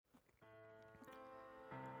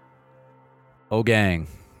Oh gang,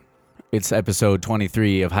 it's episode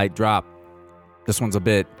 23 of Height Drop. This one's a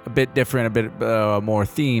bit different, a bit more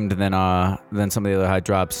themed than some of the other Height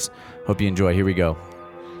Drops. Hope you enjoy. Here we go.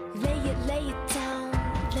 Lay it down.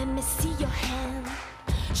 Let me see your hand.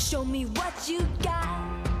 Show me what you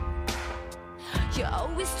got. You're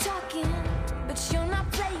always talking, but you're not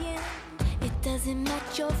playing. It doesn't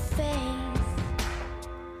match your face.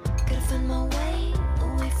 Gotta find my way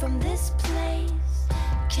away from this place.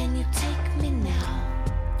 Can you take me now?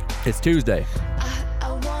 It's Tuesday.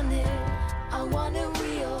 I want it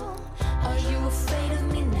real. Are you afraid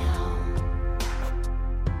of me now?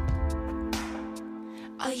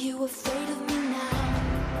 Are you afraid of me now?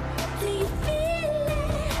 Do you feel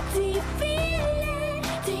it? Do you feel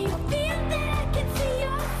it? Do you feel that I can see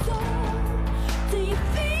your soul? Do you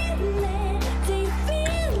feel it? Do you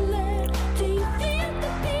feel it? Do you feel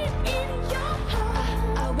the beat in your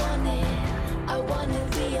heart? I want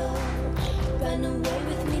it real. Run away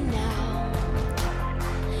with me now.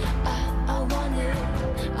 I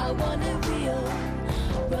want it real.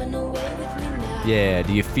 Run away with me now. Yeah,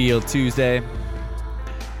 do you feel Tuesday? Do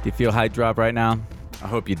you feel Height Drop right now? I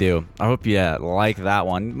hope you do. I hope you like that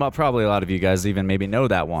one. Well, probably a lot of you guys even maybe know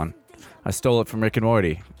that one. I stole it from Rick and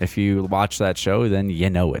Morty. If you watch that show, then you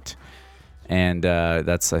know it. And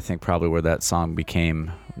that's, I think, probably where that song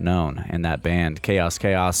became known in that band.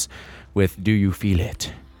 Chaos with Do You Feel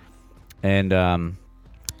It? And the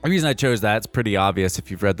reason I chose that, it's pretty obvious if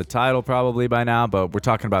you've read the title probably by now, but we're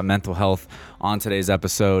talking about mental health on today's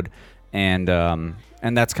episode. And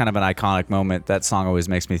that's kind of an iconic moment. That song always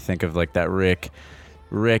makes me think of like that Rick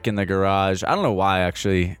in the garage. I don't know why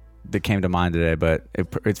actually that came to mind today, but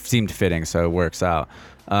it seemed fitting, so it works out.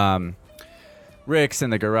 Rick's in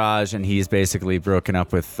the garage and he's basically broken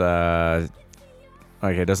up with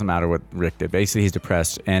it doesn't matter what Rick did. Basically he's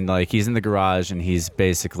depressed and like he's in the garage and he's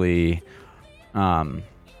basically on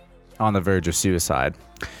the verge of suicide.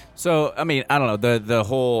 So, I mean, I don't know, the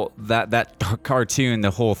whole, that cartoon, the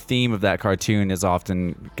whole theme of that cartoon has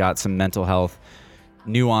often got some mental health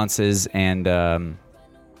nuances and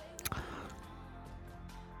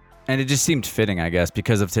it just seemed fitting, I guess,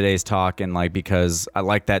 because of today's talk and like, because I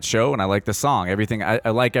like that show and I like the song, everything, I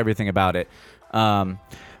like everything about it. And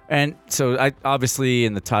so I obviously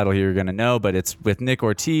in the title here you're going to know, but it's with Nick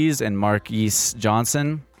Ortiz and Marquise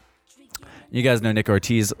Johnson. You guys know Nick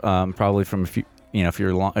Ortiz probably from a few, if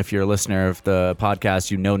you're a listener of the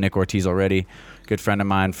podcast, you know Nick Ortiz already. Good friend of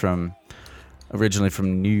mine originally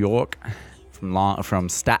from New York, from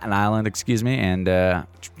Staten Island, and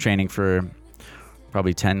training for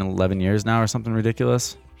probably 10, 11 years now or something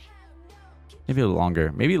ridiculous. Maybe a little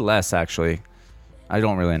longer, maybe less actually. I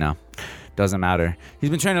don't really know. Doesn't matter. He's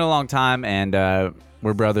been training a long time, and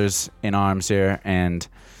we're brothers in arms here, and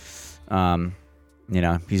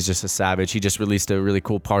he's just a savage. He just released a really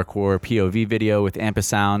cool parkour POV video with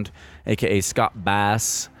Ampisound, aka Scott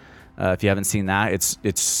Bass. If you haven't seen that,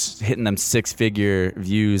 it's hitting them 6-figure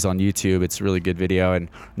views on YouTube. It's a really good video, and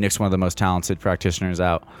Nick's one of the most talented practitioners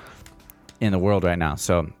out in the world right now.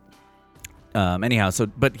 So,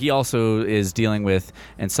 but he also is dealing with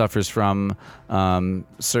and suffers from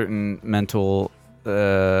certain mental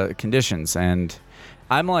conditions, and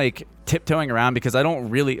I'm like tiptoeing around because I don't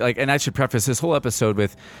really like, and I should preface this whole episode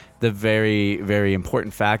with the very, very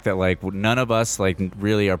important fact that like none of us like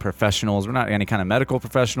really are professionals. We're not any kind of medical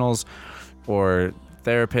professionals or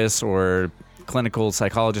therapists or clinical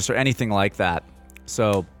psychologists or anything like that.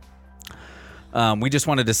 So we just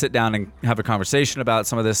wanted to sit down and have a conversation about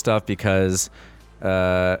some of this stuff because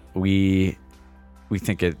we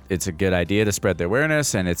think it's a good idea to spread the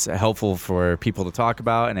awareness, and it's helpful for people to talk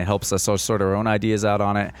about, and it helps us sort our own ideas out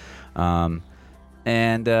on it.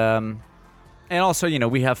 And also,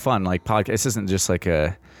 we have fun. Like podcast, this isn't just like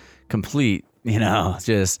a complete,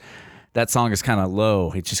 just that song is kind of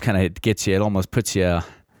low. It just kind of gets you. It almost puts you.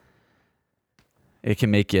 It can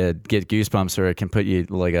make you get goosebumps, or it can put you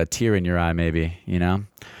like a tear in your eye, maybe.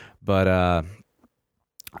 But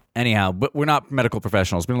anyhow, but we're not medical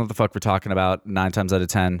professionals. We don't know what the fuck we're talking about 9 times out of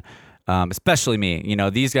 10, especially me.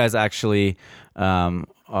 These guys actually might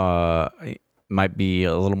be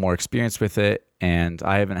a little more experienced with it, and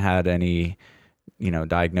I haven't had any,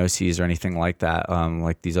 diagnoses or anything like that,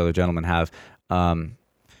 like these other gentlemen have. And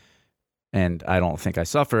I don't think I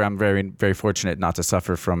suffer. I'm very, very fortunate not to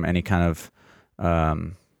suffer from any kind of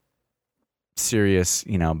serious,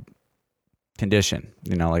 condition,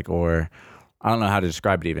 or I don't know how to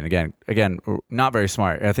describe it even. Again, not very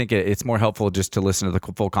smart. I think it's more helpful just to listen to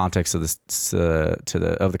the full context of this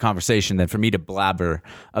of the conversation than for me to blabber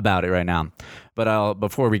about it right now. But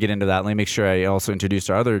before we get into that, let me make sure I also introduce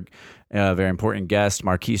our other very important guest,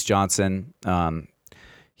 Marquise Johnson.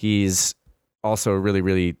 He's also a really,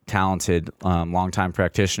 really talented longtime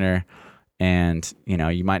practitioner. And,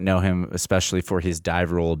 you might know him especially for his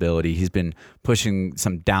dive roll ability. He's been pushing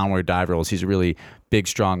some downward dive rolls. He's a really big,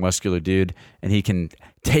 strong, muscular dude, and he can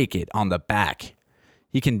take it on the back.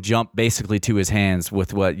 He can jump basically to his hands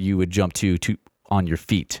with what you would jump to on your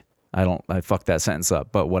feet. I fucked that sentence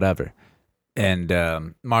up, but whatever.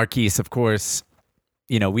 And Marquise, of course,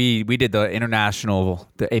 we did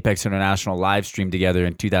the Apex International live stream together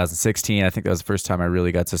in 2016. I think that was the first time I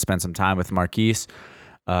really got to spend some time with Marquise.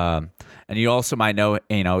 And you also might know,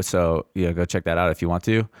 so go check that out if you want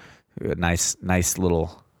to. Nice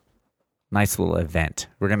little event.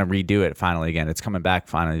 We're going to redo it finally again. It's coming back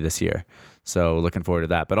finally this year. So looking forward to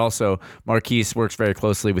that. But also Marquise works very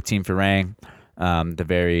closely with Team Farang, the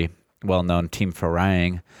very well-known Team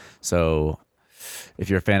Farang. So if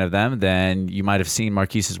you're a fan of them, then you might have seen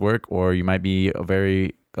Marquise's work, or you might be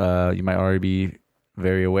you might already be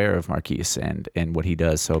very aware of Marquise and what he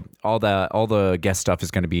does. So all the guest stuff is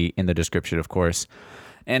going to be in the description, of course.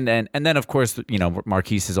 And then of course,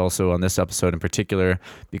 Marquise is also on this episode in particular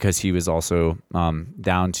because he was also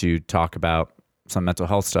down to talk about some mental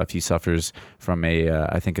health stuff. He suffers from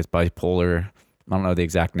I think it's bipolar. I don't know the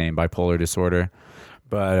exact name, bipolar disorder.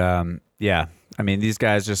 But yeah, I mean, these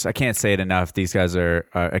guys I can't say it enough. These guys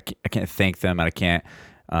I can't thank them, and I can't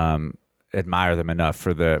admire them enough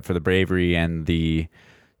for the bravery and the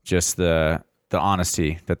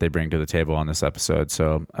honesty that they bring to the table on this episode.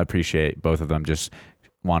 So I appreciate both of them just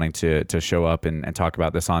wanting to show up and talk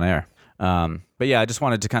about this on air. But yeah, I just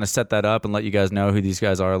wanted to kind of set that up and let you guys know who these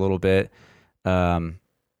guys are a little bit.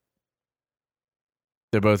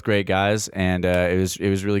 They're both great guys, and it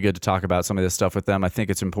was really good to talk about some of this stuff with them. I think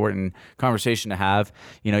it's an important conversation to have.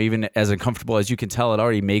 Even as uncomfortable as you can tell, it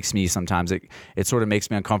already makes me sometimes. It sort of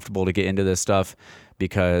makes me uncomfortable to get into this stuff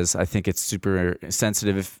because I think it's super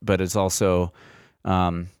sensitive, but it's also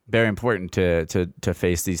very important to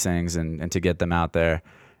face these things and to get them out there.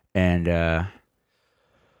 And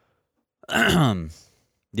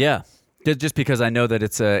yeah, just because I know that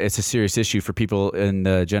it's a serious issue for people in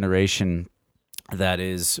the generation that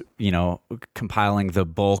is, compiling the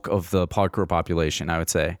bulk of the parkour population, I would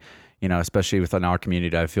say, especially within our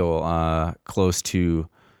community. I feel close to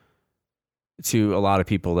a lot of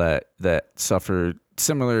people that suffer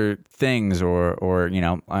similar things or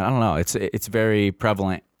I don't know. It's very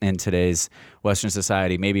prevalent in today's Western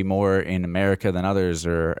society, maybe more in America than others,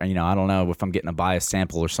 or, I don't know if I'm getting a biased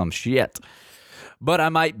sample or some shit, but I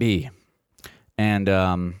might be. And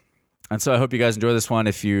so I hope you guys enjoy this one.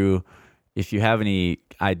 If you have any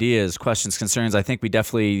ideas, questions, concerns, I think we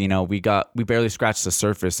definitely, we barely scratched the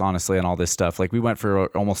surface, honestly, on all this stuff. Like, we went for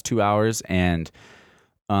almost 2 hours, and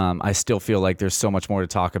I still feel like there's so much more to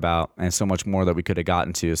talk about and so much more that we could have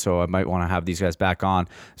gotten to. So I might want to have these guys back on.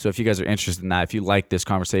 So if you guys are interested in that, if you like this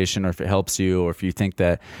conversation, or if it helps you, or if you think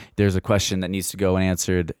that there's a question that needs to go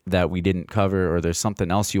unanswered that we didn't cover, or there's something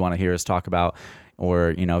else you want to hear us talk about,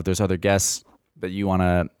 or, if there's other guests that you want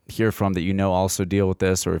to hear from that also deal with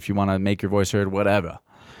this, or if you want to make your voice heard, whatever,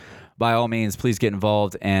 by all means, please get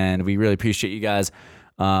involved. And we really appreciate you guys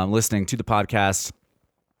listening to the podcast.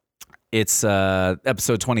 It's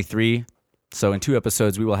episode 23. So in 2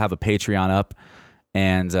 episodes, we will have a Patreon up,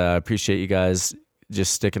 and appreciate you guys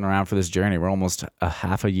just sticking around for this journey. We're almost a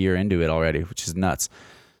half a year into it already, which is nuts.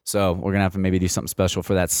 So we're going to have to maybe do something special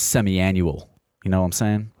for that semi-annual. You know what I'm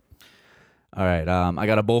saying? All right. I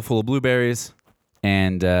got a bowl full of blueberries.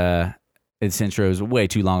 And this intro is way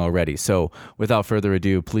too long already. So without further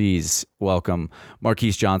ado, please welcome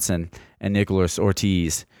Marquise Johnson and Nicholas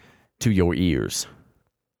Ortiz to your ears.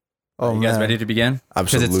 Oh, you guys ready to begin?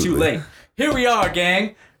 Absolutely. Because it's too late. Here we are,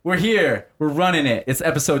 gang. We're here. We're running it. It's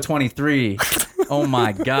episode 23. Oh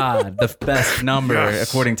my God. The best number,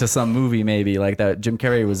 according to some movie maybe, like that Jim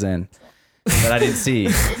Carrey was in, that I didn't see.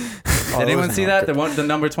 Did anyone see that? The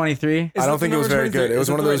number 23? I don't think it was very good. It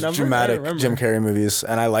was one of those dramatic Jim Carrey movies,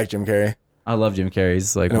 and I like Jim Carrey. I love Jim Carrey.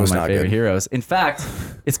 He's like one of my favorite heroes. In fact,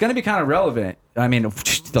 it's going to be kind of relevant. I mean,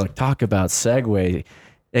 talk about segue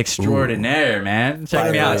extraordinaire, man.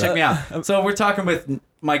 Check me out. So we're talking with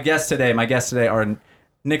my guests today. My guests today are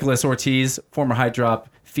Nicholas Ortiz, former height drop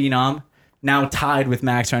phenom, now tied with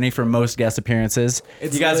Max Rennie for most guest appearances. You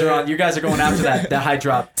guys are going after that height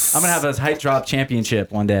drop. I'm gonna have a height drop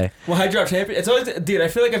championship one day. Well, height drop champion. It's always, dude. I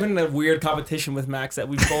feel like I've been in a weird competition with Max that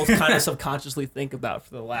we both kind of subconsciously think about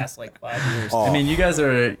for the last like 5 years. I mean, you guys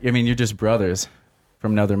are. I mean, you're just brothers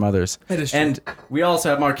from other mothers. That is true. And we also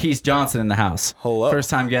have Marquise Johnson in the house. Hello. First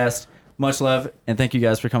time guest. Much love and thank you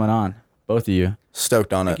guys for coming on, both of you.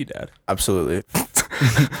 Stoked on it. Thank you, Dad. Absolutely.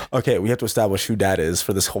 Okay, we have to establish who Dad is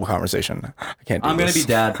for this whole conversation. I can't do I'm this. gonna be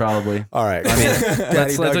Dad probably. All right. I mean,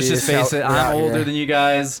 let's Dougie just is face it. out- we're out I'm older here. than you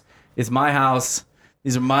guys. It's my house.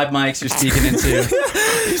 These are my mics you're speaking into.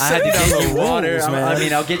 I had to get you water. rules,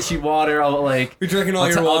 man. I'll get you water. I'll like. You're drinking all I'll,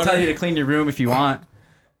 your I'll water. tell you to clean your room if you want.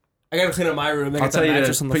 I gotta clean up my room. I'll tell you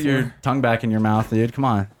to put your tongue back in your mouth, dude. Come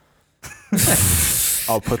on.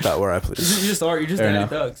 I'll put that where I please. You just are. You're just Fair Daddy enough.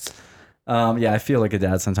 Thugs. Yeah, I feel like a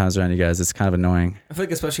dad sometimes around you guys. It's kind of annoying. I feel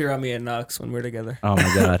like especially around me and Nux when we're together. Oh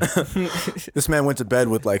my god. This man went to bed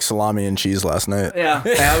with like salami and cheese last night. Yeah,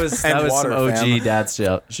 that was And some water, OG fam. dad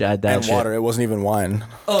shit. And water. It wasn't even wine.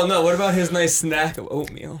 Oh no! What about his nice snack of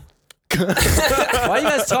oatmeal? Why are you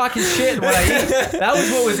guys talking shit when I eat? That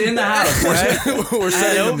was what was in the house, right? We're I had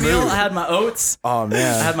setting the oatmeal. mood. I had my oats. Oh I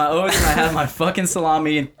man, had my oats and I had my fucking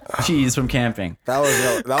salami and cheese from camping. that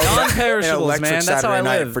was Non-perishables, an electric man. That's Saturday how I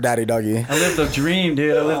night live. for Daddy Dougie. I lived the dream,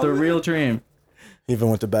 dude. I lived the real dream. He even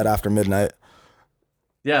went to bed after midnight.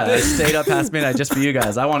 Yeah, I stayed up past midnight just for you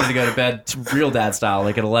guys. I wanted to go to bed real dad style,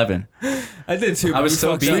 like at 11. I did too. I was but so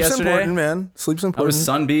you fucked beat up. Sleep's yesterday. important, man. Sleep's I important. was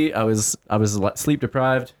sunbeat. I was sleep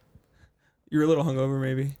deprived. You were a little hungover,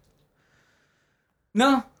 maybe.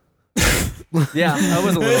 No. Yeah, I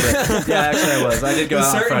was a little bit. Yeah, actually I was. I did go The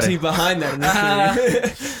out on certainty Friday. behind that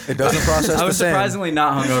initially. It doesn't process I was the same. surprisingly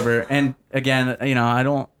not hungover, and again, you know, I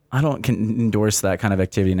don't endorse that kind of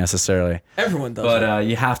activity necessarily, Everyone does. but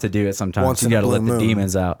you have to do it sometimes. Once You in a got to let blue the moon.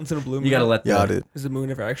 demons out. Once in a blue You got to moon? let Yeah, the, dude. Is the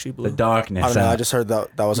moon ever actually blue? the darkness I don't know. out. I just heard that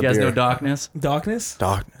was You a guys beer. know darkness? Darkness?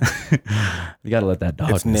 Darkness. You got to let that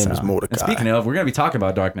darkness name out. is Mordecai. And speaking of, we're going to be talking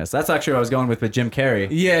about darkness. That's actually what I was going with Jim Carrey.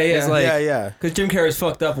 Yeah, yeah. It's like- Yeah. Because Jim Carrey's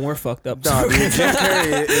fucked up and we're fucked up. No, dude, Jim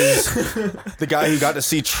Carrey is the guy who got to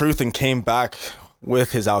see truth and came back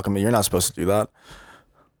with his alchemy. You're not supposed to do that.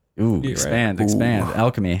 Ooh, You're expand. right.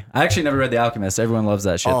 Alchemy. I actually never read The Alchemist. Everyone loves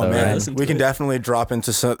that shit, Oh though, man, right? Listen we to can it. definitely drop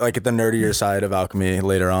into some, like the nerdier side of alchemy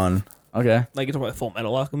later on. Okay. Like you're talking about Full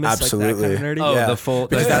Metal Alchemist? Absolutely. Like that kind of nerdy? Oh, Yeah. the full.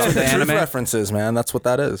 Because that's what the the truth anime. reference is, man. That's what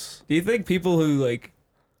that is. Do you think people who like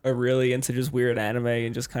are really into just weird anime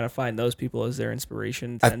and just kind of find those people as their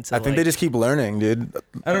inspiration I tend to think like, they just keep learning, dude.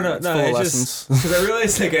 I don't know. It's No, full of it's just lessons. because I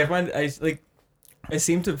realize I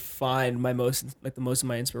seem to find the most of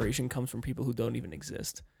my inspiration comes from people who don't even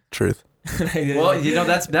exist. Truth. Well, you know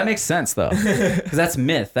that makes sense though, because that's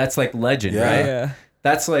myth. That's like legend, Yeah. right? yeah.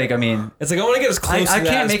 That's like, I mean, It's like I want to get as I close to that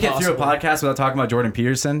can't as make it through a possible. podcast without talking about Jordan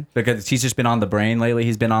Peterson because he's just been on the brain lately.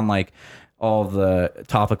 He's been on like all the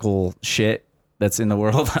topical shit that's in the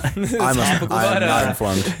world. I'm But, not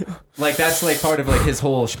informed. like that's like part of like his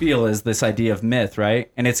whole spiel is this idea of myth,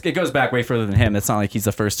 right? And it goes back way further than him. It's not like he's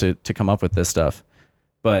the first to come up with this stuff,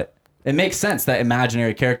 but it makes sense that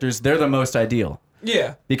imaginary characters, they're the most ideal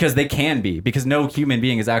Yeah. because they can be, because no human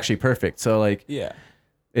being is actually perfect. So like Yeah.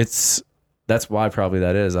 that's why probably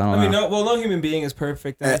that is. I don't I mean, know. no human being is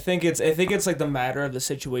perfect, and Eh. I think it's like the matter of the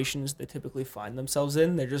situations they typically find themselves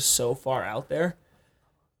in. They're just so far out there.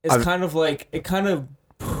 It's I've- kind of like it kind of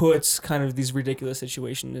puts kind of these ridiculous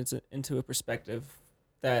situations into a perspective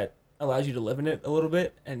that allows you to live in it a little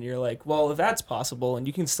bit, and you're like, well, if that's possible, and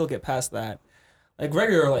you can still get past that, like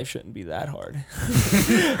regular life shouldn't be that hard.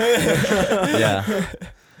 Yeah.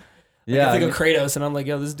 Yeah. I think of Kratos, and I'm like,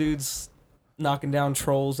 yo, this dude's knocking down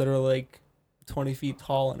trolls that are like 20 feet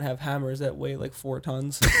tall and have hammers that weigh like 4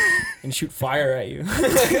 tons and shoot fire at you. All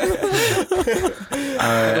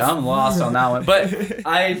right, I'm lost on that one, but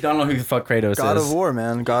I don't know who the fuck Kratos God is. of War,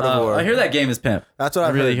 man. God of War. I hear that game is pimp. That's what I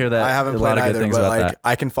I've really heard. hear that. I haven't a played lot of good either, things but about like that.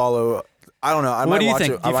 I can follow. I don't know. I What might do you watch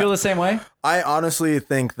think? it. Do you feel the same way? I honestly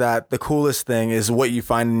think that the coolest thing is what you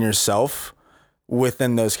find in yourself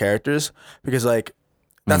within those characters, because like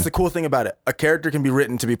that's the cool thing about it. A character can be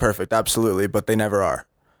written to be perfect, absolutely, but they never are.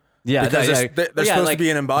 Yeah, Because they're supposed to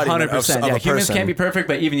be an embodiment of 100%. a Yeah, humans person. can't be perfect,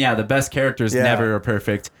 but even the best characters Yeah. never are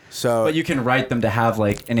perfect. So But you can write them to have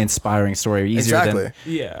like an inspiring story easier exactly.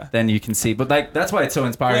 Yeah. than you can see. But like that's why it's so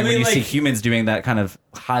inspiring Well, I mean, when you see like- humans doing that kind of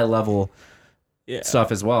high level Yeah.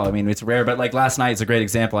 stuff as well. I mean, it's rare, but like last night is a great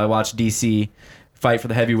example. I watched DC fight for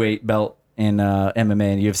the heavyweight belt in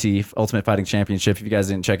MMA and UFC Ultimate Fighting Championship. If you guys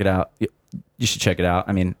didn't check it out, you should check it out.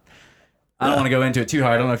 I mean, I don't want to go into it too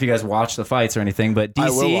hard. I don't know if you guys watch the fights or anything, but DC, I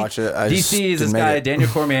will watch it. I just DC is this didn't make guy, it. Daniel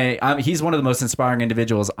Cormier. He's one of the most inspiring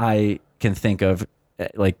individuals I can think of,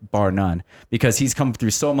 like bar none, because he's come through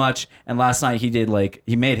so much. And last night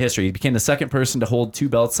he made history. He became the second person to hold 2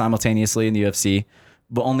 belts simultaneously in the UFC,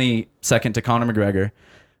 but only second to Conor McGregor.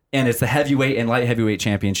 And it's the heavyweight and light heavyweight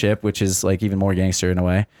championship, which is like even more gangster in a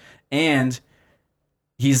way. And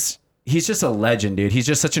he's just a legend, dude. He's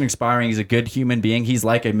just such an inspiring. He's a good human being. He's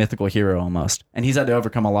like a mythical hero almost. And he's had to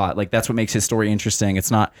overcome a lot. Like that's what makes his story interesting.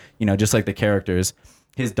 It's not, just like the characters.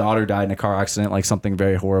 His daughter died in a car accident, like something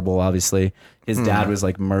very horrible, obviously. His dad was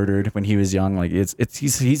like murdered when he was young. Like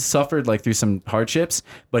he's suffered like through some hardships,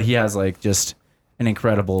 but he has like just an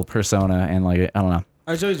incredible persona and like, I don't know.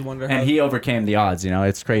 I just always wonder how. And he overcame the odds,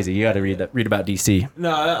 it's crazy. You got to read about DC.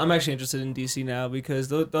 No, I'm actually interested in DC now because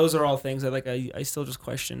those are all things that like I still just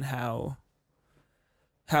question how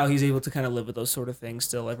he's able to kind of live with those sort of things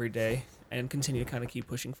still every day and continue to kind of keep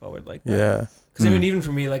pushing forward like that. Yeah. Because I mean, even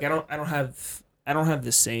for me, like I don't have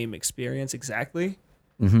the same experience exactly,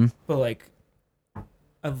 Mm-hmm. but like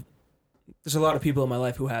there's a lot of people in my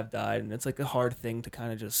life who have died, and it's like a hard thing to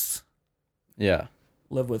kind of just Yeah.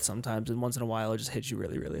 live with sometimes, and once in a while it just hits you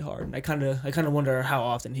really, really hard. And I kind of wonder how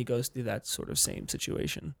often he goes through that sort of same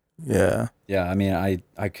situation. Yeah. Yeah, I mean,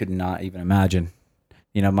 I could not even imagine.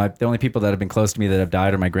 The only people that have been close to me that have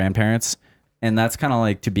died are my grandparents, and that's kind of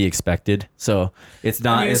like to be expected. So it's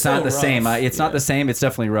not it's it's not still the same. rough. It's not the same. It's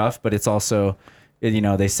definitely rough, but it's also,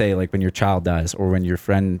 they say like when your child dies or when your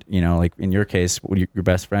friend, like in your case, your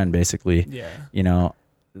best friend, basically. Yeah.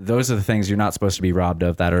 Those are the things you're not supposed to be robbed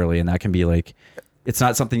of that early, and that can be like, it's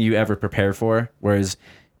not something you ever prepare for. Whereas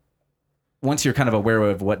once you're kind of aware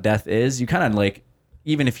of what death is, you kind of like,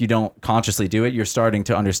 even if you don't consciously do it, you're starting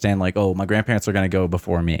to understand like, oh, my grandparents are going to go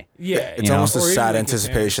before me. Yeah. It's almost a Or even sad like your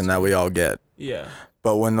anticipation that parents. we all get. Yeah.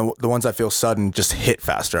 But when the ones that feel sudden just hit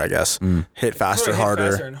faster, I guess. Hit faster, Sort of hit harder.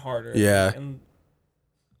 faster and harder. Yeah. And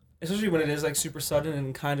especially when it is like super sudden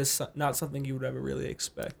and kind of not something you would ever really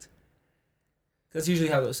expect. That's usually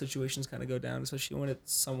how those situations kind of go down, especially when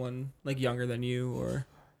it's someone like younger than you or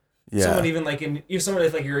Yeah. someone even like someone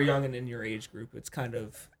if like you're young and in your age group. It's kind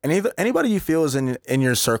of Anybody you feel is in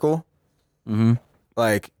your circle, Mm-hmm.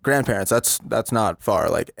 like grandparents, that's not far.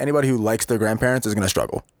 Like anybody who likes their grandparents is gonna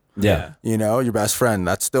struggle. Yeah. Your best friend,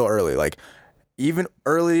 that's still early. Like even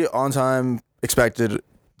early on time expected,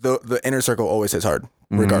 the inner circle always hits hard,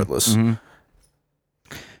 regardless. Mm-hmm.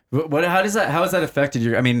 How has that affected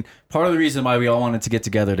your? I mean, part of the reason why we all wanted to get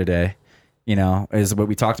together today, is what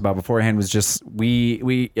we talked about beforehand was just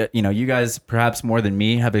we you guys perhaps more than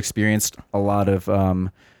me have experienced a lot of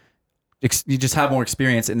you just have more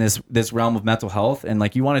experience in this realm of mental health, and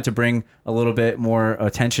like you wanted to bring a little bit more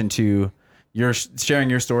attention to your sharing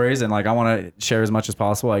your stories, and like I want to share as much as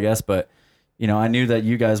possible, I guess, but I knew that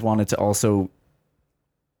you guys wanted to also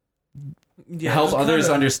help just others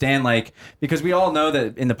kinda- understand, like, because we all know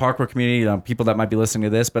that in the parkour community, people that might be listening to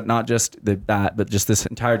this, but not just but just this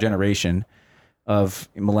entire generation of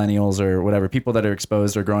millennials or whatever, people that are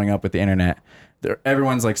exposed or growing up with the internet,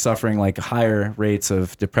 everyone's like suffering like higher rates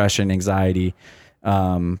of depression, anxiety,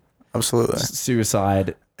 Absolutely.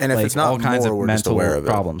 suicide, And if like, it's not all kinds more, of we're just mental aware of it,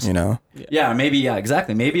 problems. Yeah, maybe. Yeah,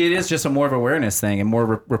 exactly. Maybe it is just a more of awareness thing and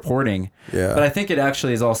more reporting. Yeah. But I think it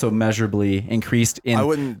actually is also measurably increased in. I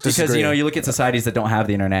wouldn't because disagree. you look at societies that don't have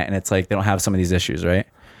the internet and it's like they don't have some of these issues, right?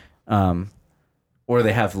 Or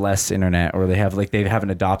they have less internet, or they haven't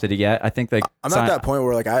adopted it yet. I think like I'm at that point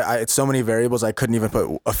where like I it's so many variables I couldn't even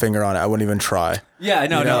put a finger on it. I wouldn't even try. Yeah,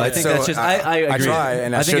 no. I think so that's just. I agree. try,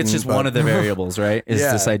 and I think it's just shouldn't, one but- of the variables, right? Is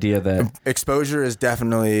Yeah. this idea that Exposure is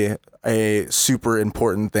definitely a super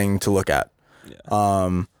important thing to look at.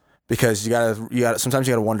 Because you gotta sometimes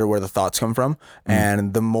you gotta wonder where the thoughts come from,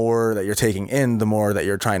 and the more that you're taking in, the more that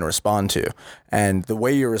you're trying to respond to, and the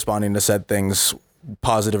way you're responding to said things,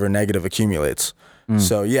 positive or negative, accumulates.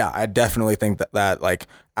 So yeah, I definitely think that like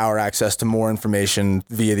our access to more information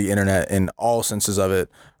via the internet in all senses of it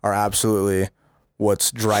are absolutely what's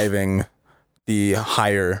driving the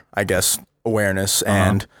higher, I guess, awareness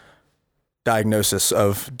and diagnosis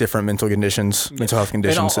of different mental health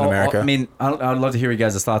conditions in America. I mean, I'd love to hear you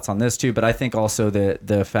guys' thoughts on this too, but I think also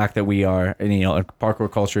the fact that we are, parkour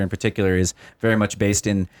culture in particular is very much based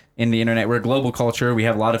in the internet. We're a global culture. We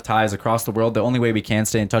have a lot of ties across the world. The only way we can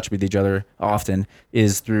stay in touch with each other often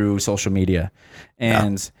is through social media.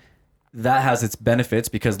 And that has its benefits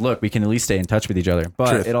because look, we can at least stay in touch with each other, but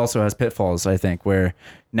Truth. it also has pitfalls, I think, where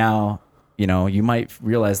now, you might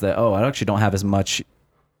realize that, I actually don't have as much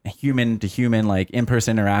human to human, like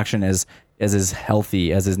in-person interaction as is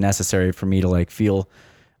healthy, as is necessary for me to like feel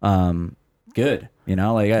good, You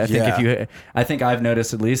know, like I think Yeah. I think I've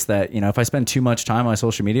noticed at least that, if I spend too much time on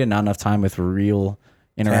social media, not enough time with real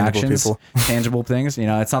interactions, people. tangible things,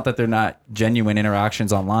 it's not that they're not genuine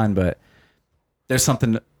interactions online, but there's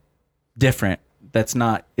something different that's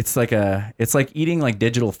not, it's like eating like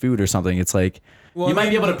digital food or something. It's like, Well, you I might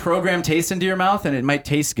be mean, able to program taste into your mouth and it might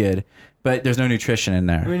taste good, but there's no nutrition in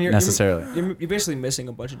there I mean, necessarily. You're basically missing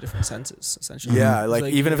a bunch of different senses, essentially. Yeah, It's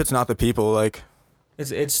like even if it's not the people, like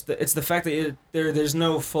it's the fact that there's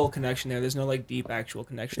no full connection there. There's no like deep actual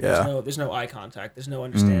connection. Yeah. There's no eye contact. There's no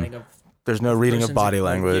understanding of there's no reading of person's- body Yeah,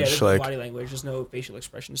 language. there's Like no body language. There's no facial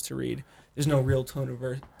expressions to read. There's no real tone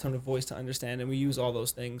of voice to understand, and we use all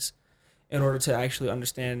those things in order to actually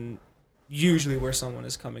understand usually where someone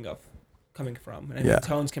is coming from. And Yeah.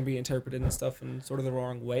 tones can be interpreted and stuff in sort of the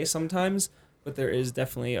wrong way sometimes, but there is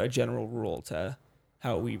definitely a general rule to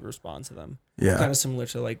how we respond to them. yeah. Kind of similar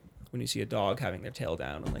to like when you see a dog having their tail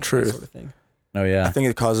down and like True. that sort of thing. Oh yeah. I think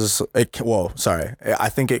it causes I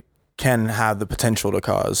think it can have the potential to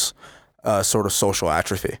cause sort of social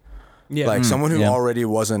atrophy. Yeah. Like someone who yeah. already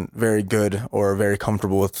wasn't very good or very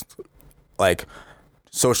comfortable with like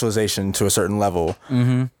socialization to a certain level.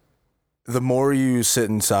 Mm-hmm. The more you sit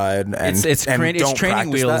inside and It's and training don't training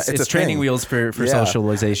practice wheels. that, It's a training thing. wheels for Yeah.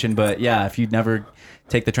 socialization. But yeah, if you never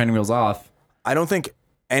take the training wheels off, I don't think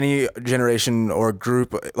any generation or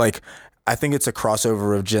group, like I think it's a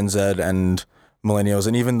crossover of Gen Z and millennials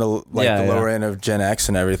and even the Yeah, lower yeah. end of Gen X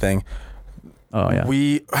and everything. oh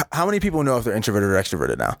yeah, How many people know if they're introverted or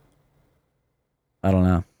extroverted now? I don't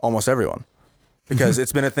know. Almost everyone. Because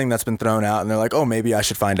it's been a thing that's been thrown out and they're like, oh, maybe I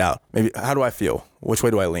should find out. Maybe, how do I feel? Which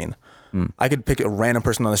way do I lean? I could pick a random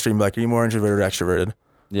person on the street and be like, are you more introverted or extroverted?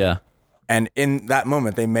 Yeah, And in that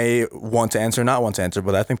moment, they may want to answer, or not want to answer,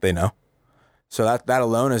 but I think they know. So that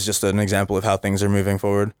alone is just an example of how things are moving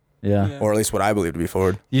forward, yeah. Yeah. or at least what I believe to be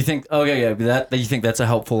forward. You think? Okay, yeah. That you think that's a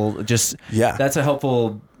helpful? Yeah. That's a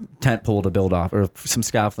helpful tent pole to build off, or some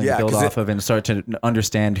scaffolding Yeah, to build 'cause off of, and start to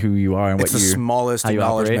understand who you are and It's what the you. smallest how you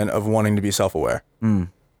operate. acknowledgement of wanting to be self-aware.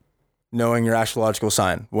 Knowing your astrological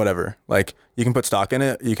sign, whatever. Like you can put stock in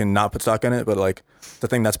it, you can not put stock in it, but like the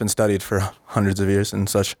thing that's been studied for hundreds of years and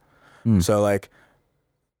such. So like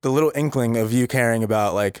the little inkling of you caring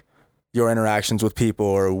about like your interactions with people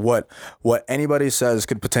or what anybody says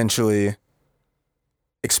could potentially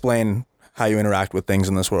explain how you interact with things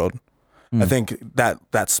in this world. I think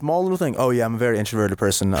that small little thing. Oh yeah, I'm a very introverted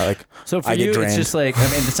person. So for I get you, drained. it's just like, I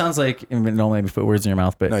mean, it sounds like, I mean, don't let me put words in your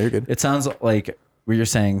mouth, but No, you're good. It sounds like what you're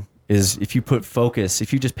saying is if you put focus,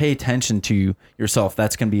 if you just pay attention to yourself,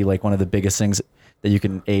 that's going to be like one of the biggest things that you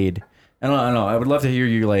can aid. I don't know. I would love to hear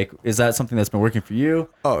you, like, is that something that's been working for you?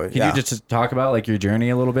 Oh, Can yeah. you just talk about like your journey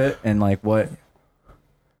a little bit and like what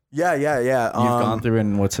Yeah. you've gone through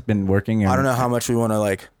and what's been working? And, I don't know how much we want to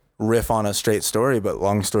like riff on a straight story, but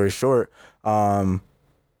long story short, kind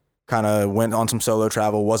of went on some solo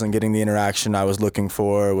travel, wasn't getting the interaction I was looking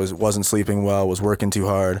for, wasn't sleeping well, was working too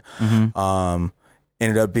hard.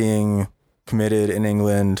 Ended up being committed in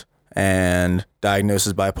England and diagnosed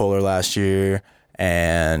as bipolar last year,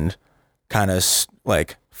 and kind of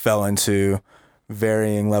like fell into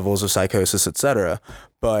varying levels of psychosis, etc.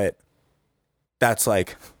 But that's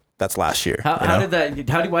last year. How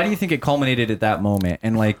why do you think it culminated at that moment?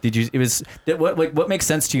 And like, what makes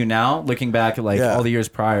sense to you now, looking back at like Yeah. all the years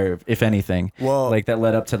prior, if anything, Well- like that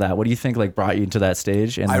led up to that? What do you think like brought you to that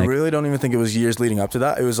stage? And I like, really don't even think it was years leading up to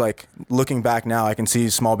that. It was like looking back now, I can see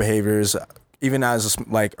small behaviors, even as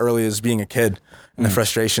like early as being a kid, and the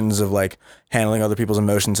frustrations of like handling other people's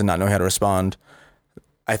emotions and not knowing how to respond.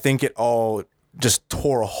 I think it all just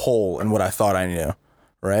tore a hole in what I thought I knew,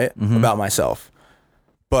 right, about myself.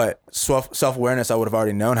 But self-awareness, I would have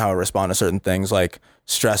already known how to respond to certain things, like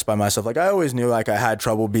stressed by myself. Like I always knew like I had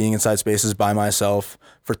trouble being inside spaces by myself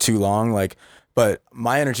for too long. Like, but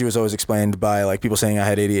my energy was always explained by like people saying I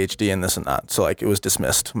had ADHD and this and that. So like it was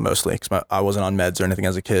dismissed mostly because I wasn't on meds or anything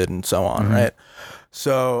as a kid and so on, right?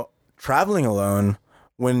 So traveling alone,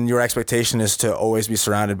 when your expectation is to always be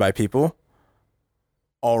surrounded by people,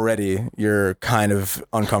 already you're kind of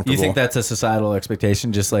uncomfortable. you think that's a societal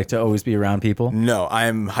expectation, just like to always be around people? No,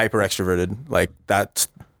 I'm hyper extroverted. Like that's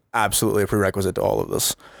absolutely a prerequisite to all of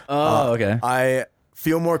this. Oh, okay. I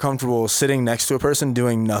feel more comfortable sitting next to a person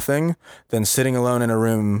doing nothing than sitting alone in a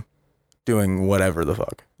room doing whatever the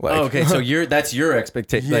fuck. Like, Oh, okay, so that's your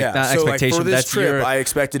expectation. Like, not so expectation. like for this that's trip, your. I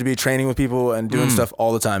expected to be training with people and doing stuff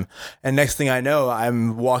all the time. And next thing I know,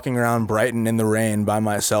 I'm walking around Brighton in the rain by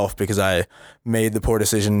myself because I made the poor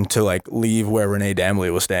decision to like leave where Renee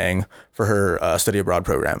Damley was staying for her study abroad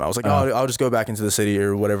program. I was like, I'll just go back into the city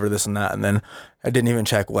or whatever, this and that. And then I didn't even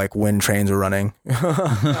check like when trains were running,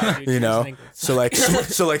 you know? So like,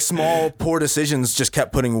 so like small poor decisions just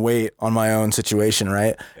kept putting weight on my own situation.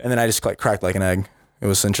 Right. And then I just like cracked like an egg. It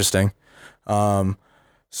was interesting.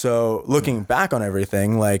 So looking back on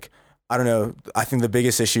everything, like, I don't know, I think the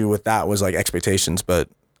biggest issue with that was like expectations, but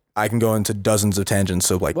I can go into dozens of tangents.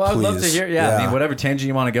 So like, Well, I'd please. love to hear. Yeah, I mean, whatever tangent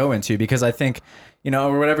you want to go into, because I think,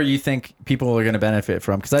 or whatever you think people are going to benefit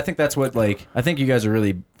from. Because I think that's what, like, I think you guys are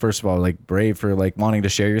really, first of all, like, brave for like wanting to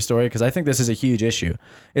share your story. Because I think this is a huge issue.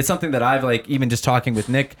 It's something that I've like, even just talking with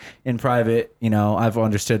Nick in private,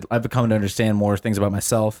 I've become to understand more things about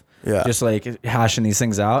myself. Yeah. Just like hashing these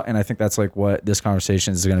things out, and I think that's like what this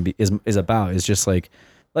conversation is going to be is about. Is just like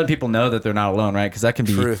letting people know that they're not alone, right? Because that can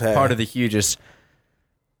be Truth, hey. part of the hugest.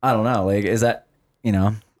 I don't know. Like, is that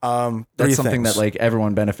that's something that like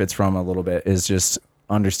everyone benefits from a little bit, is just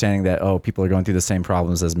understanding that people are going through the same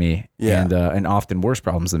problems as me, Yeah. and often worse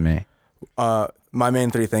problems than me. My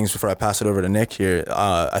main three things before I pass it over to Nick here.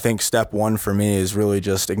 I think step one for me is really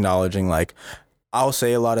just acknowledging, like, I'll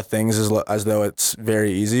say a lot of things as though it's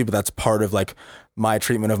very easy, but that's part of like my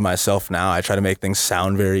treatment of myself now. I try to make things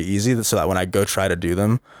sound very easy so that when I go try to do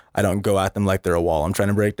them, I don't go at them like they're a wall I'm trying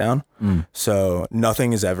to break down. So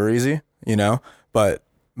nothing is ever easy, but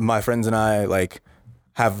my friends and I like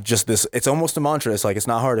have just this, it's almost a mantra. It's like, it's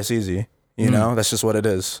not hard, it's easy. That's just what it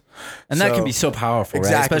is. And that can be so powerful, right?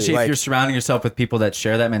 Exactly, Especially if like, you're surrounding yourself with people that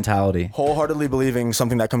share that mentality. wholeheartedly believing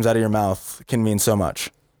something that comes out of your mouth can mean so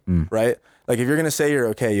much, right? Like if you're going to say you're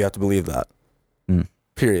okay, you have to believe that.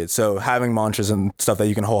 Period. So having mantras and stuff that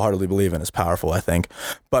you can wholeheartedly believe in is powerful, I think.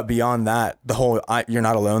 But beyond that, the whole you're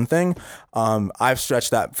not alone thing, I've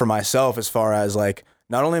stretched that for myself as far as like,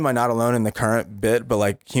 not only am I not alone in the current bit, but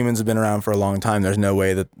like humans have been around for a long time. There's no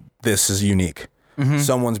way that this is unique.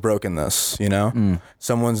 Someone's broken this,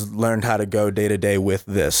 someone's learned how to go day to day with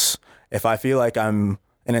this. If I feel like I'm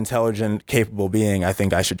an intelligent, capable being, I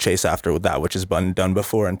think I should chase after that which has been done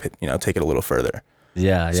before and, take it a little further.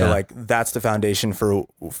 Yeah. So like that's the foundation for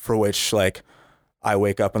which like I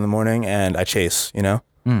wake up in the morning and I chase,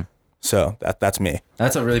 So that's me.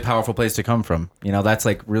 That's a really powerful place to come from. That's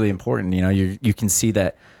like really important. You can see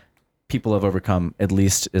that people have overcome at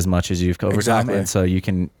least as much as you've overcome. Exactly. And so you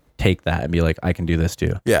can take that and be like, I can do this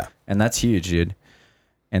too. Yeah. And that's huge, dude.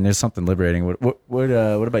 And there's something liberating. What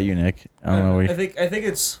about you, Nick? I don't know. I think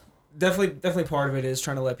it's definitely part of it is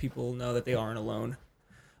trying to let people know that they aren't alone.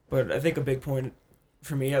 But I think a big point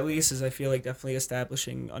for me, at least, is I feel like definitely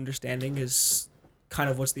establishing understanding is kind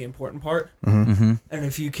of what's the important part. And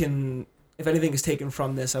if anything is taken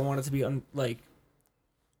from this, I want it to be I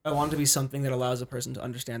want it to be something that allows a person to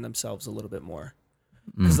understand themselves a little bit more.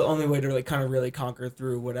 Because the only way to like kind of really conquer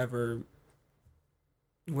through whatever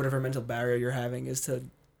mental barrier you're having is to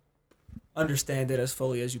understand it as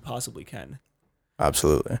fully as you possibly can.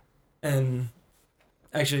 Absolutely. And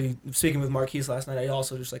actually, speaking with Marquise last night, I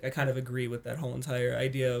also just I kind of agree with that whole entire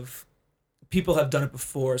idea of people have done it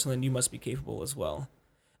before, so then you must be capable as well.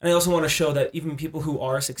 And I also want to show that even people who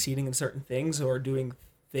are succeeding in certain things or doing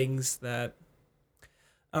things that,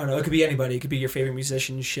 I don't know, it could be anybody. It could be your favorite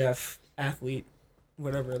musician, chef, athlete,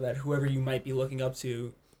 whatever, that whoever you might be looking up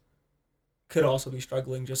to could also be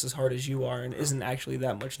struggling just as hard as you are and isn't actually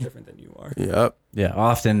that much different than you are. Yep. Yeah.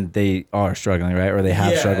 Often they are struggling, right? Or they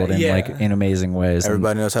have struggled in amazing ways.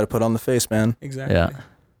 Everybody knows how to put on the face, man. Exactly. Yeah.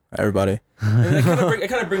 Everybody. And it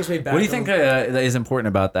kind of brings me back. What do you think that is important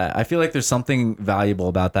about that? I feel like there's something valuable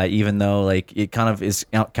about that, even though like it kind of is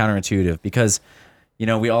counterintuitive, because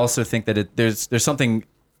we also think that there's something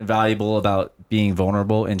valuable about being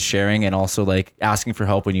vulnerable and sharing, and also like asking for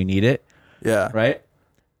help when you need it. Yeah. Right.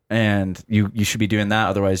 And you should be doing that.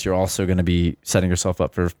 Otherwise, you're also going to be setting yourself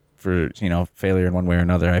up for failure in one way or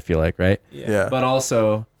another. I feel like, right? Yeah. But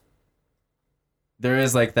also, there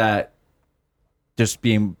is like that, just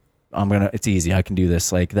being, it's easy, I can do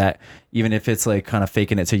this, like that. Even if it's like kind of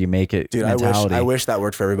faking it till you make it. Dude, mentality. I wish that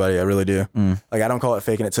worked for everybody. I really do. Like I don't call it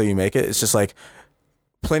faking it till you make it. It's just like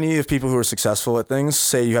plenty of people who are successful at things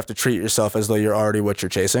say you have to treat yourself as though you're already what you're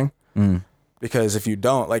chasing. Because if you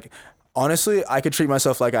don't, like, honestly, I could treat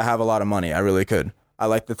myself like I have a lot of money. I really could. I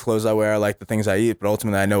like the clothes I wear. I like the things I eat. But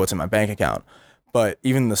ultimately, I know what's in my bank account. But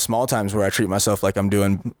even the small times where I treat myself like I'm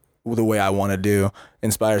doing the way I want to do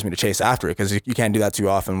inspires me to chase after it, because you can't do that too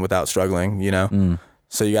often without struggling,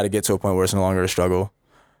 So you got to get to a point where it's no longer a struggle.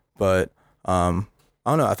 But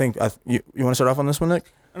I don't know. I think you want to start off on this one,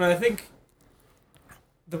 Nick? And I think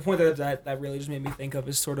the point that really just made me think of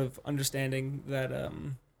is sort of understanding that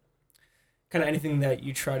kind of anything that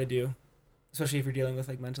you try to do, especially if you're dealing with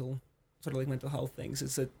like mental health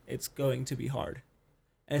things, it's going to be hard,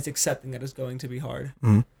 and it's accepting that it's going to be hard.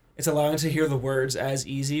 Mhm. It's allowing to hear the words as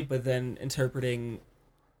easy, but then interpreting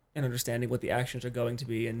and understanding what the actions are going to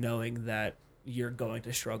be, and knowing that you're going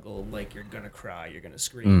to struggle, like you're gonna cry, you're gonna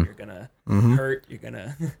scream, you're gonna hurt, you're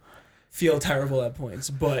gonna feel terrible at points,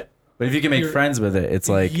 but if you can make friends with it, it's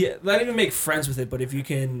like yeah, not even make friends with it, but if you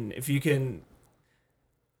can,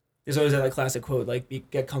 there's always that like classic quote, like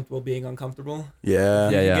get comfortable being uncomfortable. Yeah.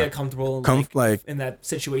 You Yeah. get comfortable like in that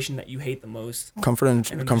situation that you hate the most. Comfort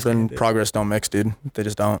and understand it. progress don't mix, dude. They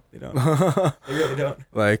just don't. They don't. They really don't.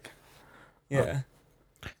 Like, Yeah.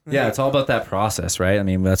 yeah, it's all about that process, right? I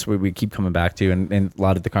mean, that's what we keep coming back to, and a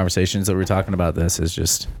lot of the conversations that we're talking about this is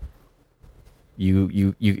just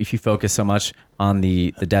you if you focus so much on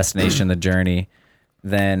the destination, the journey,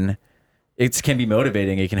 then it can be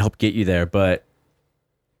motivating. It can help get you there, but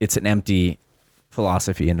it's an empty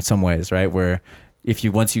philosophy in some ways, right? Where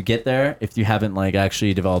once you get there, if you haven't like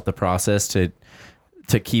actually developed the process to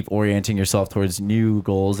keep orienting yourself towards new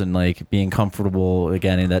goals and like being comfortable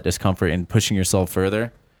again in that discomfort and pushing yourself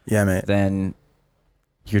further, yeah, mate. then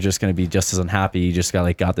you're just going to be just as unhappy. You just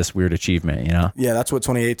got this weird achievement, you know? Yeah, that's what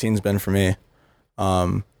 2018's been for me.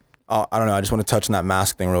 I don't know. I just want to touch on that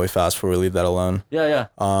mask thing really fast before we leave that alone. Yeah.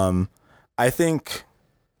 I think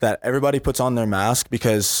that everybody puts on their mask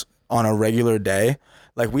because on a regular day,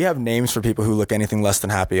 like we have names for people who look anything less than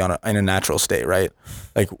happy in a natural state, right?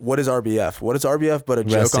 Like what is RBF? What is RBF but a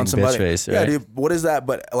joke Resting on somebody? bitch face, Yeah, right? dude. What is that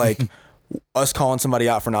but like us calling somebody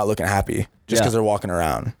out for not looking happy just Yeah. because they're walking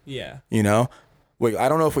around? Yeah. You know? Wait, I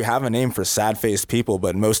don't know if we have a name for sad-faced people,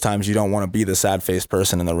 but most times you don't want to be the sad-faced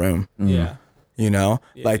person in the room. Yeah. You know,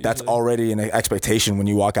 Yeah, like that's usually. already an expectation when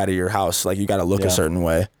you walk out of your house. Like you got to look Yeah. a certain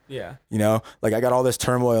way. Yeah. You know, like I got all this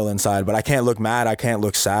turmoil inside, but I can't look mad. I can't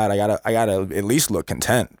look sad. I gotta at least look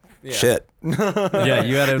content. Yeah. Shit. Yeah,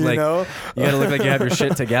 you gotta like know? you gotta look like you have your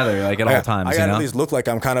shit together like at all times. I you gotta know? at least look like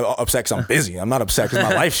I'm kind of upset because I'm busy. I'm not upset because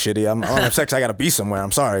my life's shitty. I'm upset because I gotta be somewhere.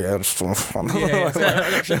 I'm sorry. Yeah. It's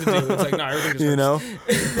got shit to do. It's like, nah, everything just You hurts.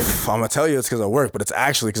 know, I'm gonna tell you it's because I work, but it's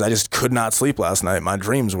actually because I just could not sleep last night. My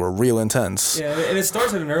dreams were real intense. Yeah, and it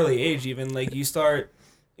starts at an early age. Even like you start,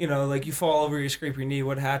 like you fall over, you scrape your knee.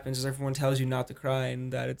 What happens is everyone tells you not to cry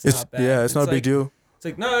and that it's not bad. Yeah, it's not a big like, deal. It's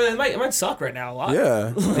like no, it might suck right now a lot.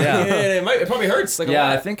 Yeah. Yeah. It probably hurts. Like a Yeah,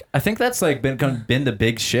 lot. I think that's like been the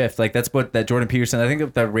big shift. Like that's what that Jordan Peterson. I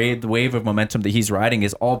think that the wave of momentum that he's riding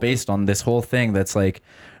is all based on this whole thing. That's like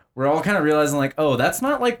we're all kind of realizing like, oh, that's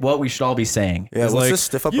not like what we should all be saying. Yeah, It's let's like, just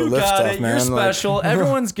stiff up you our lip got stuff, it, man. You're Like- special.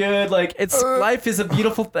 Everyone's good. Like it's life is a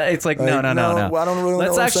beautiful thing. It's like no. I don't really know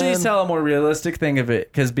Let's what I'm actually saying. tell a more realistic thing of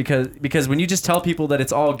it, because when you just tell people that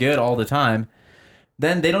it's all good all the time,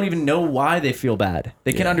 then they don't even know why they feel bad.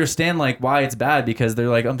 They can understand like why it's bad because they're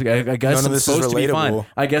like, I guess None of I'm this is supposed to be fine. relatable.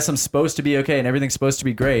 I guess I'm supposed to be okay and everything's supposed to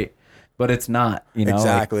be great, but it's not. You know, like-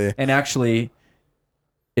 Exactly. and actually,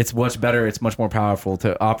 it's much better. It's much more powerful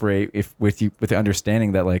to operate with the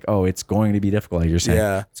understanding that like, oh, it's going to be difficult. Like you're saying,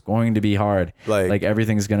 Yeah. it's going to be hard. Like-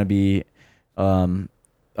 everything's going to be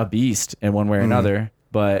a beast in one way or another.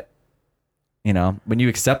 But when you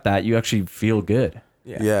accept that, you actually feel good.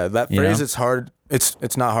 Yeah, that You phrase, know? it's hard.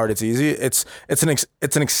 It's not hard. It's easy. It's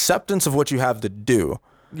an acceptance of what you have to do.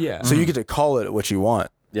 Yeah. So you get to call it what you want.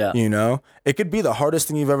 Yeah. You know, it could be the hardest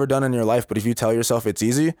thing you've ever done in your life, but if you tell yourself it's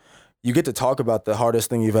easy, you get to talk about the hardest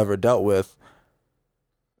thing you've ever dealt with,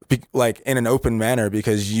 like in an open manner,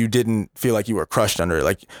 because you didn't feel like you were crushed under it.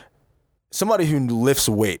 Like somebody who lifts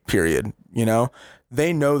weight, period.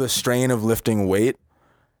 They know the strain of lifting weight,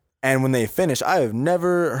 and when they finish, I have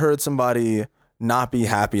never heard somebody not be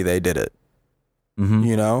happy they did it.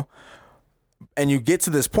 Mm-hmm. And you get to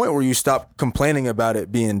this point where you stop complaining about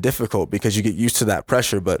it being difficult because you get used to that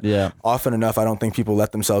pressure. But Yeah. often enough, I don't think people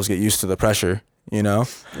let themselves get used to the pressure,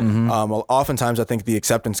 Oftentimes I think the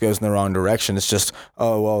acceptance goes in the wrong direction. It's just,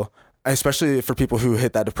 oh, well, especially for people who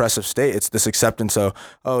hit that depressive state, it's this acceptance of,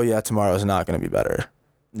 oh yeah, tomorrow's not going to be better.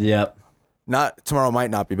 Yep. Not tomorrow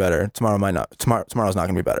might not be better. Tomorrow's not going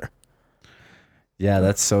to be better. Yeah,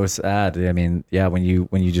 that's so sad. I mean, yeah, when you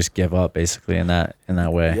just give up basically in that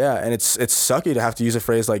way. Yeah, and it's sucky to have to use a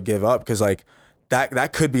phrase like give up, because like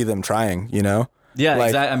that could be them trying, Yeah, Like,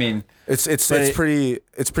 exactly. I mean, It's But it- pretty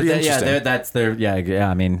interesting. yeah, that's their yeah.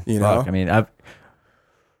 I mean, You fuck, know? I mean, I've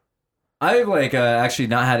like actually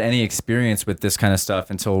not had any experience with this kind of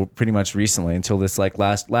stuff until pretty much recently, until this like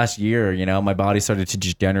last year. My body started to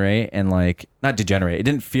degenerate and like not degenerate. It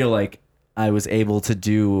didn't feel like I was able to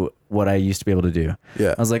do what I used to be able to do.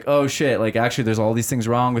 Yeah. I was like, oh shit, like actually there's all these things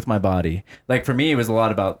wrong with my body. Like for me, it was a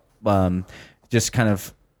lot about just kind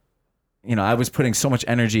of, you know, I was putting so much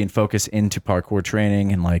energy and focus into parkour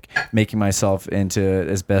training and like making myself into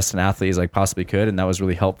as best an athlete as I possibly could. And that was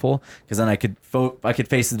really helpful because then I could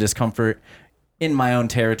face the discomfort in my own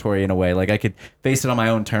territory in a way. Like I could face it on my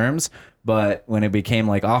own terms. But when it became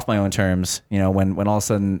like off my own terms, you know, when all of a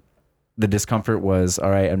sudden the discomfort was,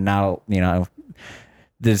 all right, I'm now, you know,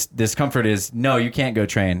 this discomfort is, no, you can't go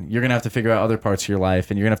train. You're going to have to figure out other parts of your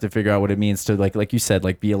life, and you're going to have to figure out what it means to, like you said,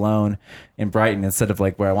 like be alone in Brighton instead of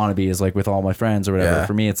like where I want to be is like with all my friends or whatever. Yeah.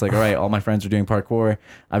 For me, it's like, all right, all my friends are doing parkour.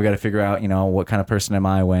 I've got to figure out, you know, what kind of person am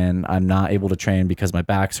I when I'm not able to train because my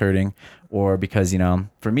back's hurting or because, you know,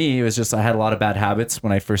 for me, it was just, I had a lot of bad habits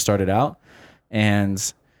when I first started out,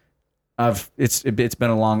 and it's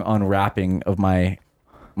been a long unwrapping of my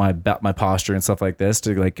posture and stuff like this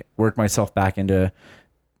to like work myself back into,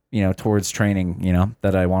 you know, towards training, you know,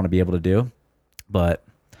 that I want to be able to do. But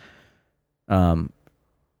I don't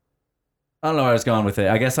know where I was going with it.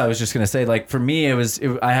 I guess I was just going to say, like, for me,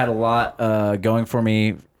 I had a lot going for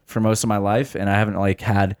me for most of my life, and I haven't like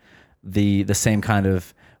had the same kind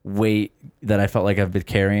of weight that I felt like I've been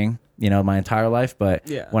carrying, you know, my entire life.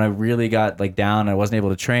 But when I really got like down, I wasn't able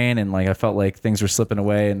to train, and like I felt like things were slipping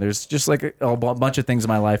away, and there's just like a bunch of things in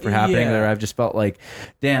my life were happening where I've just felt like,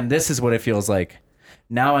 damn, this is what it feels like.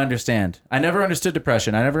 Now I understand. I never understood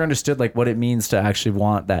depression. I never understood like what it means to actually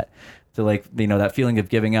want that, to like, you know, that feeling of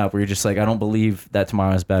giving up where you're just like, I don't believe that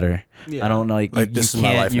tomorrow is better. I don't know, like this is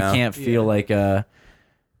my life now. can't feel like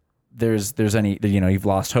there's any, you know, you've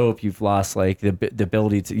lost hope, you've lost like the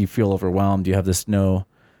ability to, you feel overwhelmed, you have this nowhere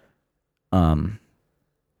to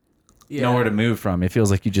move from. It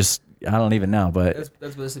feels like you just, I don't even know, but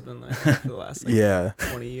That's what it's been like for the last like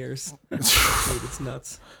 20 years. Dude, it's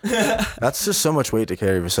nuts. That's just so much weight to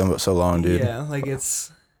carry for so long, dude. Yeah, like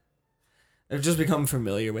I've just become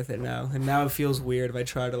familiar with it now, and now it feels weird if I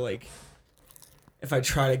try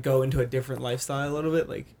to go into a different lifestyle a little bit,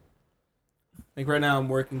 like right now I'm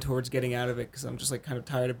working towards getting out of it because I'm just like kind of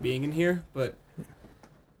tired of being in here, but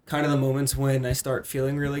kind of the moments when I start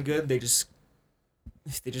feeling really good, they just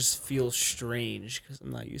feel strange because I'm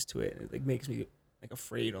not used to it. It like makes me like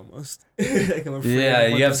afraid almost. Like I'm afraid. yeah,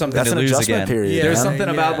 you have something That's to an lose adjustment again. period. Yeah. There's man. something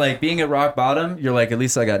about like being at rock bottom. You're like, at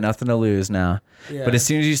least I got nothing to lose now. Yeah. But as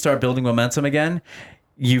soon as you start building momentum again,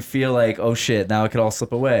 you feel like, oh shit, now it could all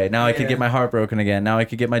slip away. Now I could get my heart broken again. Now I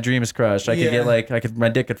could get my dreams crushed. I could get like, my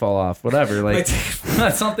dick could fall off. Whatever. Like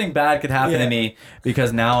something bad could happen to me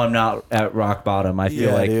because now I'm not at rock bottom. I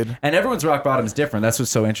feel like, dude. and everyone's rock bottom is different. That's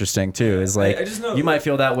what's so interesting too. Is like, I just know, you might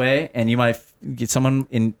feel that way, and you might get someone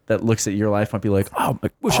in that looks at your life might be like, oh,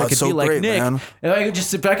 I wish I it's could so be like great, Nick. man. If I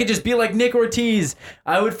could just be like Nick Ortiz,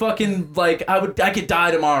 I would fucking like, I could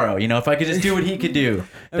die tomorrow. You know, if I could just do what he could do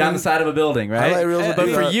down the side of a building, right? Highlight reels would But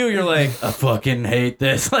do for that. you, you're like, I fucking hate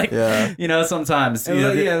this. Like, you know, sometimes, you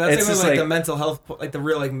know, that's it's when just like the mental health, like the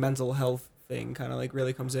real like mental health thing, kind of like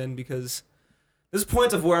really comes in because there's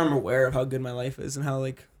points of where I'm aware of how good my life is and how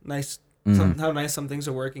like nice, how nice some things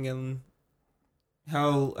are working and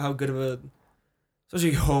how good of a,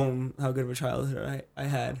 especially home, how good of a childhood I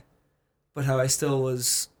had, but how I still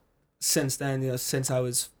was since then, you know, since I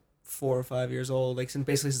was 4 or 5 years old, like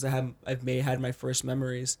since I've had my first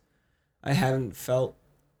memories, I haven't felt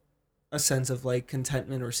a sense of like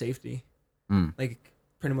contentment or safety, like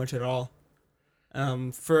pretty much at all.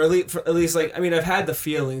 For at least like, I mean, I've had the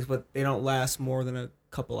feelings, but they don't last more than a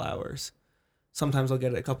couple hours. Sometimes I'll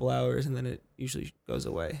get it a couple hours and then it usually goes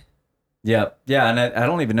away. Yeah, and I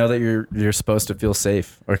don't even know that you're supposed to feel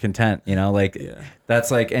safe or content. You know, like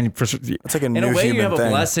that's like, and It's like in a way you have a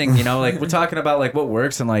thing. blessing. You know, like we're talking about like what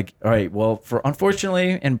works and like, all right, well, for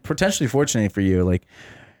unfortunately and potentially fortunately for you, like,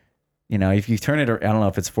 you know, if you turn it, I don't know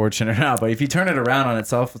if it's fortunate or not, but if you turn it around on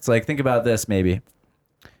itself, it's like, think about this maybe.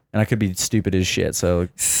 And I could be stupid as shit, so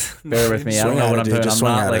bear with me. I don't know what I'm doing. I'm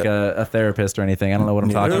not like a therapist or anything. I don't know what I'm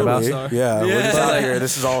talking about. Yeah, we're just out here.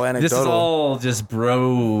 This is all anecdotal. This is all just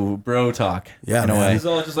bro talk. Yeah, in a man. way. This is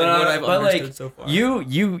all just like what I've understood so far.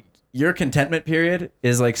 Your contentment period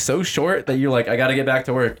is like so short that you're like, I got to get back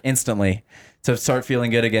to work instantly to start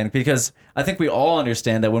feeling good again. Because I think we all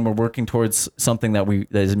understand that when we're working towards something that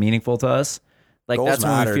is meaningful to us, like Goals that's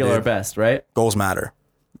when matter, we feel dude. Our best, right? Goals matter.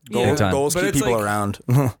 Big time. Goals But keep it's people like- around.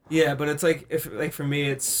 Yeah, but it's like if like for me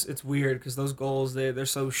it's weird because those goals they're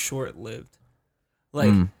so short lived.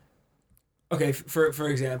 Like, okay, for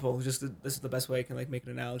example, this is the best way I can like make an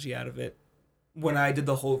analogy out of it. When I did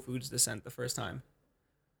the Whole Foods descent the first time,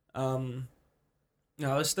 I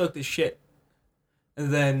was stoked as shit,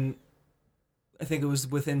 and then I think it was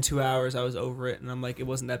within 2 hours I was over it, and I'm like, it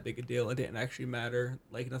wasn't that big a deal. It didn't actually matter.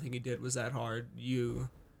 Like nothing you did was that hard. You're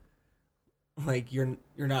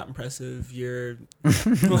not impressive. You're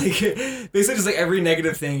like basically just like every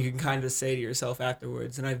negative thing you can kind of say to yourself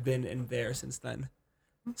afterwards. And I've been in there since then.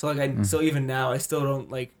 So like so even now I still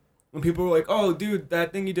don't like when people are like, oh dude,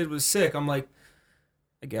 that thing you did was sick. I'm like,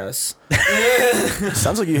 I guess.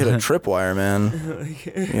 Sounds like you hit a tripwire, man.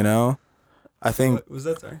 You know, I think. What was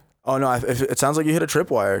that? Sorry. Oh no, it sounds like you hit a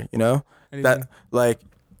tripwire. You know, that like.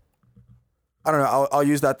 I don't know. I'll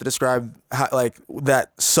use that to describe how, like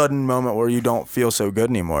that sudden moment where you don't feel so good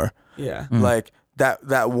anymore. Yeah. Like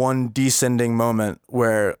that one descending moment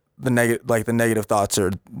where the negative thoughts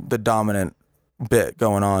are the dominant bit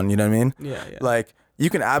going on. You know what I mean? Yeah. Like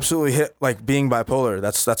you can absolutely hit like being bipolar.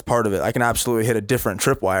 That's part of it. I can absolutely hit a different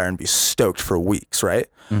tripwire and be stoked for weeks. Right?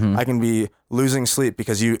 I can be losing sleep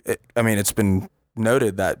because it's been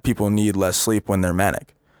noted that people need less sleep when they're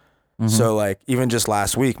manic. So like even just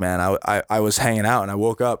last week, man, I was hanging out and I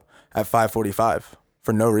woke up at 5:45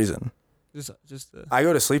 for no reason. I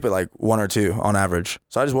go to sleep at like 1 or 2 on average.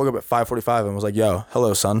 So I just woke up at 5:45 and was like, yo,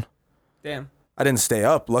 hello, son. Damn. I didn't stay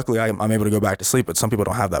up. Luckily, I'm able to go back to sleep, but some people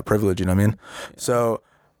don't have that privilege, you know what I mean? Yeah. So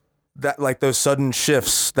that like those sudden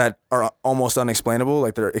shifts that are almost unexplainable,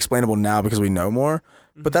 like they're explainable now because we know more,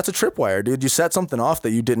 but that's a tripwire, dude. You set something off that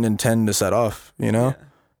you didn't intend to set off, you know? Yeah.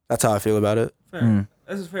 That's how I feel about it. Fair.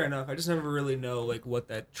 This is fair enough. I just never really know like what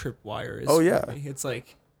that tripwire is. Oh yeah, it's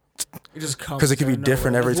like it just comes because it could be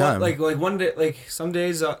different every time. Like one day, like some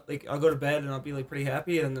days, like I'll go to bed and I'll be like pretty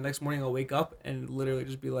happy, and the next morning I'll wake up and literally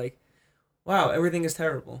just be like, "Wow, everything is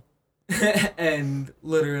terrible," and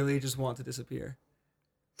literally just want to disappear.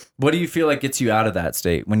 What do you feel like gets you out of that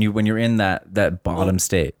state when you're in that bottom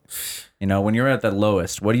state? You know, when you're at that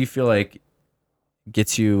lowest, what do you feel like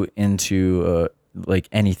gets you into like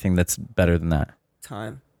anything that's better than that?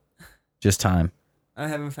 Time. Just time. I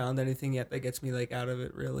haven't found anything yet that gets me like out of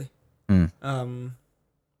it really. So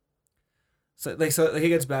it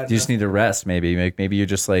gets bad. You just need to rest, maybe. Maybe you're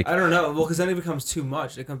just like, I don't know. Well, because then it becomes too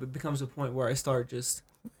much. It becomes a point where I start just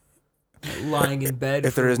lying in bed.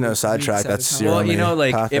 If there is no sidetrack, that's your only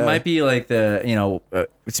path it might be like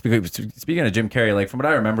speaking of Jim Carrey, like from what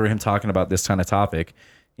I remember him talking about this kind of topic.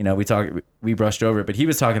 You know, we brushed over it, but he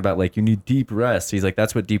was talking about like you need deep rest. He's like,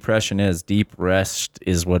 that's what depression is. Deep rest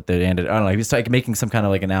is what they ended. I don't know. He was like making some kind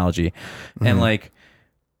of like analogy, and like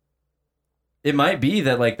it might be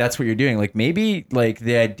that like that's what you're doing. Like maybe like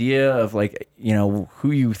the idea of like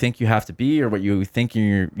who you think you have to be or what you think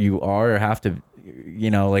you are or have to,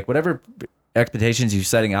 like whatever expectations you're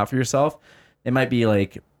setting out for yourself, it might be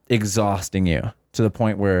like exhausting you to the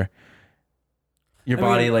point where your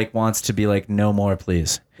body like wants to be like, no more,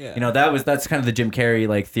 please. Yeah. That's kind of the Jim Carrey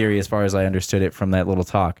like theory as far as I understood it from that little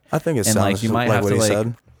talk. I think it sounds like you might like have what to he like.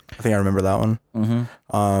 Said. I think I remember that one.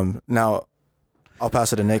 Now I'll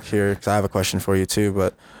pass it to Nick here because I have a question for you too.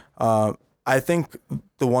 But I think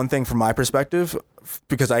the one thing from my perspective,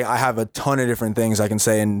 because I have a ton of different things I can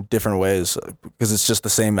say in different ways because it's just the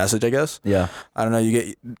same message, I guess. Yeah. I don't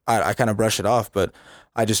know. I kind of brush it off, but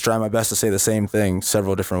I just try my best to say the same thing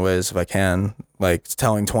several different ways if I can. Like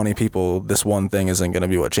telling 20 people this one thing isn't going to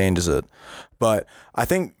be what changes it. But I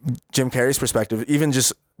think Jim Carrey's perspective, even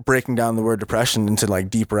just breaking down the word depression into like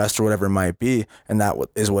deep rest or whatever it might be, and that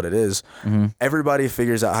is what it is. Everybody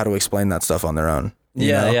figures out how to explain that stuff on their own.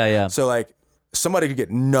 You know? Yeah. So like somebody could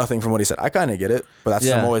get nothing from what he said. I kind of get it, but that's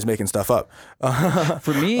I'm always making stuff up.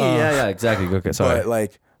 For me, yeah, exactly. Okay, sorry. But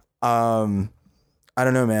like, I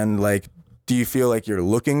don't know, man. Like, do you feel like you're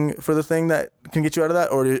looking for the thing that can get you out of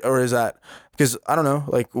that, or is that because I don't know?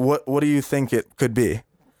 Like, what do you think it could be?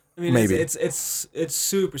 I mean, maybe it's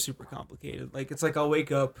super super complicated. Like it's like I'll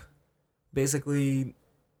wake up, basically,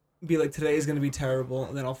 be like today is gonna be terrible,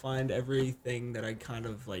 and then I'll find everything that I kind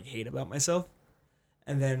of like hate about myself,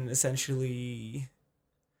 and then essentially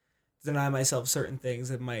deny myself certain things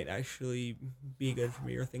that might actually be good for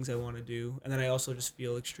me or things I want to do, and then I also just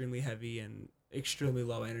feel extremely heavy and extremely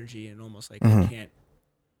low energy and almost like I can't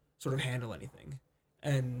sort of handle anything,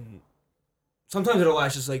 and sometimes it'll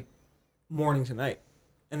last just like morning to night.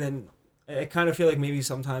 And then I kind of feel like maybe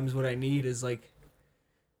sometimes what I need is like,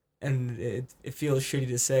 and it feels shitty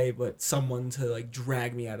to say, but someone to like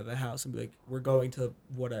drag me out of the house and be like, we're going to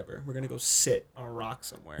whatever. We're going to go sit on a rock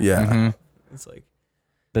somewhere. Yeah. It's like.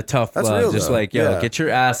 The tough that's love. Real, just though. like, get your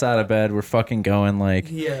ass out of bed. We're fucking going like.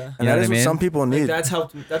 Yeah. And that is what some people need. Like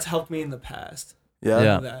that's helped me in the past.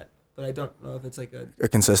 Yeah. That. But I don't know if it's like a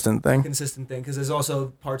consistent thing. Because there's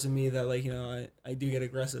also parts of me that like, I do get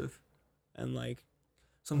aggressive. And like.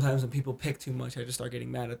 Sometimes when people pick too much, I just start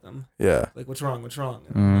getting mad at them. Yeah. Like, what's wrong?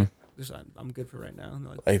 And like, I'm good for right now. And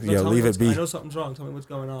they're Like, "No, yeah, tell me leave it what's- be." I know something's wrong. Tell me what's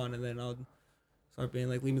going on, and then I'll start being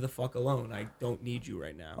like, leave me the fuck alone. I don't need you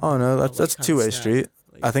right now. Oh no, I'll, that's kinda two-way snap. street.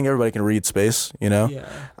 Like, I think everybody can read space, you know. Yeah.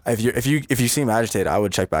 If you seem agitated, I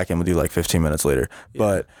would check back in with you like 15 minutes later. Yeah.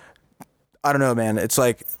 But I don't know, man. It's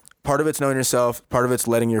like part of it's knowing yourself, part of it's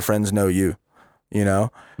letting your friends know you. You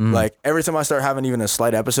know, like every time I start having even a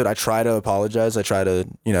slight episode, I try to apologize. I try to,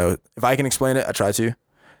 you know, if I can explain it, I try to.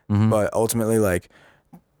 But ultimately, like,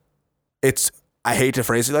 I hate to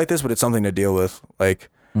phrase it like this, but it's something to deal with. Like,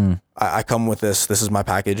 I come with this. This is my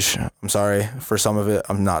package. I'm sorry for some of it.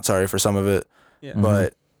 I'm not sorry for some of it. Yeah.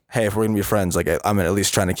 But hey, if we're gonna be friends, like I'm at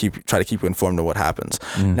least try to keep you informed of what happens.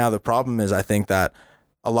 Now the problem is, I think that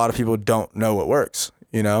a lot of people don't know what works.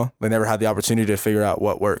 You know, they never had the opportunity to figure out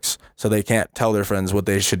what works, so they can't tell their friends what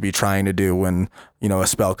they should be trying to do when, you know, a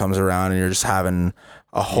spell comes around and you're just having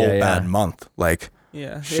a whole bad month. Like,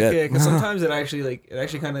 Yeah. Shit. Yeah, because sometimes it actually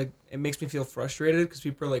kind of it makes me feel frustrated because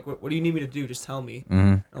people are like, what do you need me to do? Just tell me.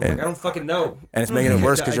 I'm like, I don't fucking know. and it's making it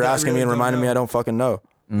worse because you're asking me and reminding me I don't fucking know.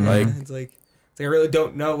 Like, It's like I really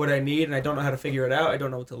don't know what I need, and I don't know how to figure it out. I don't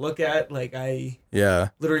know what to look at. Like, I yeah,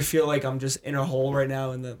 literally feel like I'm just in a hole right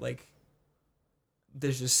now, and that like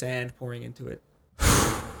there's just sand pouring into it.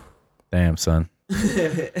 Damn, son.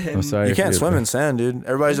 And I'm sorry. you for can't swim in sand, dude.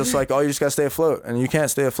 Everybody's just like, oh, you just gotta stay afloat, and you can't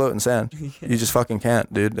stay afloat in sand. You just fucking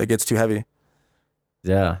can't, dude. It gets too heavy.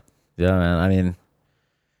 Yeah, man. I mean,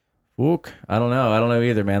 whook. I don't know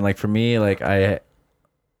either, man. Like for me, like I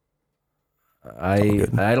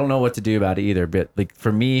good. don't know what to do about it either. But like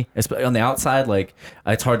for me, on the outside, like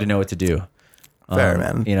it's hard to know what to do. Fair,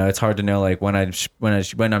 man. You know, it's hard to know like when I'm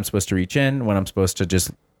supposed to reach in, when I'm supposed to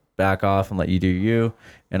just back off and let you do you,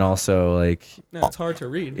 and also like no, it's hard to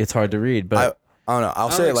read. it's hard to read. But I don't know. I'll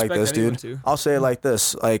I say don't it like expect this, anyone dude. to. I'll say it like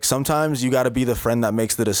this. Like sometimes you got to be the friend that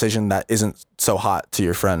makes the decision that isn't so hot to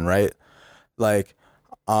your friend, right? Like,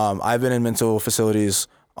 I've been in mental facilities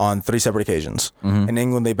on 3 separate occasions. In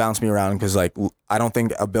England, they bounce me around because like I don't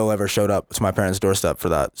think a bill ever showed up to my parents' doorstep for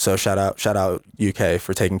that. So shout out UK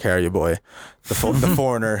for taking care of your boy, the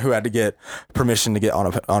foreigner who had to get permission to get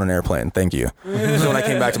on an airplane. Thank you. So when I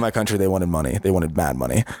came back to my country, they wanted money. They wanted mad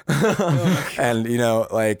money, and you know,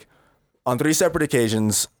 like on 3 separate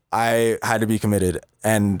occasions, I had to be committed,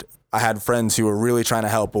 and I had friends who were really trying to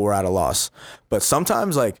help but were at a loss. But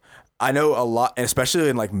sometimes, like I know a lot, especially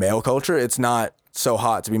in like male culture, it's not so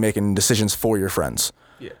hot to be making decisions for your friends.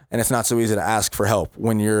 Yeah. And it's not so easy to ask for help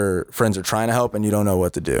when your friends are trying to help and you don't know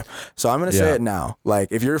what to do. So I'm going to say Yeah. it now. Like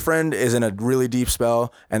if your friend is in a really deep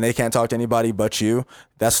spell and they can't talk to anybody but you,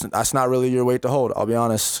 that's not really your weight to hold. I'll be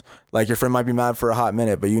honest. Like your friend might be mad for a hot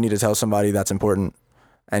minute, but you need to tell somebody that's important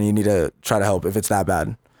and you need to try to help if it's that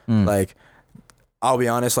bad. Like I'll be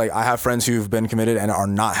honest, like I have friends who've been committed and are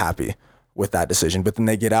not happy with that decision, but then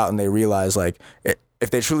they get out and they realize like if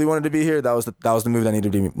they truly wanted to be here, that was the move that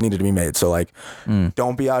needed to be made. So like,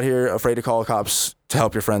 don't be out here afraid to call cops to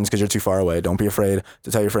help your friends because you're too far away. Don't be afraid to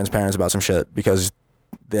tell your friends' parents about some shit because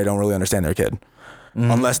they don't really understand their kid,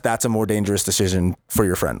 unless that's a more dangerous decision for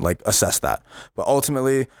your friend. Like assess that. But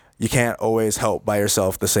ultimately, you can't always help by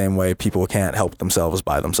yourself the same way people can't help themselves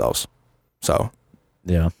by themselves. So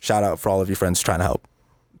yeah, shout out for all of your friends trying to help.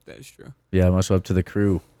 That is true. yeah, much love to the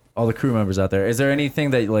crew, all the crew members out there. Is there anything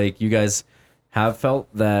that like you guys have felt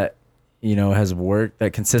that, you know, has worked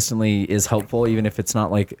that consistently is helpful, even if it's not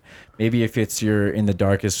like, maybe if you're in the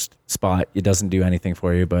darkest spot, it doesn't do anything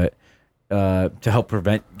for you, but to help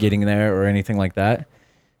prevent getting there or anything like that?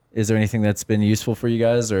 Is there anything that's been useful for you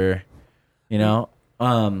guys, or, you know?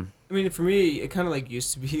 I mean, for me, it kind of like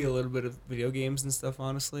used to be a little bit of video games and stuff.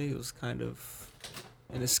 Honestly, it was kind of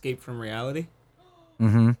an escape from reality.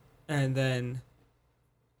 Mm-hmm. And then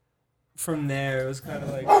from there, it was kind of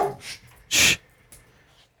like,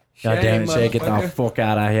 God damn it, Shay, get the motherfucker. fuck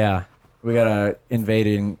out of here. We got a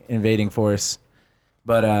invading force.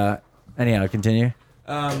 But anyhow, continue.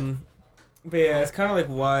 But yeah, it's kind of like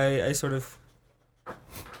why I sort of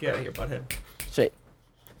get out of here, butthead. Shay.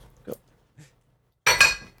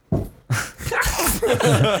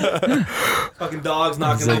 Fucking dogs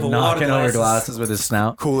knocking He's like over knocking water over glasses. glasses with his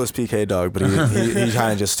snout. Coolest PK dog, but he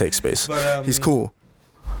kind of just takes space. But, He's cool.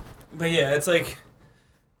 But yeah, it's like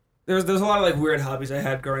there's a lot of like weird hobbies I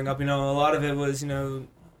had growing up. You know, a lot of it was, you know,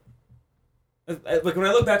 like when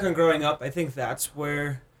I look back on growing up, I think that's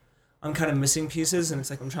where I'm kind of missing pieces, and it's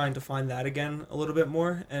like I'm trying to find that again a little bit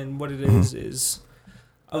more. And what it is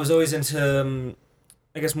I was always into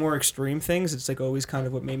I guess more extreme things. It's like always kind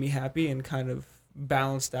of what made me happy and kind of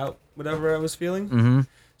balanced out whatever I was feeling. Mm-hmm.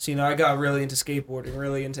 So, you know, I got really into skateboarding,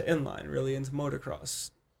 really into inline, really into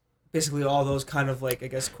motocross. Basically all those kind of like, I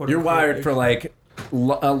guess, quote You're unquote, wired for like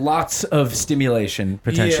lots of stimulation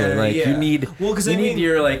potentially. Yeah, like yeah. you need, Well, 'cause you I need mean-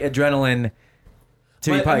 your like adrenaline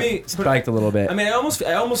to be spiked a little bit. I mean, I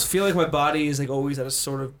almost feel like my body is like always at a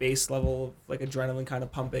sort of base level of like adrenaline kind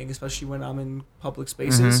of pumping, especially when I'm in public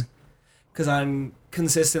spaces, because I'm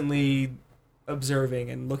consistently observing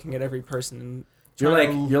and looking at every person. And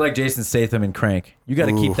you're like Jason Statham in Crank. You got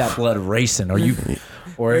to keep Oof. that blood racing, or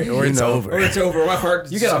it's over. Or it's over. My heart.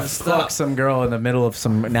 You just gotta gonna fuck stop. some girl in the middle of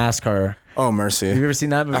some NASCAR. Oh mercy. Have you ever seen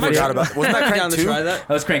that movie? I forgot about. Wasn't that I might be down Crank to try 2? that.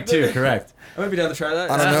 That was Crank 2, correct. I might be down to try that.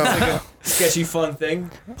 I don't know. It's like a sketchy, fun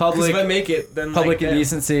thing. Because Public if I make it, then public like,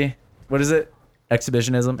 indecency. What is it?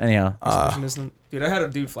 Exhibitionism. Anyhow, dude, I had a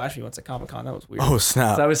dude flash me once at Comic-Con. That was weird. Oh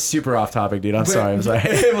snap. that was super off topic, dude. I'm sorry.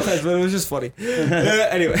 It was, but it was just funny.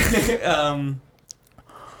 Anyway,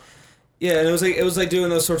 yeah, and it was like doing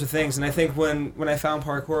those sorts of things. And I think when I found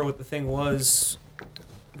parkour, what the thing was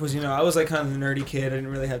I was like kind of the nerdy kid. I didn't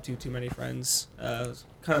really have too many friends. I was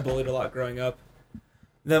kind of bullied a lot growing up.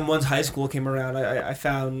 Then once high school came around, I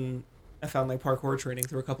found like parkour training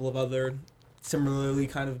through a couple of other similarly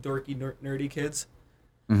kind of dorky nerdy kids.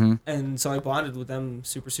 Mm-hmm. And so I bonded with them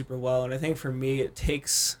super well. And I think for me, it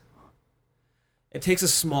takes a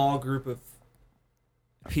small group of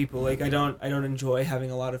people. Like I don't enjoy having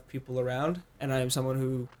a lot of people around, and I am someone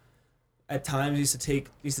who at times used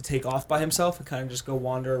to take off by himself and kind of just go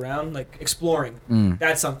wander around, like exploring.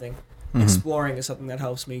 That's something. Exploring is something that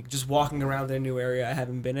helps me. Just walking around in a new area I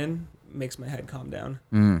haven't been in makes my head calm down.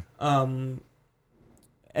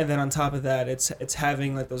 And then on top of that, it's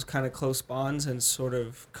having like those kind of close bonds and sort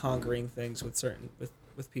of conquering things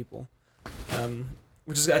with people,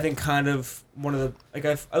 which is I think kind of one of the like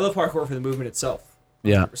I love parkour for the movement itself.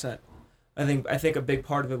 Yeah. 100%. I think a big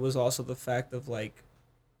part of it was also the fact of like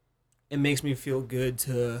it makes me feel good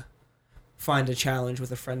to find a challenge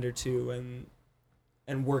with a friend or two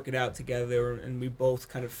and work it out together, and we both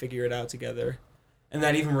kind of figure it out together, and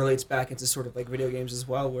that even relates back into sort of like video games as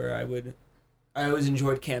well, where I always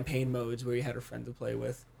enjoyed campaign modes where you had a friend to play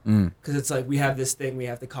with, because it's like we have this thing we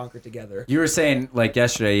have to conquer together. You were saying like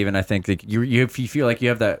yesterday, even I think like you feel like you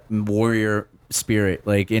have that warrior spirit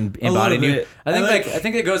like embodied you. bit. I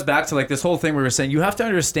think it goes back to like this whole thing where we were saying you have to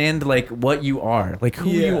understand like what you are, like who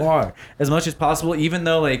you are as much as possible, even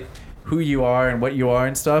though like who you are and what you are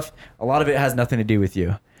and stuff, a lot of it has nothing to do with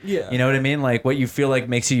you. Yeah. You know what I mean? Like what you feel like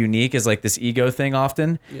makes you unique is like this ego thing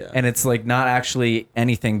often. Yeah. And it's like not actually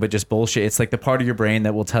anything but just bullshit. It's like the part of your brain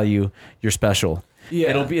that will tell you you're special.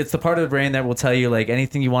 Yeah. It's the part of the brain that will tell you like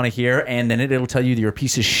anything you want to hear, and then it'll tell you that you're a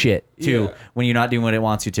piece of shit too when you're not doing what it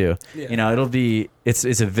wants you to. Yeah. You know, it's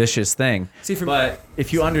a vicious thing. But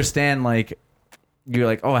if you understand like you're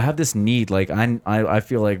like, oh, I have this need, like I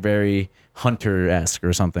feel like very hunter-esque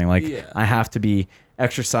or something. Like I have to be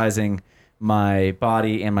exercising my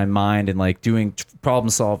body and my mind and like doing problem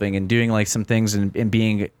solving and doing like some things and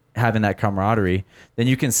having that camaraderie, then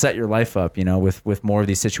you can set your life up, you know, with more of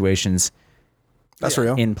these situations. That's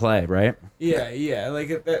real. In play, right? Yeah.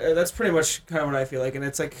 Like that's pretty much kind of what I feel like, and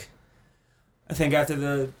it's like, I think after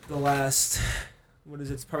the last, what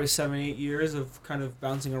is it? It's probably 7-8 years of kind of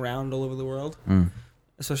bouncing around all over the world,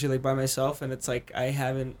 especially like by myself, and it's like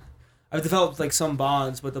I've developed like some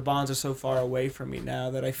bonds, but the bonds are so far away from me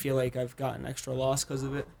now that I feel like I've gotten extra lost because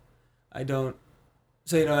of it.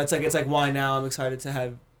 So you know, it's like why now I'm excited to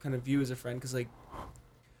have kind of you as a friend, because like,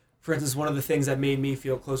 for instance, one of the things that made me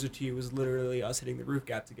feel closer to you was literally us hitting the roof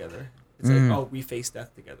gap together. It's like, oh, we face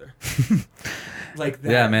death together. Like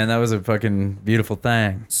that. Yeah, man, that was a fucking beautiful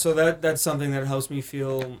thing. So that's something that helps me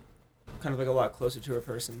feel kind of like a lot closer to a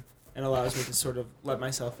person and allows me to sort of let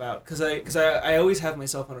myself out. Because I always have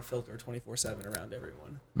myself on a filter 24/7 around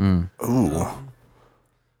everyone. Ooh.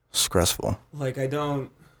 Stressful. Like I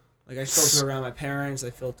filter around my parents.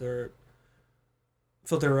 I filter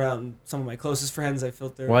around some of my closest friends. I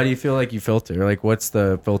filter. Why do you feel like you filter? Like, what's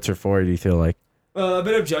the filter for? Do you feel like? A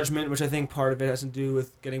bit of judgment, which I think part of it has to do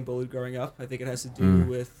with getting bullied growing up. I think it has to do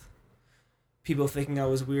with people thinking I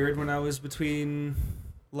was weird when I was between,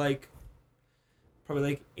 like, probably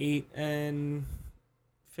like 8 and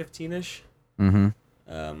 15-ish. Mm-hmm.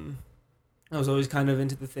 I was always kind of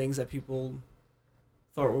into the things that people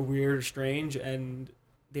thought were weird or strange, and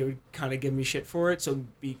they would kind of give me shit for it. So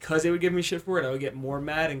because they would give me shit for it, I would get more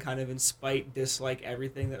mad and kind of in spite dislike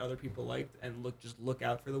everything that other people liked and look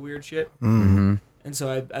out for the weird shit. Mm-hmm. And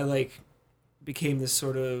so I like became this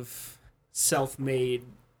sort of self-made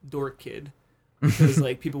dork kid, because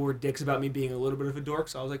like people were dicks about me being a little bit of a dork.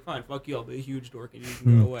 So I was like, fine, fuck you, I'll be a huge dork and you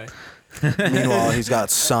can go away. Meanwhile, he's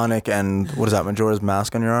got Sonic and what is that, Majora's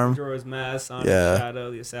Mask on your arm? Majora's Mask, Sonic, Yeah.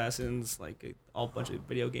 Shadow, the Assassins, like a bunch of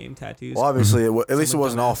video game tattoos. Well, obviously, at least it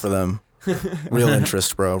wasn't all for them. Real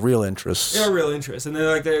interest, bro. Real interest. They're real interest, and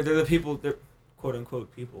they're the people, they're quote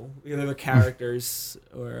unquote people. They're the characters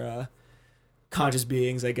or conscious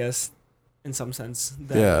beings, I guess, in some sense.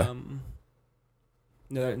 That,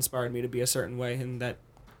 that inspired me to be a certain way, and that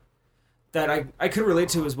I could relate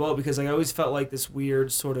to as well, because I always felt like this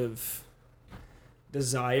weird sort of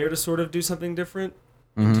desire to sort of do something different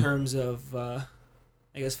in terms of, I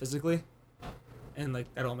guess, physically. And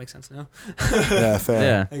like that all makes sense now. Yeah, fair.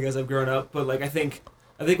 Yeah. I guess I've grown up, but like I think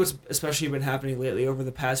what's especially been happening lately over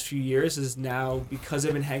the past few years is now, because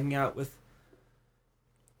I've been hanging out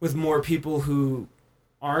with more people who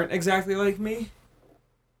aren't exactly like me,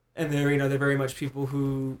 and they're very much people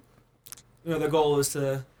who, their goal is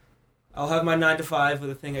to, I'll have my 9 to 5 with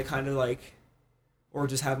a thing I kind of like, or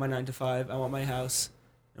just have my 9 to 5. I want my house,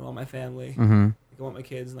 I want my family, I want my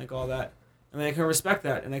kids, and like all that. I mean, I can respect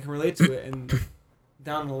that, and I can relate to it, and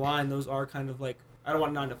down the line, those are kind of like, I don't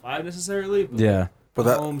want 9 to 5 necessarily, but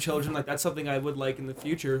that home, children, like that's something I would like in the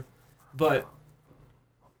future, but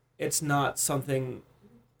it's not something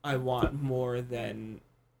I want more than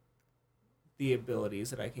the abilities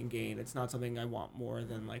that I can gain. It's not something I want more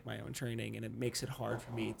than like my own training, and it makes it hard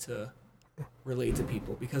for me to relate to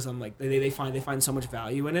people, because I'm like they find so much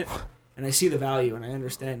value in it, and I see the value and I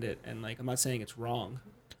understand it, and like I'm not saying it's wrong.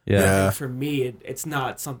 Yeah. And for me, it's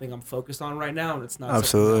not something I'm focused on right now, and it's not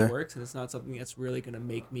Absolutely. something that works, and it's not something that's really going to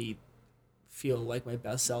make me feel like my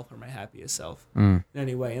best self or my happiest self in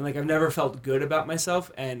any way. And like I've never felt good about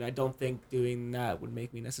myself, and I don't think doing that would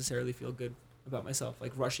make me necessarily feel good about myself,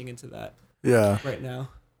 like rushing into that right now.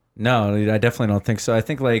 No, I definitely don't think so. I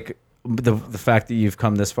think like the fact that you've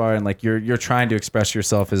come this far and like you're trying to express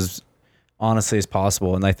yourself as honestly as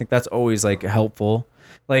possible, and I think that's always like helpful.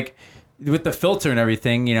 Like with the filter and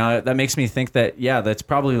everything, that makes me think that, that's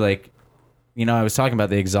probably like, I was talking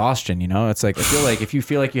about the exhaustion, it's like, I feel like if you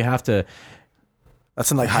feel like you have to,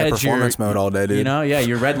 that's in like high performance mode all day, dude.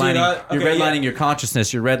 You're redlining your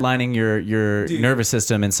consciousness, you're redlining your nervous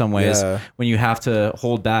system in some ways when you have to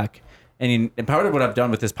hold back. And part of what I've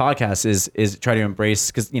done with this podcast is try to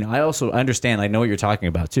embrace, because, I also understand, I know what you're talking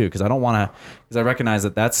about too, because I don't want to, because I recognize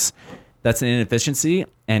that's an inefficiency,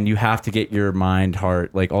 and you have to get your mind,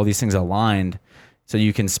 heart, like all these things aligned so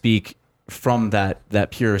you can speak from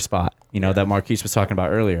that pure spot, that Marquise was talking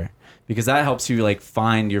about earlier, because that helps you like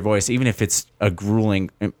find your voice, even if it's a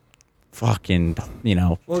grueling fucking,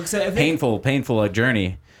 painful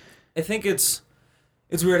journey. I think it's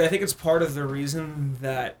weird. I think it's part of the reason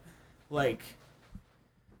that like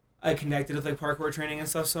I connected with like parkour training and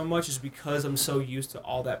stuff so much is because I'm so used to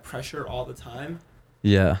all that pressure all the time.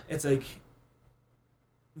 Yeah. It's like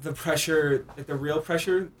the pressure, like the real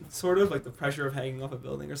pressure, sort of like the pressure of hanging off a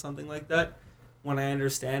building or something like that. When I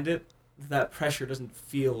understand it, that pressure doesn't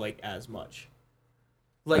feel like as much.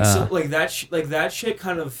 Like so, like that shit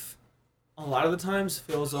kind of a lot of the times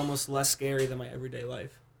feels almost less scary than my everyday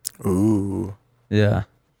life. Ooh. Yeah.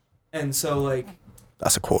 And so like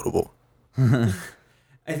that's a quotable.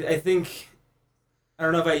 I think I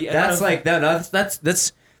don't know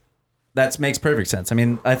if that makes perfect sense. I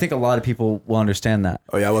mean, I think a lot of people will understand that.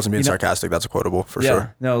 Oh yeah, I wasn't being sarcastic. That's a quotable for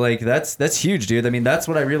sure. No, like that's huge, dude. I mean, that's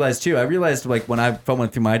what I realized too. I realized like when I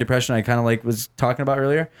went through my depression, I kind of like was talking about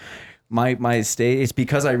earlier, my state, it's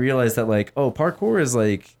because I realized that like, oh, parkour is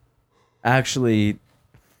like actually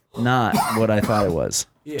not what I thought it was.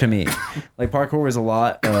 To me, like parkour was a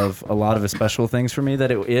lot of special things for me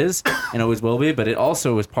that it is and always will be, but it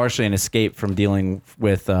also was partially an escape from dealing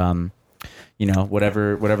with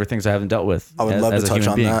whatever things I haven't dealt with. I would love to touch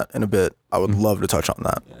on that in a bit. I would love to touch on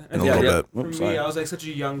that in a little bit. For me, I was like such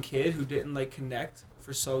a young kid who didn't like connect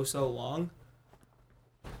for so long.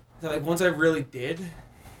 That like once I really did,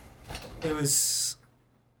 it was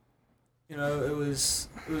it was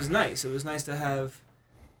nice. It was nice to have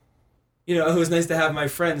it was nice to have my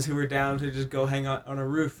friends who were down to just go hang out on a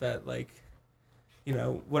roof at like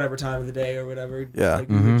whatever time of the day or whatever. Yeah. Like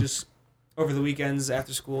we would just over the weekends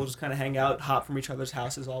after school, just kind of hang out, hop from each other's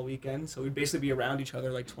houses all weekend. So we'd basically be around each other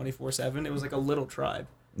like 24/7. It was like a little tribe.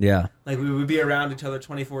 Yeah. Like we would be around each other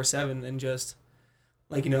 24/7 and just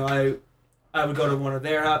like I would go to one of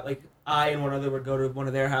their house, like I and one other would go to one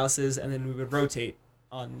of their houses, and then we would rotate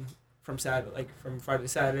from Saturday, like from Friday to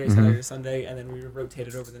Saturday, Saturday to Sunday, and then we would rotate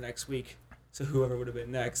it over the next week. So whoever would have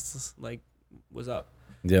been next, like, was up.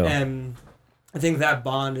 Yeah. And I think that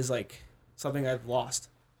bond is like something I've lost.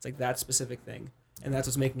 It's like that specific thing, and that's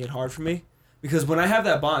what's making it hard for me. Because when I have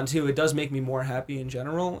that bond too, it does make me more happy in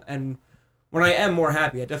general. And when I am more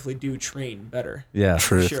happy, I definitely do train better. Yeah,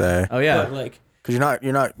 truth. Sure. Oh yeah, but like, because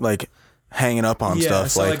you're not like hanging up on stuff.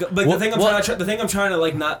 So like the thing I'm trying to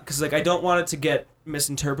like not, because like I don't want it to get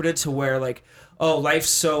misinterpreted to where like, oh, life's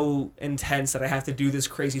so intense that I have to do this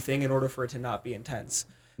crazy thing in order for it to not be intense.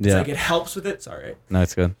 It's Yeah. like it helps with it. Sorry. No,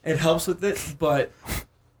 it's good. It helps with it, but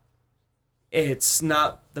it's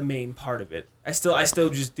not the main part of it. I still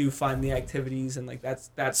just do find the activities and like that's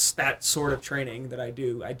that sort of training that I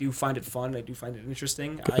do. I do find it fun. I do find it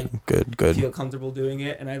interesting. I Good. feel comfortable doing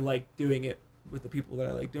it, and I like doing it with the people that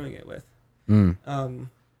I like doing it with.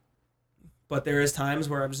 But there is times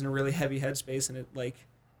where I'm just in a really heavy headspace, and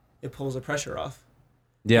it pulls the pressure off.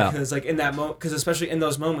 Yeah. Because like in that moment, because especially in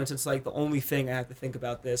those moments, it's like the only thing I have to think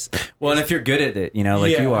about this. Well, and if you're good at it, you know,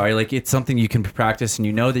 like Yeah. you are, like it's something you can practice, and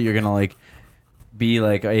you know that you're gonna like be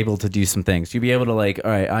like able to do some things. You'll be able to like,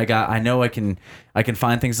 all right, I know I can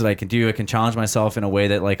find things that I can do. I can challenge myself in a way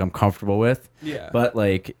that like I'm comfortable with. Yeah. But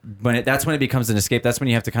like that's when it becomes an escape. That's when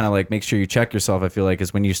you have to kind of like make sure you check yourself. I feel like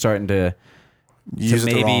is when you're starting to Use it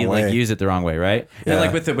the maybe wrong way. like use it the wrong way, right? Yeah. And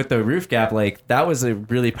like with the roof gap, like that was a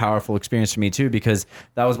really powerful experience for me too, because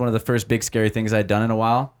that was one of the first big scary things I'd done in a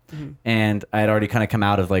while, and I had already kind of come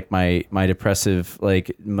out of like my depressive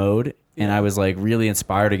like mode, and I was like really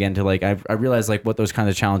inspired again to like I realized like what those kinds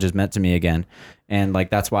of challenges meant to me again, and like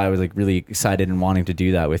that's why I was like really excited and wanting to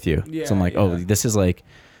do that with you. Yeah, So I'm like, oh, this is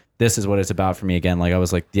what it's about for me again. Like I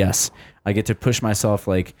was like, yes, I get to push myself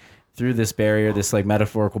like through this barrier, this like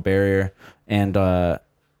metaphorical barrier, and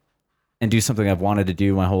do something I've wanted to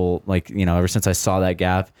do my whole like, you know, ever since I saw that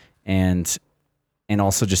gap, and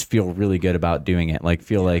also just feel really good about doing it. Like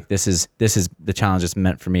feel like this is the challenge that's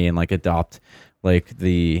meant for me, and like adopt like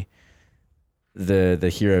the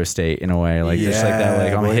hero state in a way, like just like that,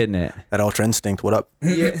 like I'm boy. hitting it. That Ultra Instinct. What up?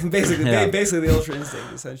 Yeah, basically, Yeah. basically the Ultra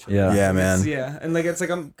Instinct, essentially. Yeah. Yeah, man. Yeah, and like it's like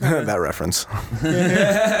I'm kind of That reference.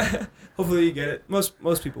 hopefully you get it. Most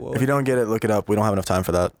people will. If you don't get it, look it up. We don't have enough time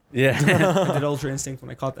for that. Yeah. I did Ultra Instinct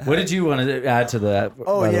when I caught the What hat. did you want to add to that?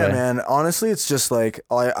 Oh by the yeah, way? man. Honestly, it's just like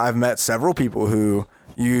I've met several people who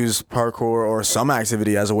use parkour or some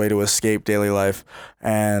activity as a way to escape daily life,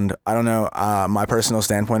 and I don't know my personal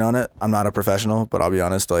standpoint on it. I'm not a professional, but I'll be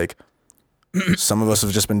honest. Like some of us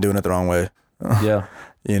have just been doing it the wrong way. Yeah.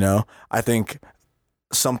 You know, I think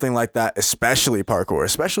something like that, especially parkour,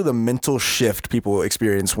 especially the mental shift people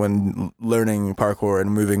experience when learning parkour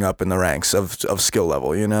and moving up in the ranks of skill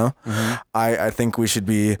level, you know, I think we should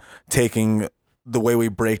be taking the way we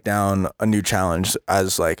break down a new challenge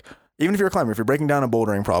as like, even if you're a climber, if you're breaking down a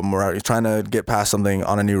bouldering problem or you're trying to get past something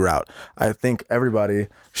on a new route, I think everybody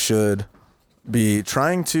should be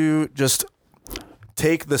trying to just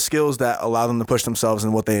take the skills that allow them to push themselves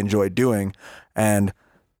and what they enjoy doing, and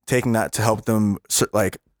taking that to help them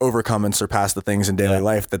like overcome and surpass the things in daily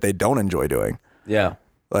life that they don't enjoy doing. Yeah.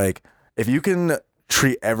 Like if you can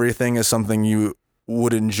treat everything as something you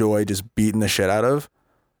would enjoy just beating the shit out of,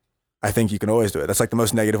 I think you can always do it. That's like the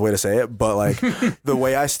most negative way to say it, but like the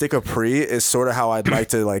way I stick a pre is sort of how I'd like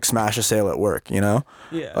to like smash a sale at work, you know?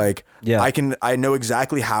 Yeah. Like I know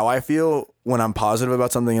exactly how I feel when I'm positive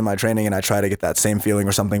about something in my training, and I try to get that same feeling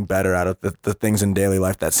or something better out of the things in daily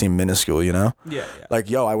life that seem minuscule, you know? Yeah. Like,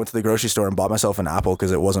 yo, I went to the grocery store and bought myself an apple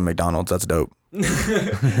because it wasn't McDonald's. That's dope.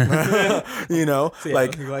 You know, Yeah,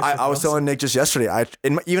 like he likes I was McDonald's. telling Nick just yesterday,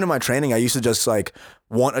 even in my training, I used to just like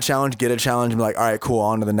want a challenge, get a challenge, and be like, all right, cool,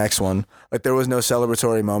 on to the next one. Like there was no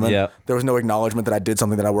celebratory moment. Yeah. There was no acknowledgement that I did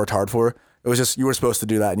something that I worked hard for. It was just, you were supposed to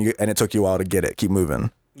do that, and it took you a while to get it. Keep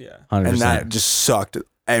moving. Yeah. 100%. And that just sucked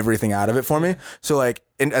everything out of it for me. So like,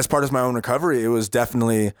 as part of my own recovery, it was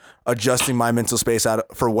definitely adjusting my mental space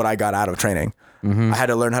for what I got out of training. I had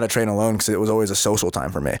to learn how to train alone because it was always a social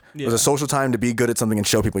time for me. It was a social time to be good at something and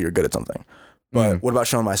show people you're good at something. But what about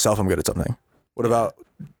showing myself I'm good at something? What about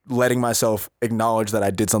letting myself acknowledge that I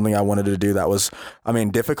did something I wanted to do that was,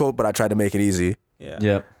 difficult, but I tried to make it easy. Yeah.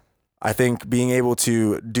 Yep. I think being able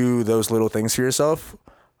to do those little things for yourself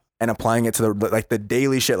and applying it to the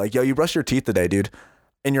daily shit, like, yo, you brush your teeth today, dude.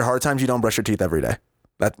 In your hard times, you don't brush your teeth every day.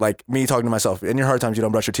 That, like me talking to myself, in your hard times, you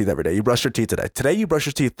don't brush your teeth every day. You brush your teeth today. Today, you brush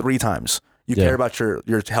your teeth 3 times. You care about your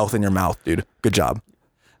health in your mouth, dude. Good job.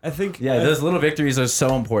 I think. Yeah, those little victories are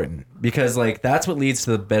so important because like that's what leads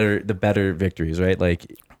to the better victories, right? Like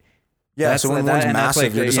Yeah, that's so when that- one's and that's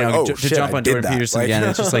massive, you're just like, oh, to shit, jump I on did Jordan that. Peterson Like- again.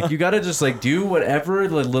 It's just like you got to just like do whatever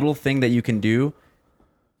the little thing that you can do.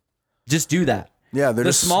 Just do that. Yeah, they're The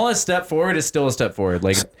just smallest step forward is still a step forward.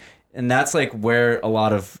 Like, and that's like where a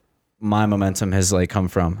lot of my momentum has like come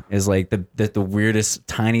from is like the weirdest,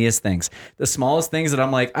 tiniest things, the smallest things that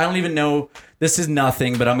I'm like, I don't even know, this is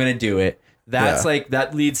nothing, but I'm gonna do it. That's Yeah. like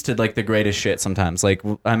that leads to like the greatest shit sometimes. Like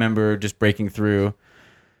I remember just breaking through,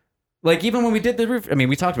 like even when we did the roof. I mean,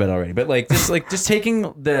 we talked about it already, but like just taking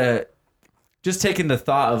the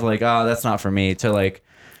thought of like, oh, that's not for me, to like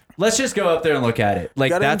let's just go up there and look at it. Like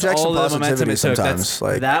gotta that's inject all some the momentum it positivity took. sometimes,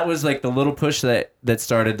 like- That was like the little push that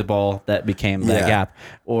started the ball that became that Yeah. gap.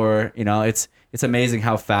 Or it's amazing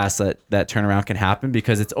how fast that turnaround can happen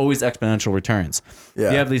because it's always exponential returns. Yeah.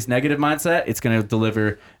 If you have these negative mindset, it's going to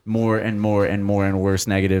deliver more and more and more and worse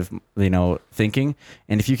negative thinking.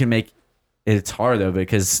 And if you can make it's hard though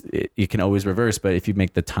because you can always reverse. But if you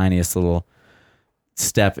make the tiniest little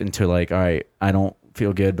step into like, all right, I don't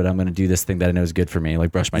feel good, but I'm going to do this thing that I know is good for me,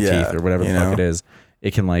 like brush my Yeah, teeth or whatever the you fuck know? it is.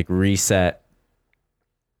 It can like reset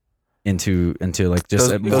into like just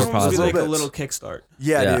Those- a more those Be positive. like a bits. little kickstart.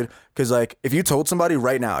 Yeah, Yeah. dude. Because like, if you told somebody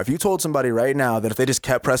right now that if they just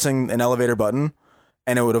kept pressing an elevator button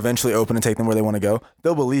and it would eventually open and take them where they want to go,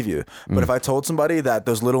 they'll believe you. But if I told somebody that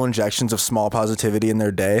those little injections of small positivity in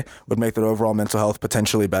their day would make their overall mental health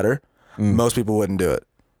potentially better, most people wouldn't do it.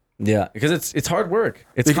 Yeah, because it's hard work.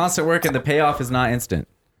 It's constant work, and the payoff is not instant.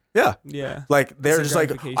 Yeah. Yeah. Like they're Instant just like,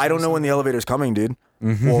 gratification I or don't know when the elevator's coming, dude.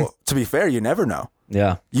 Well, to be fair, you never know.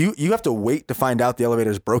 Yeah. You have to wait to find out the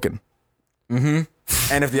elevator's broken.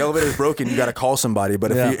 And if the elevator's broken, you got to call somebody.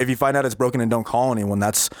 But if you find out it's broken and don't call anyone,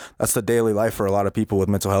 that's the daily life for a lot of people with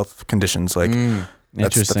mental health conditions. Like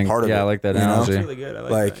that's Interesting. part of it. Yeah, I like that you know? analogy. It's really good. I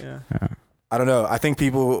like, Like- that. Yeah. I don't know. I think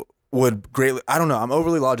people would greatly. I don't know. I'm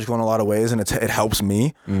overly logical in a lot of ways, and it helps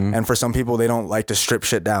me. And for some people, they don't like to strip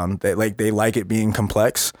shit down. They like it being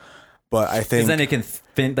complex. But I Because think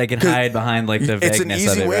then they can hide behind like the vagueness it's an easy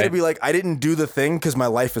of it, way right? to be like, I didn't do the thing because my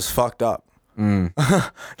life is fucked up.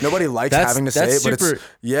 Nobody likes That's- having to say it, that's but it's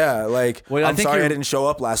super- like, Well, I I'm think sorry I you're- didn't show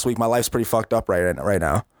up last week. My life's pretty fucked up right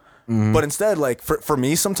now. But instead, like for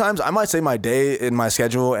me, sometimes I might say my day in my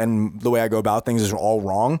schedule and the way I go about things is all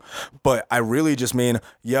wrong. But I really just mean,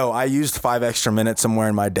 I used 5 extra minutes somewhere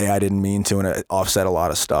in my day I didn't mean to, and it offset a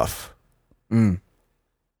lot of stuff.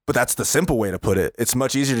 But that's the simple way to put it. It's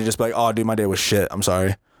much easier to just be like, oh, dude, my day was shit. I'm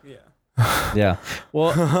sorry. Yeah. Yeah.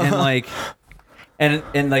 Well, and like,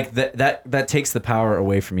 and like that takes the power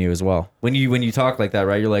away from you as well. When you talk like that,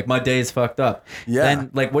 right? You're like, my day is fucked up. Yeah. Then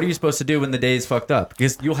like, what are you supposed to do when the day is fucked up?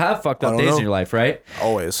 Because you'll have fucked up don't days know. in your life, right?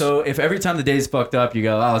 Always. So if every time the day's fucked up, you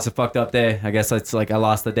go, oh, it's a fucked up day. I guess it's like I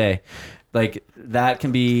lost the day. Like that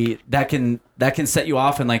can set you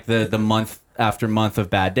off in like the month after month of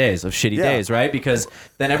bad days, of shitty Yeah. days, right? Because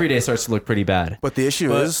then every day starts to look pretty bad. But the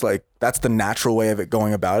issue is like that's the natural way of it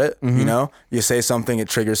going about it. You know, you say something, it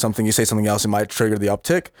triggers something. You say something else, it might trigger the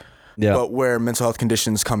uptick. Yeah. But where mental health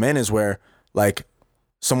conditions come in is where like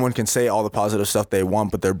someone can say all the positive stuff they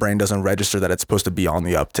want, but their brain doesn't register that it's supposed to be on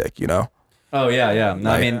the uptick. You know? Oh yeah.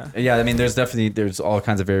 No, Yeah. I mean, there's all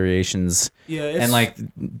kinds of variations. Yeah, it's- and like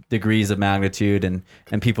degrees of magnitude, and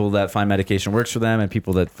people that find medication works for them, and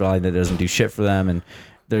people that find that it doesn't do shit for them, and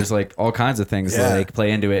there's like all kinds of things that Yeah. like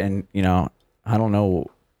play into it, and I don't know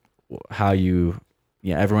how you.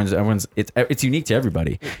 Yeah, everyone's it's unique to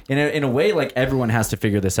everybody. In a way, like everyone has to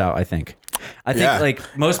figure this out. I think Yeah. like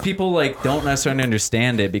most people like don't necessarily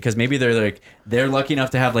understand it because maybe they're lucky enough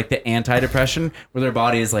to have like the anti-depression where their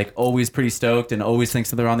body is like always pretty stoked and always thinks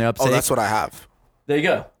that they're on the upside. Oh, that's what I have. There you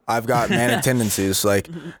go. I've got manic tendencies. Like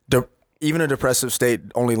even a depressive state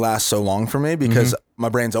only lasts so long for me because my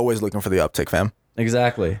brain's always looking for the uptick, fam.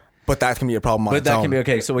 Exactly. But that can be a problem on But its that own. can be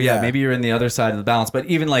okay. So yeah, maybe you're in the other side of the balance. But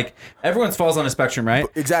even like everyone falls on a spectrum, right?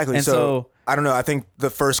 Exactly. And So I don't know. I think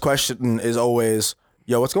the first question is always,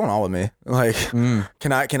 yo, what's going on with me? Like,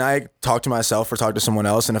 can I talk to myself or talk to someone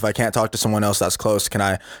else? And if I can't talk to someone else that's close, can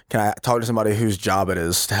I talk to somebody whose job it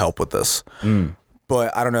is to help with this?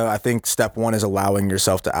 But I don't know. I think step one is allowing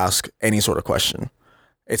yourself to ask any sort of question.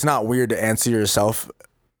 It's not weird to answer yourself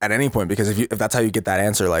at any point because if that's how you get that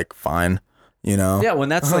answer, like, fine. You know? Yeah, when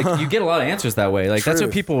that's like you get a lot of answers that way. Like that's what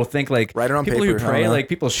Truth. people will think. Like Write it on people paper. who I don't pray, know. like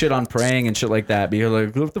people shit on praying and shit like that. But you're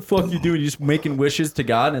like, what the fuck you doing? You're just making wishes to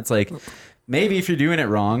God, and it's like maybe if you're doing it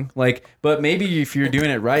wrong, like, but maybe if you're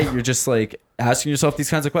doing it right, you're just like asking yourself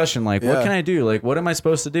these kinds of questions, like, what Yeah. can I do? Like, what am I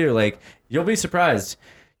supposed to do? Like, you'll be surprised.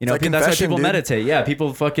 like That's why confession, people dude. meditate. Yeah,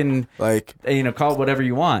 people fucking Like, call it whatever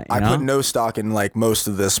you want. You I know? put no stock in like most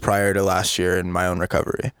of this prior to last year in my own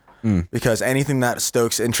recovery. Because anything that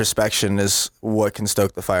stokes introspection is what can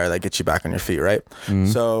stoke the fire that gets you back on your feet, right?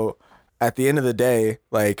 So at the end of the day,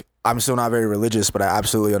 like I'm still not very religious, but I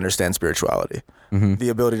absolutely understand spirituality. The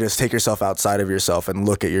ability to just take yourself outside of yourself and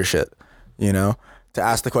look at your shit, you know? To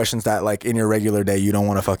ask the questions that like in your regular day you don't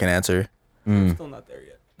want to fucking answer. Still not there yet.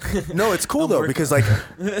 No, it's cool though, because like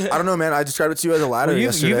I don't know, man. I described it to you as a ladder Well,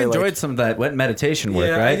 yesterday. you've like- enjoyed some of that wet meditation work,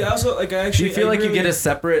 Yeah, right? I also like. I Do actually you feel like you really- get a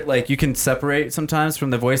separate, like you can separate sometimes from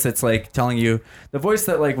the voice that's like telling you, the voice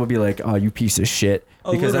that like will be like, oh, you piece of shit, A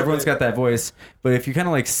because little everyone's bit. got that voice. But if you kind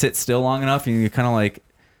of like sit still long enough and you kind of like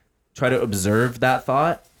try to observe that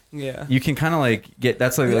thought, Yeah. you can kind of like get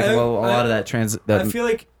that's like a lot of that I feel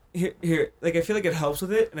like here like I feel like it helps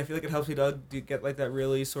with it, and I feel like it helps me to get like that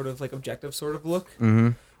really sort of like objective sort of look. Mm-hmm.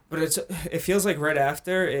 But it feels like right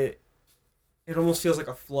after it almost feels like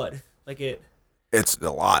a flood. Like It's a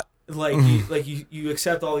lot. like you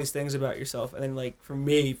accept all these things about yourself, and then like for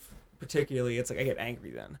me particularly, it's like I get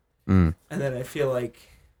angry then, and then I feel like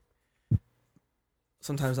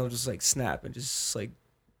sometimes I'll just like snap and just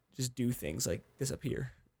do things like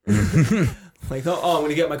disappear. Like I'm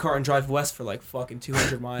gonna get in my car and drive west for like fucking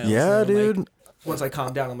 200 miles. Yeah, and then, dude. like, once I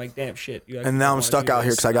calm down, I'm like, damn shit. And now I'm stuck out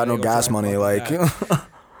here because I got no gas money. Like,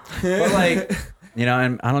 But like, you know,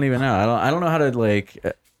 and I don't even know. I don't know how to like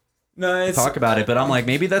talk about it. But I'm like,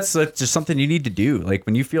 maybe that's just something you need to do. Like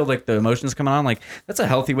when you feel like the emotions coming on, like that's a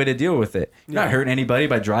healthy way to deal with it. You're not hurting anybody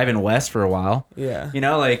by driving west for a while. Yeah. You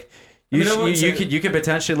know, like. You could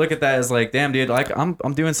potentially look at that as like, damn, dude, like I'm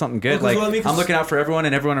doing something good. Like I'm looking out for everyone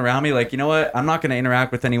and everyone around me. Like, you know what? I'm not gonna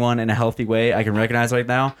interact with anyone in a healthy way. I can recognize right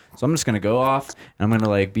now, so I'm just gonna go off and I'm gonna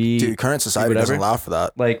like be. Dude, current society doesn't allow for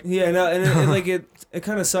that. Like, yeah, no, and like it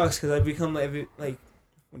kind of sucks because I become like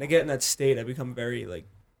when I get in that state, I become very like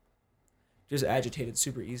just agitated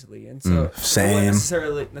super easily, and so same. I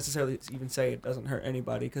won't necessarily even say it doesn't hurt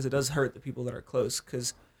anybody because it does hurt the people that are close.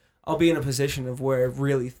 Because I'll be in a position of where I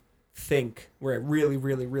really think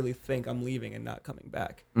I'm leaving and not coming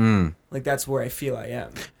back. Like that's where I feel I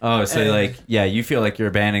am. Oh, so like, yeah, you feel like you're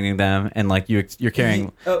abandoning them and like you're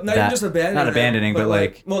carrying not even just abandoning them, but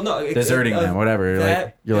like well, no, deserting them, whatever.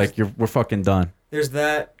 That, like we're fucking done. There's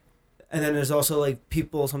that, and then there's also like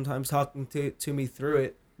people sometimes talking to me through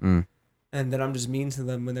it, and then I'm just mean to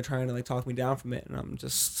them when they're trying to like talk me down from it, and I'm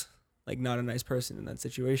just like not a nice person in that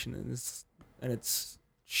situation, and it's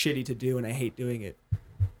shitty to do, and I hate doing it.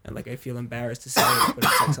 And like I feel embarrassed to say it, but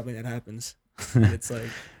it's like something that happens. And it's like,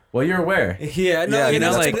 well, you're aware. Yeah, no, yeah, you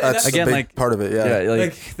know, like that's again, a big like part of it. Yeah,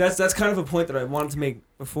 like that's kind of a point that I wanted to make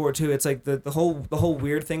before too. It's like the whole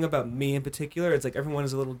weird thing about me in particular. It's like everyone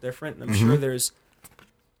is a little different, and I'm sure there's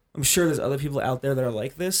other people out there that are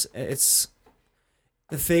like this. It's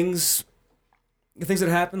the things that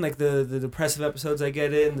happen, like the depressive episodes I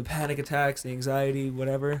get in, the panic attacks, the anxiety,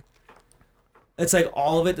 whatever. It's like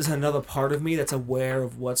all of it is another part of me that's aware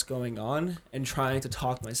of what's going on and trying to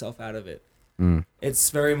talk myself out of it. It's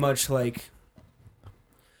very much like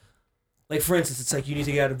for instance, it's like you need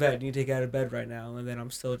to get out of bed. You need to get out of bed right now. And then I'm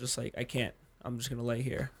still just like, I can't. I'm just going to lay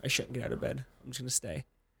here. I shouldn't get out of bed. I'm just going to stay.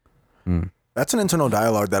 That's an internal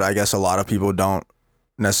dialogue that I guess a lot of people don't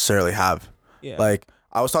necessarily have. Yeah. Like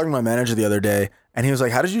I was talking to my manager the other day and he was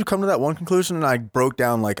like, how did you come to that one conclusion? And I broke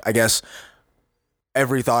down like, I guess,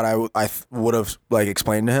 every thought I would have like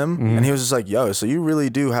explained to him, and he was just like, "Yo, so you really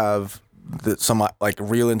do have some like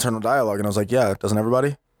real internal dialogue?" And I was like, "Yeah, doesn't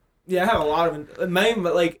everybody?" Yeah, I have a lot of mine,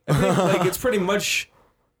 but like I think like it's pretty much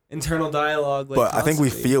internal dialogue. Like, but I think we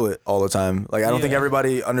feel it all the time. Like I don't think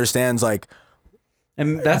everybody understands like,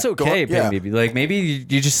 and that's okay. Maybe like maybe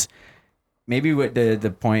you just. Maybe what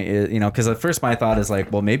the point is, you know, because at first my thought is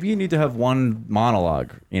like, well, maybe you need to have one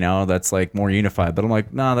monologue, you know, that's like more unified. But I'm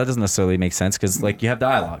like, no, that doesn't necessarily make sense because like you have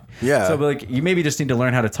dialogue. Yeah. So but like you maybe just need to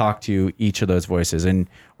learn how to talk to each of those voices,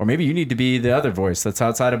 or maybe you need to be the other voice that's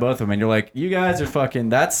outside of both of them, and you're like, you guys are fucking.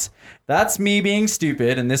 That's me being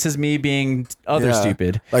stupid, and this is me being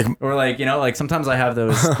stupid. Like, or like, you know, like sometimes I have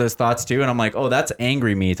those thoughts too, and I'm like, oh, that's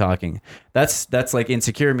angry me talking. That's like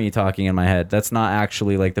insecure me talking in my head. That's not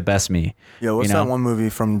actually like the best me. Yeah, what's that one movie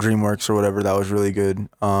from DreamWorks or whatever that was really good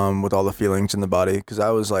with all the feelings in the body? Because that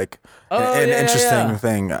was like an interesting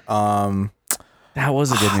thing. That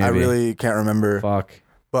was a good movie. I really can't remember. Fuck.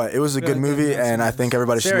 But it was a good movie, and I think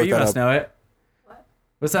everybody should Sarah, look you that must up. know it.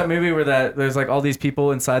 What's that movie where there's like all these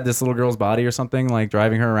people inside this little girl's body or something, like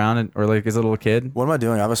driving her around, or like as a little kid? What am I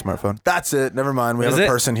doing? I have a smartphone. That's it. Never mind. We have a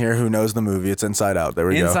person here who knows the movie. It's Inside Out. There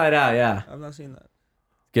we go. Inside Out, yeah. I've not seen that.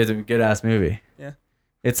 Good ass movie. Yeah.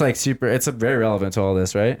 It's like it's very relevant to all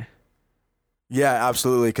this, right? Yeah,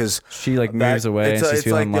 absolutely. Because she like moves away and she's it's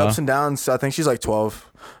feeling like low. the ups and downs. I think she's like 12.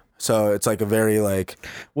 So it's like a very like,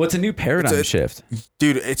 well, it's a new paradigm shift,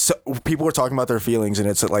 dude. It's people are talking about their feelings and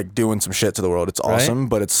it's like doing some shit to the world. It's awesome,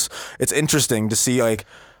 but it's interesting to see like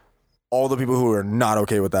all the people who are not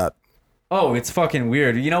okay with that. Oh, it's fucking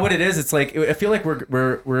weird. You know what it is? It's like I feel like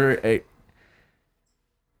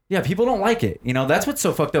yeah, people don't like it. You know, that's what's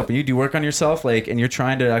so fucked up. When you do work on yourself, like, and you're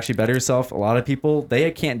trying to actually better yourself, a lot of people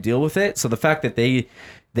they can't deal with it. So the fact that they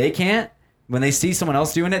can't when they see someone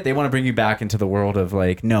else doing it, they want to bring you back into the world of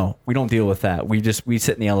like, no, we don't deal with that. We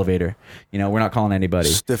sit in the elevator. You know, we're not calling anybody.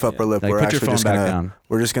 Stiff upper lip. Like, We're put your actually phone just back gonna down.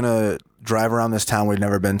 we're just gonna drive around this town we've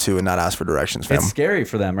never been to and not ask for directions, fam. It's scary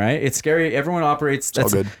for them, right? It's scary. Everyone operates. all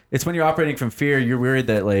good. It's when you're operating from fear. You're worried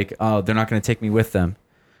that like, oh, they're not going to take me with them.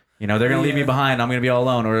 You know, they're going to leave me behind. I'm going to be all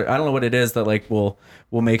alone. Or I don't know what it is that like will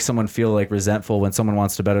make someone feel like resentful when someone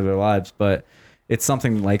wants to better their lives. But it's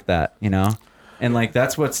something like that, you know? And like,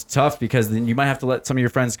 that's what's tough, because then you might have to let some of your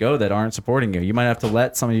friends go that aren't supporting you. You might have to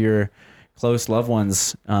let some of your close loved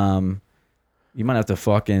ones, you might have to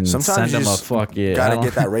fucking Sometimes send you them a just fuck it. gotta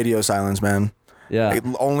get that radio silence, man. Yeah. Like,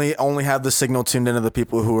 only have the signal tuned into the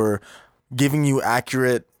people who are giving you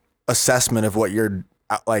accurate assessment of what your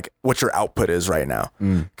output is right now.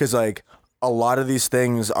 Because like a lot of these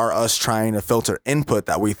things are us trying to filter input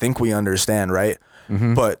that we think we understand, right?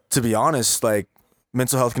 But to be honest, like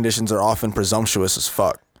mental health conditions are often presumptuous as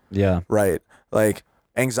fuck. Yeah. Right. Like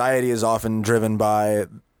anxiety is often driven by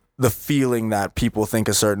the feeling that people think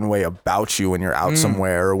a certain way about you when you're out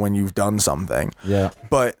somewhere or when you've done something. Yeah.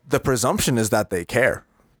 But the presumption is that they care.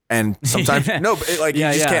 And sometimes no, but you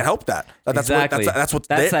just can't help that. Exactly. That's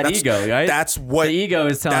that ego, right? That's what the ego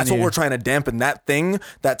is telling That's what you. we're trying to dampen. That thing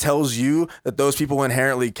that tells you that those people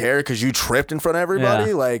inherently care because you tripped in front of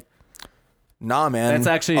everybody. Yeah. Like, nah, man. That's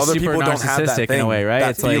actually other super people don't have that narcissistic thing, in a way, right? That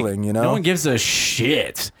It's feeling, like you know. no one gives a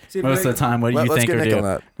shit See, most of but the time what you let's think get or Nick do. on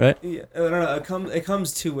that. Right? Yeah, I don't know. It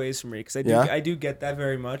comes two ways for me, because I do get that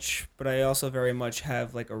very much, but I also very much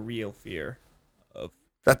have like a real fear of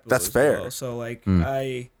That's people as fair. well. So like Hmm.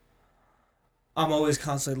 I'm always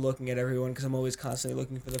constantly looking at everyone, because I'm always constantly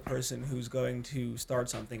looking for the person who's going to start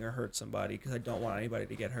something or hurt somebody, because I don't want anybody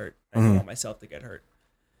to get hurt. I don't want myself to get hurt,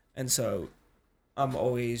 and so I'm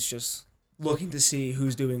always just looking to see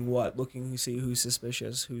who's doing what, looking to see who's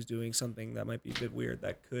suspicious, who's doing something that might be a bit weird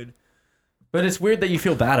that could. But it's weird that you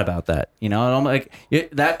feel bad about that, you know. And I'm like,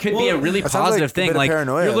 that could be a really That sounds positive like a thing. bit of Like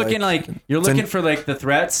paranoia, you're looking like, you're it's looking an- for like the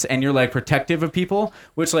threats, and you're like protective of people.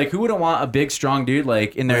 Which like, who wouldn't want a big, strong dude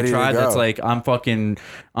like in their Ready to tribe that's go. like,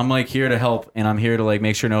 I'm like here to help, and I'm here to like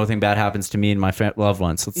make sure nothing bad happens to me and my loved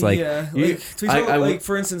ones. So it's like, like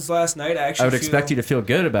for instance, last night I would expect you to feel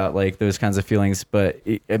good about like those kinds of feelings, but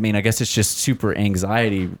I mean, I guess it's just super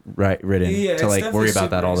anxiety ridden to like worry about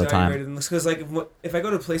that all the time. Because like if I go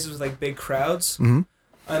to places with like big crowds, I'm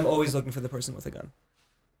always looking for the person with a gun.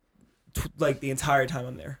 Like the entire time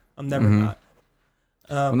I'm there, I'm never not.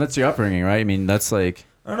 Well, that's your upbringing, right? I mean, that's like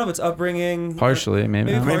I don't know if it's upbringing. partially,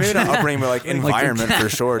 maybe. Maybe not. Maybe not upbringing, but like environment for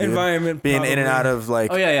sure, dude. Environment, being in and probably. out of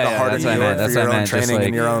like Oh, yeah, the heart that's of what I New meant. York That's for what I your own meant. Just, training like,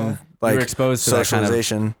 and your own like exposed to that kind of-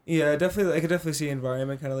 socialization. Yeah, definitely. I could definitely see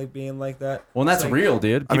environment kind of like being like that. Well, and that's It's like- real,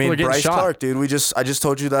 dude. People I mean, are getting Bryce shot. Clark, dude. I just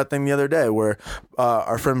told you that thing the other day where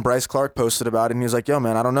our friend Bryce Clark posted about it, and he was like, "Yo,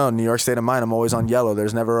 man, I don't know. New York State of mind. I'm always on yellow.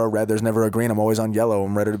 There's never a red. There's never a green. I'm always on yellow.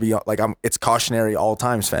 I'm ready to be like it's cautionary all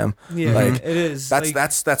times, fam. Yeah, like, it is. That's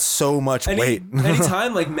like, that's so much weight.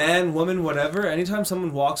 anytime, like man, woman, whatever. Anytime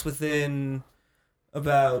someone walks within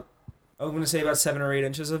about, I'm gonna say about 7 or 8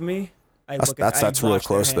 inches of me, I look at. That's I really watch their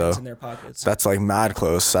close, hands though. in their pockets. That's like mad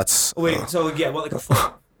close. That's Wait, so yeah, well, like a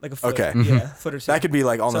foot, like a foot. Okay. Yeah, foot or two. that could be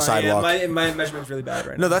like on the Sorry, sidewalk. Yeah, my measurement's really bad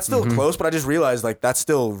right No, now. that's still close, but I just realized like that's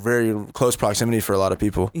still very close proximity for a lot of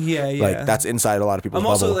people. Yeah, yeah. Like that's inside a lot of people's I'm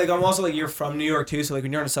also bubble. like you're from New York too, so like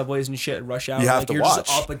when you're on the subways and shit, rush hour, You have like to you're watch.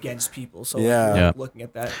 just up against people, so Yeah. you're Yeah. looking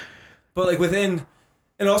at that. But like within,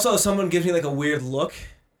 and also if someone gives me like a weird look,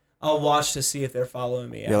 I'll watch to see if they're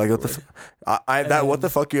following me. Yeah, like what the what the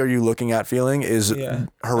fuck are you looking at feeling is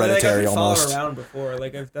hereditary like, I've almost. around before,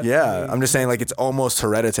 like I've Yeah, definitely- I'm just saying like it's almost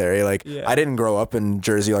hereditary. Like Yeah. I didn't grow up in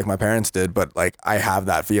Jersey like my parents did, but like I have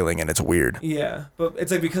that feeling and it's weird. Yeah, but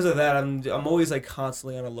it's like because of that, I'm always like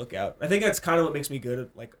constantly on a lookout. I think that's kind of what makes me good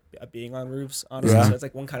at like at being on roofs. Honestly, Yeah. so it's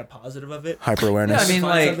like one kind of positive of it. Hyper awareness. Yeah, I mean,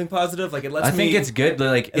 Find like, something positive, like it lets I me. think it's good.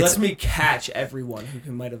 Like, It lets me catch everyone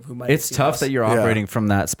who might have it's seen tough this. that you're Yeah. operating from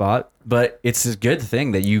that spot, but it's a good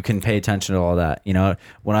thing that you can pay attention to all that. You know,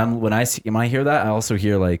 when I hear that, I also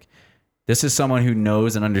hear like this is someone who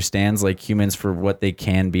knows and understands like humans for what they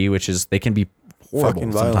can be, which is they can be horrible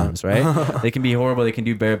Fucking violent. sometimes, right? They can be horrible. They can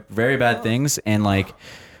do very bad things, and like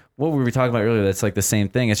what we were talking about earlier, that's like the same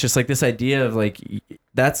thing. It's just like this idea of like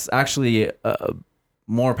that's actually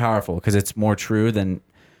more powerful because it's more true than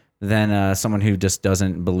someone who just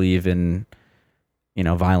doesn't believe in, you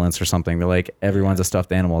know, violence or something. They're like, everyone's a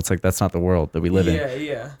stuffed animal. It's like, that's not the world that we live in.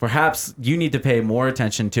 Yeah. Perhaps you need to pay more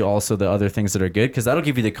attention to also the other things that are good, because that'll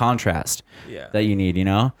give you the contrast Yeah. that you need, you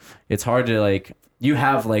know? It's hard to like, you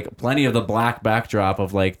have like plenty of the black backdrop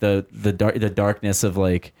of like the darkness of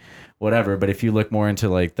like whatever, but if you look more into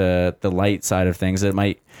like the light side of things, it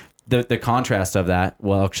might the contrast of that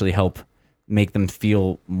will actually help make them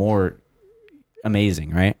feel more amazing,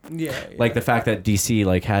 right? Yeah. Like the fact that DC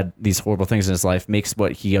like had these horrible things in his life makes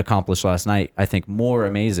what he accomplished last night, I think, more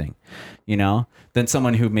amazing, you know, than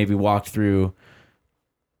someone who maybe walked through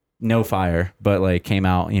no fire but like came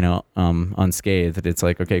out, you know, unscathed. It's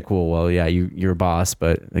like, okay, cool, well, yeah, you're a boss,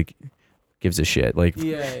 but like gives a shit, like,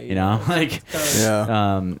 you know, like,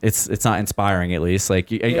 it's not inspiring, at least.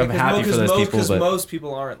 Like, I'm happy for those people, but most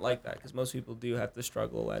people aren't like that, because most people do have to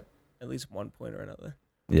struggle at least one point or another.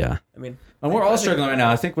 Yeah. I mean, and we're all struggling right now.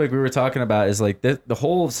 I think like we were talking about is like the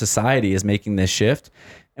whole of society is making this shift,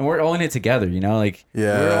 and we're all in it together, you know, like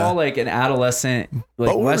we're all like an adolescent,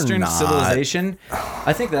 like Western civilization.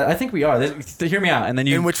 I think we are. Hear me out. And then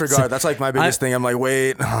in which regard? That's like my biggest thing. I'm like,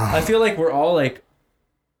 wait. I feel like we're all like,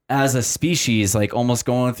 as a species, like almost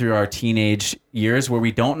going through our teenage years where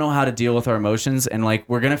we don't know how to deal with our emotions, and like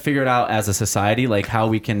we're going to figure it out as a society, like how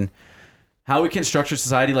we can structure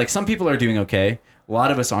society. Like some people are doing okay. A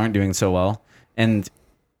lot of us aren't doing so well. And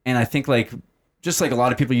I think like, just like a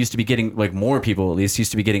lot of people used to be getting, like more people at least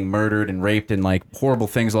used to be getting murdered and raped and like horrible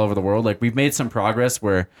things all over the world. Like we've made some progress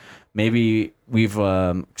where maybe we've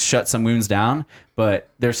shut some wounds down, but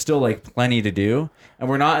there's still like plenty to do. And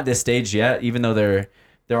we're not at this stage yet, even though there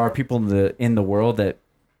are people in the world that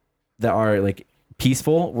are like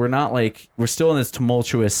peaceful. We're not like, we're still in this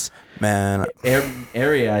tumultuous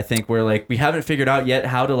area, I think, where like we haven't figured out yet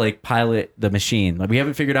how to like pilot the machine. Like we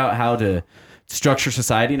haven't figured out how to structure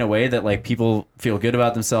society in a way that like people feel good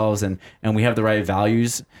about themselves, and we have the right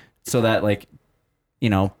values, so that like, you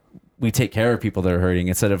know, we take care of people that are hurting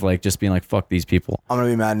instead of like just being like, fuck these people. I'm gonna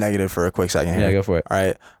be mad negative for a quick second here. Yeah, go for it. All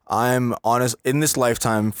right, I'm honest. In this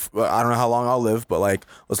lifetime, I don't know how long I'll live, but like,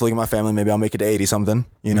 let's look at my family. Maybe I'll make it to 80 something.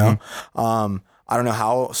 You know, I don't know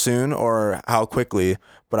how soon or how quickly,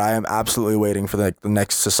 but I am absolutely waiting for the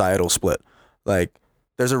next societal split. Like,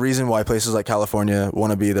 there's a reason why places like California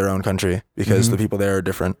want to be their own country, because the people there are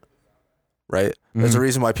different, right? There's a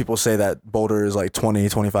reason why people say that Boulder is like 20,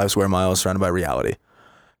 25 square miles surrounded by reality,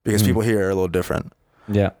 because people here are a little different.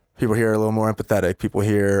 Yeah. People here are a little more empathetic. People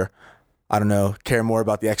here, I don't know, care more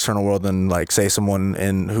about the external world than like, say, someone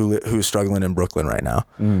who's struggling in Brooklyn right now,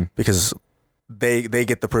 because they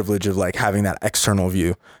get the privilege of like having that external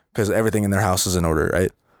view, because everything in their house is in order,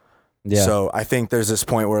 right? Yeah. So I think there's this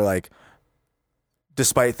point where like,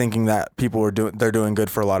 despite thinking that they're doing good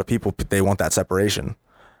for a lot of people, they want that separation.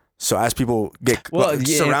 So as people get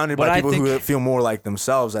surrounded by people who feel more like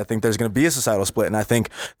themselves, I think there's going to be a societal split. And I think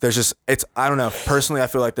there's just, I don't know, personally, I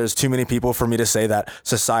feel like there's too many people for me to say that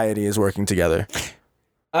society is working together.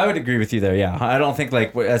 I would agree with you there. Yeah. I don't think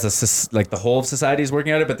like like the whole of society is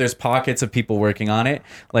working on it, but there's pockets of people working on it.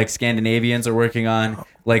 Like Scandinavians are working on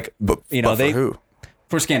like, you know, who?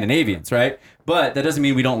 For Scandinavians, right? But that doesn't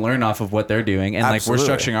mean we don't learn off of what they're doing, and Absolutely. Like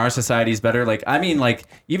we're structuring our societies better. Like, I mean, like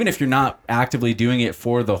even if you're not actively doing it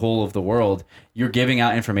for the whole of the world, you're giving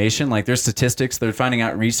out information. Like there's statistics, they're finding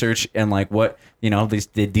out research, and like what, you know, these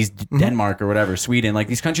Denmark or whatever, Sweden, like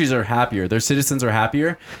these countries are happier, their citizens are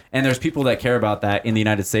happier, and there's people that care about that in the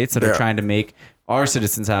United States that are trying to make our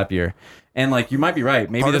citizens happier. And like you might be right.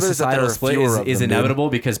 Maybe the societal split is inevitable,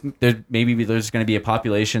 because maybe there's going to be a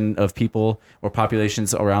population of people or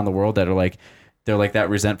populations around the world that are like, they're like that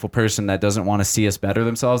resentful person that doesn't want to see us better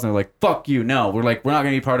themselves, and they're like, fuck you, no, we're not going to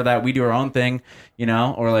be part of that. We do our own thing, you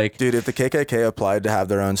know? Or like, dude, if the KKK applied to have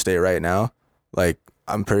their own state right now, like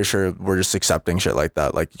I'm pretty sure we're just accepting shit like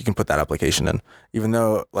that. Like you can put that application in, even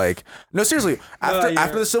though like, no, seriously,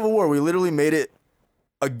 after the Civil War, we literally made it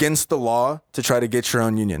against the law to try to get your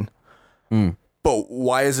own union. But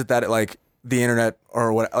why is it that like the internet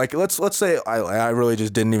or what, like let's say I really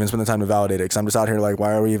just didn't even spend the time to validate it, because I'm just out here like,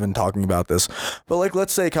 why are we even talking about this? But like,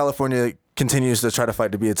 let's say California continues to try to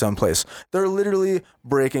fight to be its own place. They're literally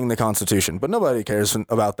breaking the Constitution, but nobody cares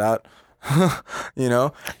about that. You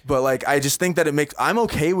know, but like I just think that I'm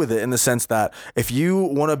okay with it in the sense that if you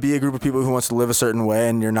want to be a group of people who wants to live a certain way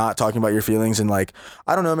and you're not talking about your feelings, and like,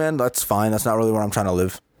 I don't know, man, that's fine. That's not really where I'm trying to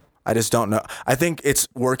live. I just don't know. I think it's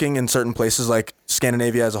working in certain places like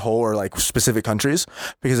Scandinavia as a whole, or like specific countries,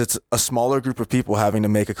 because it's a smaller group of people having to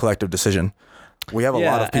make a collective decision. We have a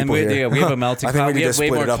lot of people here. We have a melting pot. We have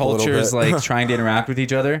way more cultures like trying to interact with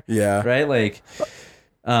each other. Yeah. Right? Like,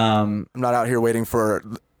 I'm not out here waiting for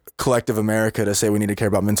collective America to say we need to care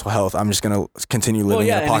about mental health. I'm just going to continue living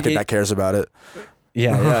in a pocket that cares about it.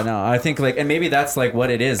 Yeah, no. I think like, and maybe that's like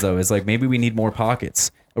what it is though, is like maybe we need more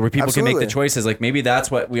pockets where people can make the choices. Like maybe that's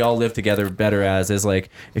what we all live together better as, is like,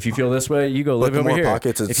 if you feel this way, you go live over here.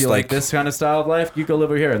 Pockets, if you like this kind of style of life, you go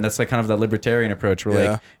live over here. And that's like kind of the libertarian approach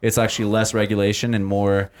where like it's actually less regulation and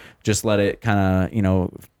more just let it kind of, you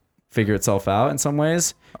know, figure itself out in some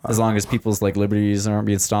ways, as long as people's like liberties aren't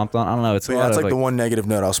being stomped on. I don't know. It's But a yeah, lot that's of like the one negative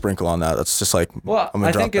note I'll sprinkle on that. That's just like, Well, I'm gonna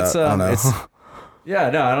I drop think it's that. I don't know. it's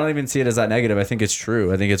yeah, no, I don't even see it as that negative. I think it's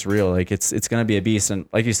true. I think it's real. Like it's gonna be a beast, and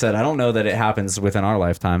like you said, I don't know that it happens within our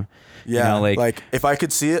lifetime. Yeah, You know, like if I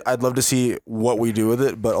could see it, I'd love to see what we do with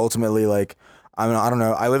it. But ultimately, like I mean, I don't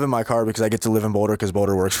know. I live in my car because I get to live in Boulder because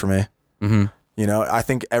Boulder works for me. Mm-hmm. You know, I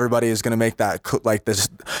think everybody is going to make that like this.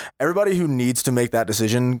 Everybody who needs to make that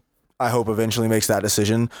decision, I hope eventually makes that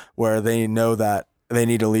decision where they know that they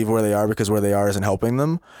need to leave where they are because where they are isn't helping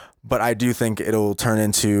them. But I do think it'll turn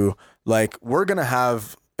into like we're gonna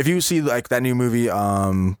have. If you see like that new movie,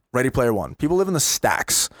 Ready Player One, people live in the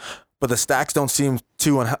stacks. But the stacks don't seem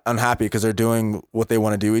too unhappy because they're doing what they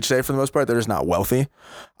want to do each day for the most part. They're just not wealthy.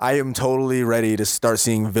 I am totally ready to start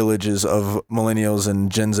seeing villages of millennials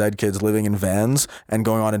and Gen Z kids living in vans and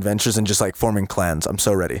going on adventures and just like forming clans. I'm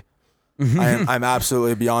so ready. I'm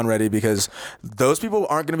absolutely beyond ready because those people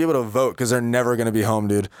aren't going to be able to vote because they're never going to be home,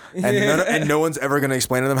 dude. And no one's ever going to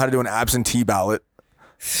explain to them how to do an absentee ballot.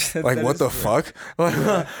 Like what the fuck?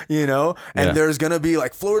 You know? And Yeah. there's going to be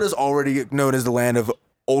like Florida's already known as the land of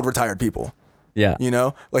old retired people. Yeah. You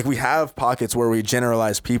know, like we have pockets where we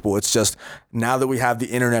generalize people. It's just now that we have the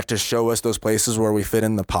internet to show us those places where we fit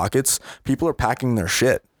in the pockets, people are packing their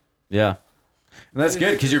shit. Yeah. And that's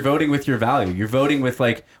good because you're voting with your value. You're voting with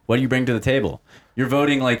like what do you bring to the table. You're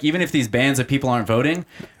voting like even if these bands of people aren't voting,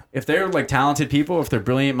 if they're like talented people, if they're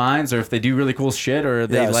brilliant minds, or if they do really cool shit, or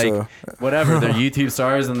they whatever, they're YouTube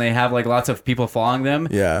stars and they have like lots of people following them,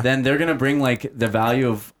 then they're gonna bring like the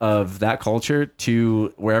value of that culture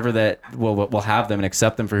to wherever that will have them and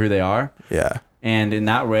accept them for who they are. Yeah. And in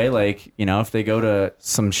that way, like, you know, if they go to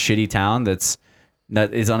some shitty town that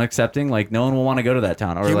is unaccepting, like no one will want to go to that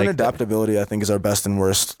town. Or Human like adaptability, I think, is our best and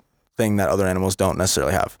worst thing that other animals don't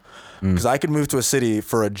necessarily have. Because I could move to a city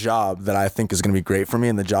for a job that I think is going to be great for me,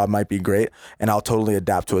 and the job might be great, and I'll totally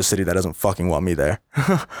adapt to a city that doesn't fucking want me there.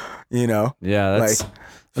 You know? Yeah, that's some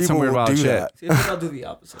people weird will wild do shit. that. See, I think I'll do the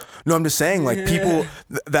opposite. No, I'm just saying, like people,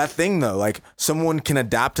 that thing though, like someone can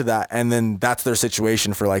adapt to that, and then that's their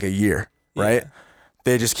situation for like a year, right?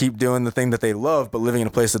 They just keep doing the thing that they love, but living in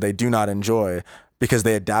a place that they do not enjoy because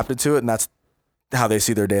they adapted to it, and that's how they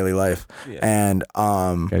see their daily life. And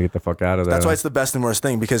Gotta get the fuck out of there. that's why it's the best and worst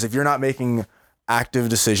thing, because if you're not making active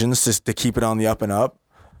decisions just to keep it on the up and up,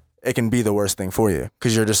 it can be the worst thing for you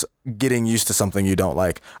because you're just getting used to something you don't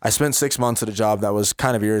like. I spent 6 months at a job that was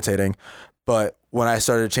kind of irritating, but when I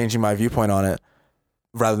started changing my viewpoint on it,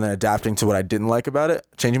 rather than adapting to what I didn't like about it,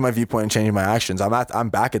 changing my viewpoint and changing my actions, I'm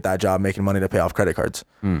back at that job making money to pay off credit cards.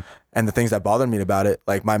 And the things that bothered me about it,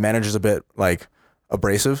 like my manager's a bit like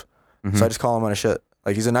abrasive, so I just call him on his shit.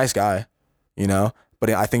 Like he's a nice guy, you know, but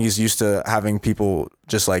I think he's used to having people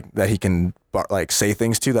just like that he can like say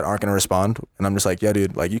things to that aren't going to respond. And I'm just like, yeah,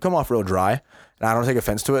 dude, like you come off real dry, and I don't take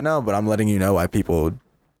offense to it now, but I'm letting you know why people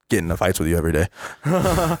get into fights with you every day.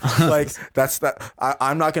 Like that's that.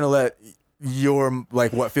 I'm not going to let your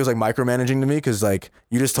like what feels like micromanaging to me, because like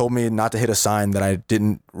you just told me not to hit a sign that I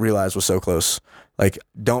didn't realize was so close. Like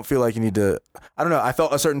don't feel like you need to, I don't know, I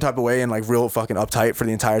felt a certain type of way and like real fucking uptight for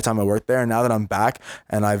the entire time I worked there, and now that I'm back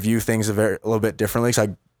and I view things a little bit differently because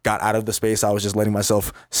I got out of the space I was just letting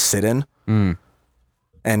myself sit in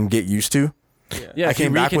and get used to. Yeah, I if you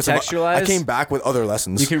came back with recontextualize, I came back with other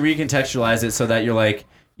lessons. you can recontextualize it so that you're like,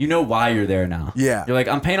 you know why you're there now. Yeah. You're like,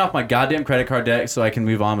 I'm paying off my goddamn credit card debt so I can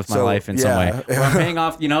move on with my life in some way. Or I'm paying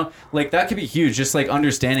off, you know, like that could be huge. Just like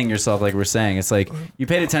understanding yourself, like we're saying. It's like you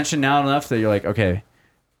paid attention now enough that you're like, okay,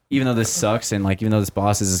 even though this sucks and like even though this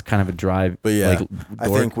boss is kind of a dry, But yeah, like, I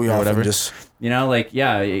think we or often whatever, just you know, like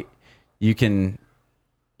you can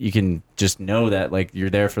just know that like you're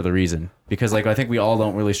there for the reason, because like I think we all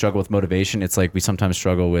don't really struggle with motivation. It's like we sometimes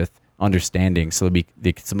struggle with understanding. So the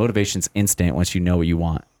motivation's instant once you know what you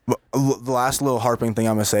want. the last little harping thing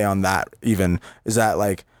I'm gonna say on that even is that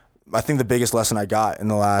like I think the biggest lesson I got in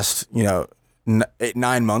the last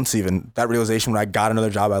 9 months, even that realization when I got another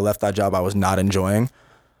job, I left that job I was not enjoying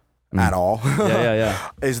at all. Yeah.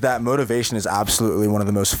 Is that motivation is absolutely one of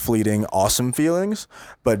the most fleeting, awesome feelings,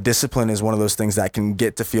 but discipline is one of those things that can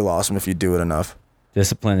get to feel awesome if you do it enough.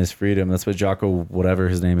 Discipline is freedom. That's what Jocko, whatever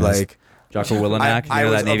his name is. Like Jocko Willinack, I you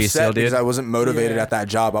know was that Navy upset SEAL dude? because I wasn't motivated Yeah. at that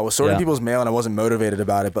job. I was sorting Yeah. people's mail and I wasn't motivated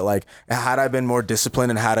about it. But like, had I been more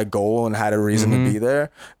disciplined and had a goal and had a reason to be there,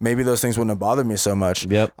 maybe those things wouldn't have bothered me so much.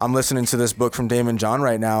 Yep. I'm listening to this book from Damon John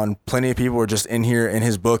right now, and plenty of people were just in here in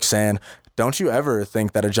his book saying, "Don't you ever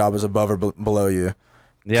think that a job is above or below you?"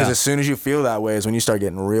 Because Yeah. as soon as you feel that way is when you start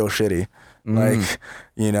getting real shitty. Like,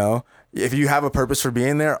 if you have a purpose for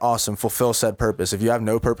being there, awesome, fulfill said purpose. If you have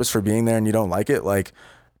no purpose for being there and you don't like it, like,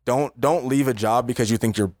 don't leave a job because you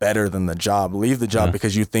think you're better than the job. Leave the job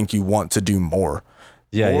because you think you want to do more.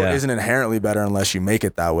 More isn't inherently better unless you make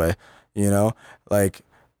it that way. You know, like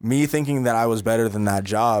me thinking that I was better than that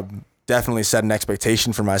job definitely set an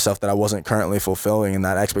expectation for myself that I wasn't currently fulfilling, and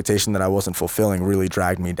that expectation that I wasn't fulfilling really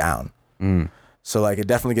dragged me down. So like it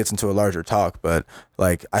definitely gets into a larger talk, but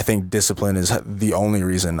like I think discipline is the only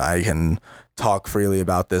reason I can talk freely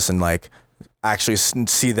about this and like actually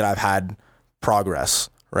see that I've had progress,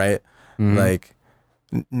 right? Like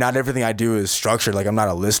not everything I do is structured. Like I'm not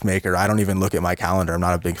a list maker. I don't even look at my calendar. I'm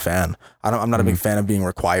not a big fan. I'm not a big fan of being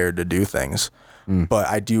required to do things, but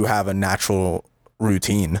I do have a natural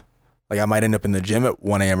routine. Like I might end up in the gym at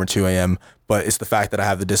 1 a.m. or 2 a.m., but it's the fact that I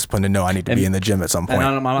have the discipline to know I need to be in the gym at some point.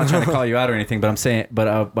 And I'm not trying to call you out or anything, but I'm saying, but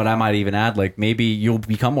I might even add, like maybe you'll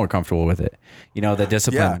become more comfortable with it. You know, the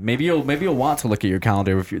discipline. Yeah. Maybe you'll want to look at your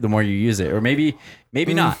calendar the more you use it, or maybe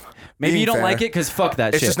not. Maybe you don't fair. like it because fuck that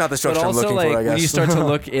shit. It's just not the structure but I'm also, looking like, for, I guess. when you start to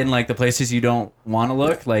look in like the places you don't want to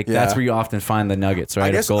look, like that's where you often find the nuggets, right?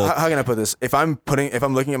 I guess of gold. how can I put this? If I'm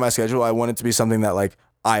looking at my schedule, I want it to be something that like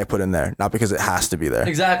I put in there, not because it has to be there.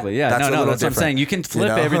 Exactly. Yeah. That's a That's little what I'm different, saying. You can flip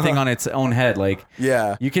you know? everything on its own head. Like,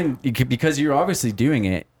 Yeah. you can because you're obviously doing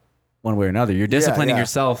it one way or another. You're disciplining yeah.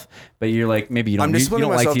 yourself, but you're like maybe you I'm don't disciplining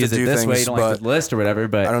like myself to use to it do this way. things, You don't like but the list or whatever.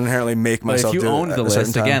 But I don't inherently make but myself if you do owned it the at a certain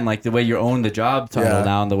list time. again, like the way you own the job title Yeah.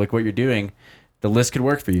 now and like what you're doing, the list could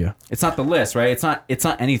work for you. It's not the list, right? It's not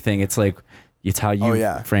anything. It's like it's how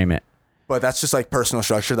you frame it. But that's just like personal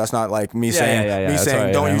structure. That's not like me saying That's saying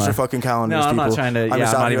right. don't I'm use not- your fucking calendars. No, I'm people. not trying to. I'm Yeah,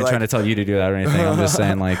 just I'm out not here even like, trying to tell you to do that or anything. I'm just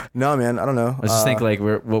saying like. No, man, I don't know. I just think like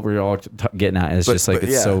what we're all getting at is just like but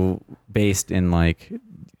it's yeah. so based in like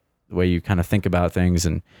the way you kind of think about things,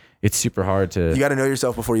 and it's super hard to. you got to know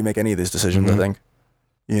yourself before you make any of these decisions. I think,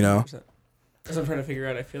 you know, 100%. As I'm trying to figure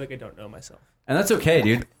out, I feel like I don't know myself. And that's okay,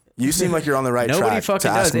 dude. you seem like you're on the right Nobody track fucking to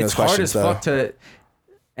does. asking It's those hard questions. as fuck to,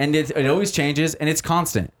 and it always changes, and it's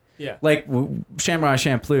constant. Yeah. Like Samurai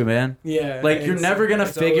Champloo, man. Yeah. Like you're never gonna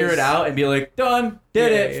figure it out and be like, done,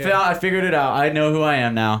 did it, I figured it out. I know who I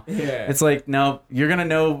am now. Yeah. It's like no, you're gonna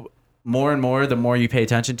know more and more the more you pay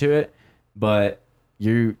attention to it, but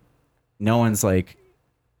no one's like,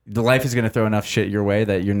 the life is gonna throw enough shit your way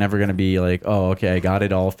that you're never gonna be like, oh, okay, I got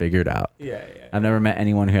it all figured out. Yeah. I've never met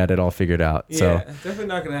anyone who had it all figured out. Yeah, So definitely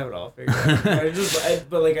not gonna have it all figured out. I'd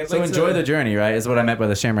so like enjoy to, the journey, right? Is what I meant by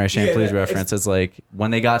the Samurai Champloo's Yeah, reference. It's like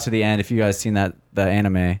when they got to the end, if you guys seen the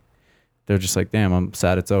anime, they're just like, damn, I'm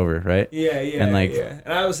sad it's over, right? Yeah, And, like- and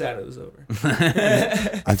I was sad it was over.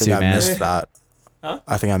 I think too, I man. missed that. Huh?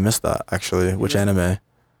 I think I missed that actually. Which anime?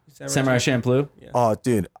 Samurai Champloo. Oh,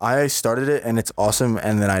 dude, I started it and it's awesome,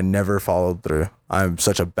 and then I never followed through. I'm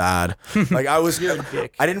such a bad. Like I was, You're a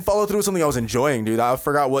dick. I didn't follow through with something I was enjoying, dude. I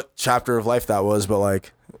forgot what chapter of life that was, but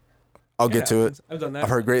like, I'll get to it. I've done that. I've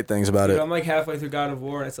heard great things about Dude, it. I'm like halfway through God of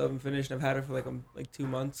War and I still haven't finished. And I've had it for like 2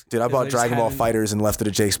 months. Dude, I 'Cause bought just Dragon Ball haven't- Fighters and left it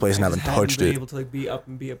at Jake's place and I haven't just touched been it. able to like be up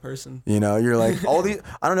and be a person. You know, you're like all these.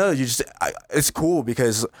 I don't know. It's cool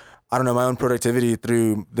because I don't know my own productivity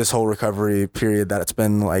through this whole recovery period that it's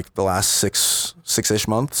been like the last six-ish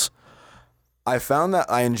months. I found that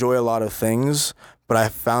I enjoy a lot of things, but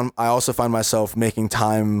I also find myself making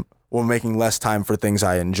less time for things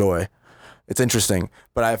I enjoy. It's interesting,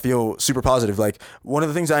 but I feel super positive. Like one of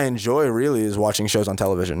the things I enjoy really is watching shows on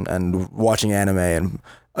television and watching anime and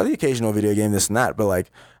the occasional video game, this and that. But like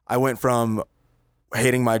I went from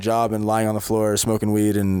hating my job and lying on the floor, smoking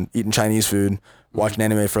weed and eating Chinese food, watching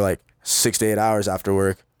anime for like 6 to 8 hours after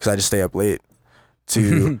work because I just stay up late,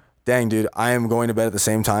 to dang, dude, I am going to bed at the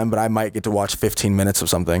same time, but I might get to watch 15 minutes of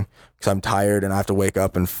something because I'm tired and I have to wake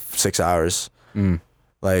up in 6 hours.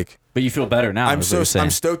 Like, But you feel better now. I'm is what you're saying. I'm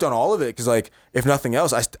stoked on all of it because like if nothing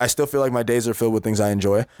else, I still feel like my days are filled with things I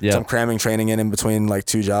enjoy. Yeah. So I'm cramming training in between like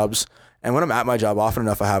 2 jobs. And when I'm at my job often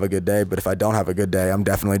enough, I have a good day. But if I don't have a good day, I'm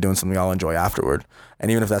definitely doing something I'll enjoy afterward.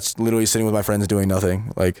 And even if that's literally sitting with my friends doing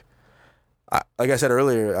nothing, like I said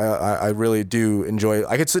earlier, I really do enjoy.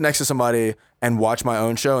 I could sit next to somebody and watch my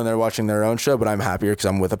own show, and they're watching their own show, but I'm happier because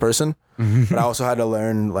I'm with a person. But I also had to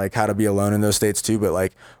learn like how to be alone in those states too. But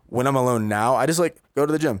like when I'm alone now, I just like go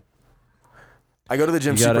to the gym. I go to the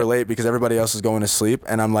gym You got super it. late because everybody else is going to sleep,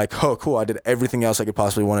 and I'm like, oh, cool. I did everything else I could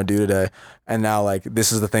possibly want to do today, and now like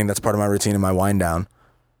this is the thing that's part of my routine and my wind down.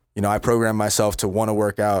 You know, I program myself to want to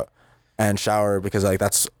work out and shower because like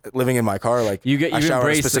that's living in my car. Like You I shower at a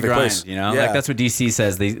embrace the specific grind, place. you know? Yeah. Like that's what DC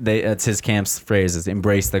says. They that's his camp's phrase is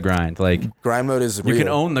embrace the grind. Like grind mode is you real. can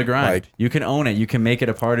own the grind. Like, You can own it. You can make it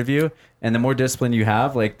a part of you. And the more discipline you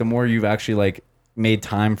have, like the more you've actually like made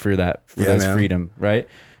time for that Yeah, that man. freedom, right?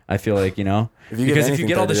 I feel like, you know, If you get because if you anything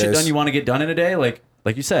get all the 30 shit days. done you want to get done in a day, like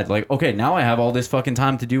like you said, like, okay, now I have all this fucking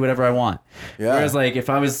time to do whatever I want. Yeah. Whereas like if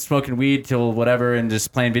I was smoking weed till whatever and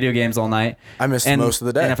just playing video games all night, I missed most of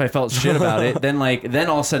the day. And if I felt shit about it, then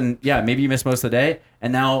all of a sudden, yeah, maybe you miss most of the day,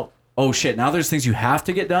 and now, oh shit, now there's things you have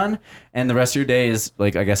to get done, and the rest of your day is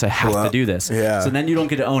like, I guess I have to do this. Yeah. So then you don't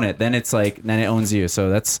get to own it. Then it's like, then it owns you. So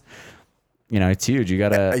that's, it's huge. You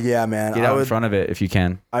gotta yeah, man. get out in front of it if you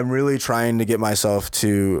can. I'm really trying to get myself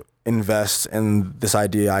to invest in this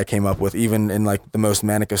idea I came up with, even in like the most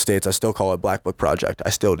manic of states. I still call it Black Book Project. I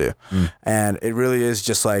still do. And it really is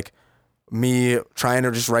just like me trying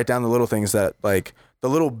to just write down the little things that, like, the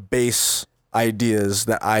little base ideas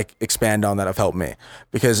that I expand on that have helped me.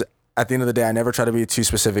 Because at the end of the day, I never try to be too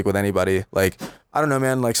specific with anybody. Like, I don't know,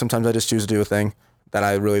 man, like sometimes I just choose to do a thing that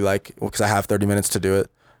I really like because I have 30 minutes to do it.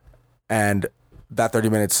 And that 30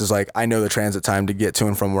 minutes is like, I know the transit time to get to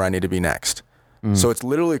and from where I need to be next. So it's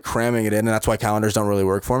literally cramming it in, and that's why calendars don't really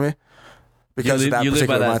work for me. Because of that you live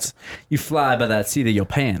by particular that. mindset. You fly by that seat of your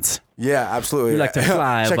pants. Yeah, absolutely. You like to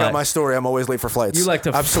fly, Check but out my story. I'm always late for flights. You like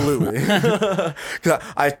to absolutely. Because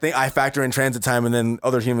I think I factor in transit time, and then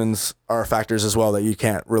other humans are factors as well that you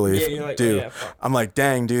can't really you're like, do. oh, yeah, fuck. I'm like,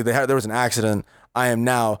 dang, dude, there was an accident. I am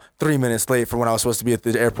now 3 minutes late for when I was supposed to be at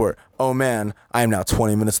the airport. Oh man, I am now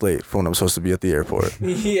 20 minutes late for when I'm supposed to be at the airport.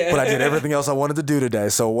 Yeah. But I did everything else I wanted to do today,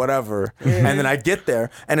 so whatever. And then I get there,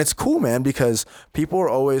 and it's cool, man, because people are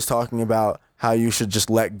always talking about how you should just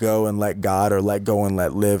let go and let God, or let go and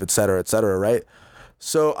let live, et cetera, right?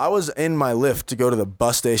 So I was in my Lyft to go to the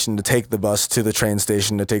bus station to take the bus to the train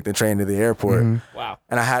station to take the train to the airport. Wow.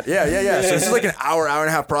 And I had, yeah. So this is like an hour and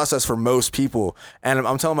a half process for most people. And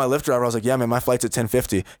I'm telling my Lyft driver, I was like, yeah, man, my flight's at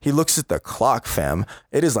 10:50. He looks at the clock, fam.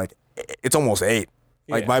 It is like, it's almost 8.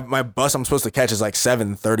 Like Yeah. my bus I'm supposed to catch is like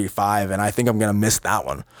 7:35, and I think I'm going to miss that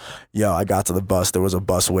one. Yo, I got to the bus. There was a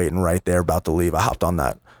bus waiting right there about to leave. I hopped on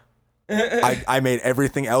that. I made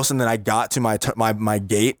everything else, and then I got to my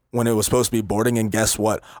gate when it was supposed to be boarding, and guess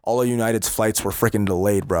what? All of United's flights were freaking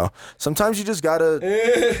delayed, bro. Sometimes you just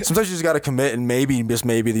gotta commit, and maybe, just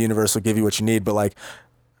maybe, the universe will give you what you need. But like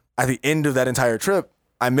at the end of that entire trip,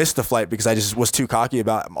 I missed the flight because I just was too cocky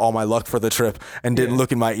about all my luck for the trip and didn't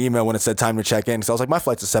look in my email when it said time to check in. So I was like, my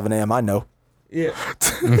flight's at 7 a.m. I know. Yeah.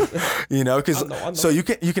 Because I know. so you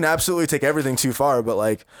can absolutely take everything too far, but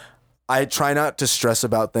like, I try not to stress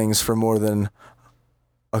about things for more than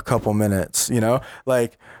a couple minutes,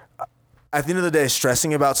 like at the end of the day,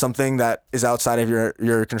 stressing about something that is outside of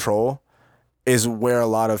your control is where a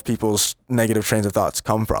lot of people's negative trains of thoughts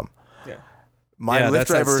come from. Yeah. My Lyft that's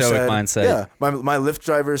that driver stoic said, mindset. yeah, my Lyft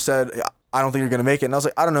driver said, I don't think you're going to make it. And I was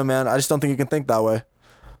like, I don't know, man. I just don't think you can think that way.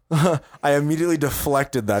 I immediately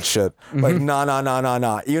deflected that shit. Like, nah.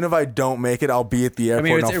 Even if I don't make it, I'll be at the I airport.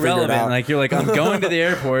 mean, and it's I'll figure it irrelevant. out. Like, you're like, I'm going to the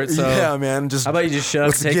airport. So yeah, man. Just how about you just shut up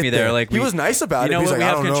and let's take get me there? there. Like, he was nice about you it. know He's what like, we I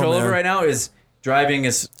have don't know, control over man. right now is driving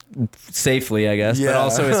as safely, I guess, but Yeah.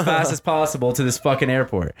 also as fast as possible to this fucking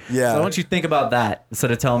airport. Yeah. So I want you to think about that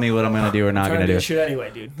instead of telling me what I'm gonna do or not Trying gonna to do do. shit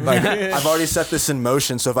anyway, dude. Like, I've already set this in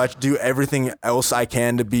motion. So if I do everything else I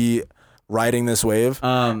can to be riding this wave,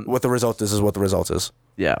 what the result is what the result is.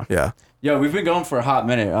 Yeah. Yeah. Yo, we've been going for a hot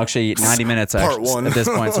minute. Actually, 90 minutes Part actually, one. at this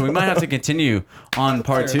point. So we might have to continue on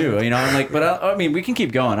part 2. I'm like, but I mean, we can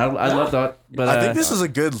keep going. I love that. But I think this is a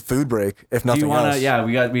good food break, if nothing do you wanna? else. Yeah,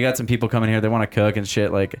 we got some people coming here. They want to cook and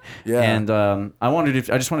shit. Like, Yeah. And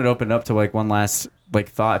I just wanted to open it up to like one last like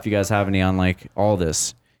thought. If you guys have any on like all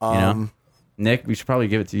this, Nick, we should probably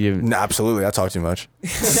give it to you. No, absolutely. I talk too much.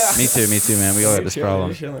 Me too, man. We all have this Chilling,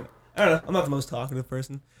 problem. chilling. I don't know. I'm not the most talkative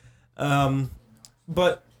person.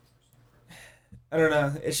 But I don't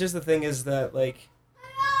know. It's just the thing is that, like,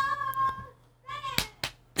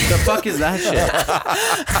 The fuck is that shit?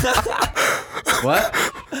 What?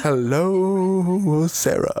 Hello,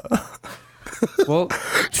 Sarah. Well,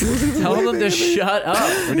 tell them to shut up.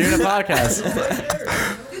 We're doing a podcast.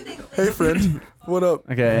 Hey, friend. What up?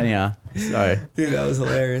 Okay, anyhow. Sorry. dude, that was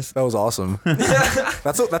hilarious. That was awesome.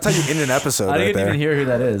 That's how you end an episode I right didn't there. even hear who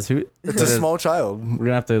that is. Who? It's that a is- small child. We're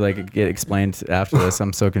gonna have to like get explained after this.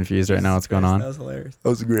 I'm so confused right now. What's going That on? was hilarious. That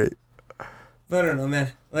was great. But I don't know,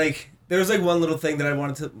 man. Like, there was like one little thing that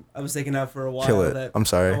I was thinking out for a while. Kill it. That I'm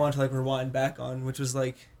sorry. I wanted to like rewind back on, which was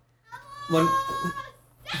like, one.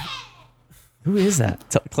 Who is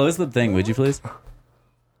that? Close the thing, would you please?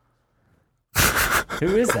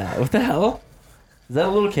 Who is that? What the hell? Is that a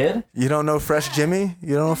little kid? You don't know Fresh Jimmy?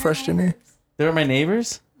 You don't know Fresh Jimmy? They're my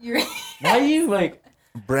neighbors. You're Why are you like?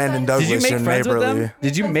 Brandon Did Douglas, you make your friends with neighborly. them?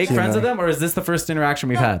 Did you make You friends know. with them, or is this the first interaction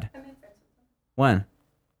we've had? When?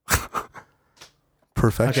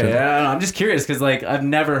 Perfection. Okay, I don't know. I'm just curious because like I've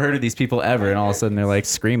never heard of these people ever, and all of a sudden they're like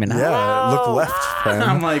screaming. Yeah, look "Hello!" left, I'm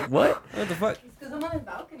fam. like, what? What the fuck? because I'm on on his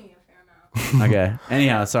balcony a fair amount. Okay.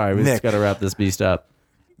 Anyhow, sorry, we just Nick. got to wrap this beast up.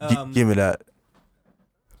 Give me that.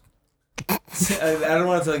 I don't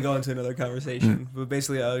want to go into another conversation, but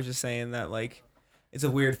basically I was just saying that like it's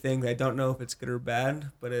a weird thing that I don't know if it's good or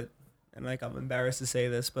bad, but and like I'm embarrassed to say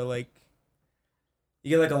this, but like you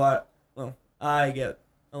get like a lot. Well, I get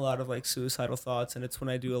a lot of like suicidal thoughts, and it's when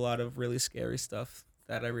I do a lot of really scary stuff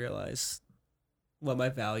that I realize what my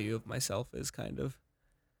value of myself is. Kind of,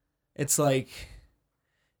 it's like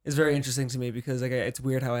it's very interesting to me because like it's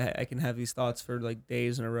weird how I can have these thoughts for like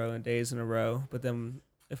days in a row and days in a row, but then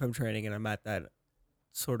if I'm training and I'm at that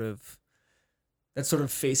sort of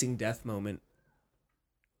facing death moment,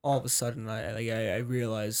 all of a sudden I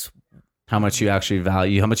realize How much you actually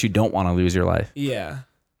value, how much you don't want to lose your life. yeah.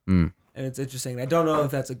 Mm. And it's interesting. I don't know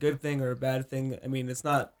if that's a good thing or a bad thing. I mean, it's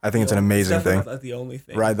not. I think it's an amazing definitely thing. Not the only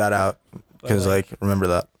thing. Ride that out because like remember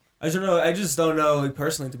that. I don't know. I just don't know. Like,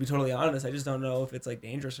 personally, to be totally honest, I just don't know if it's like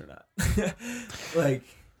dangerous or not. Like,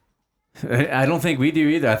 I don't think we do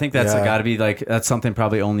either. I think that's Yeah. got to be like, that's something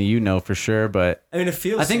probably only you know for sure. But I mean, it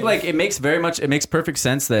feels. I think safe. like it makes perfect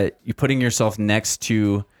sense that you putting yourself next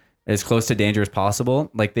to as close to danger as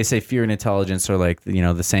possible. Like they say fear and intelligence are like, you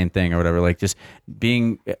know, the same thing or whatever. Like just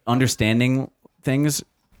understanding things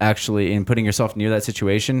actually and putting yourself near that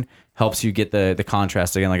situation helps you get the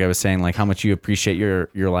contrast again. Like I was saying, like how much you appreciate your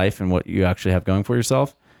life and what you actually have going for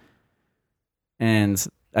yourself. And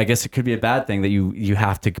I guess it could be a bad thing that you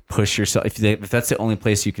have to push yourself. If that's the only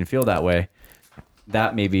place you can feel that way,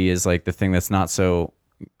 that maybe is like the thing that's not so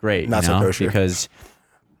great, Not so kosher. because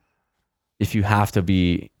if you have to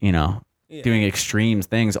be, you know, Yeah. doing extreme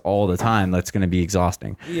things all the time, that's going to be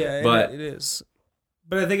exhausting. Yeah, but- it is.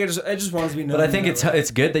 But I think I just want to be known. But I think that, like, it's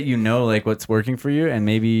good that you know like what's working for you, and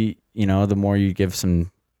maybe, you know, the more you give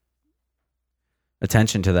some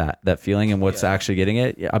attention to that feeling and what's Yeah. actually getting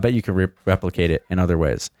it, I bet you can replicate it in other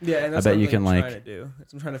ways. Yeah, and I that's bet what you I'm, can, trying like- to do.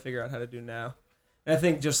 That's what I'm trying to figure out how to do now. And I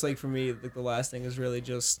think just like for me, like the last thing is really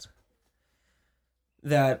just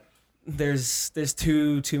that there's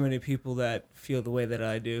too many people that feel the way that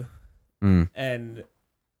I do, Mm. and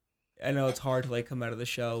I know it's hard to like come out of the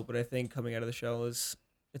shell, but I think coming out of the shell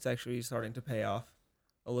it's actually starting to pay off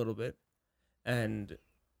a little bit, and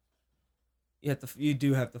you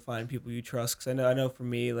do have to find people you trust. Because I know for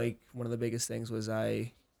me, like one of the biggest things was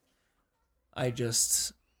I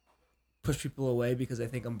just push people away because I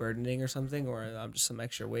think I'm burdening or something, or I'm just some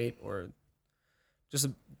extra weight, or just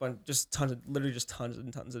tons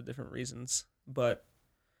and tons of different reasons. But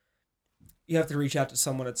you have to reach out to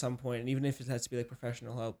someone at some point, and even if it has to be like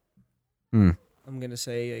professional help, Mm. I'm gonna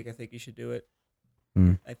say like I think you should do it.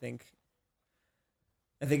 Mm. I think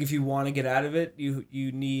if you want to get out of it, you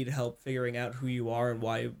need help figuring out who you are and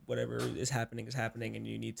why whatever is happening, and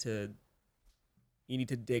you need to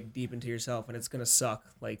dig deep into yourself, and it's gonna suck.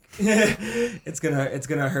 Like it's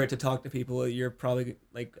gonna hurt to talk to people. You're probably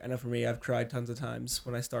like, I know for me, I've cried tons of times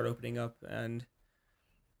when I start opening up, and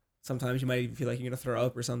sometimes you might even feel like you're gonna throw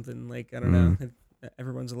up or something. Like I don't know.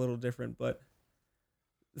 Everyone's a little different, but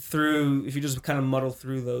if you just kind of muddle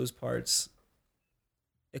through those parts,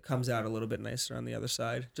 it comes out a little bit nicer on the other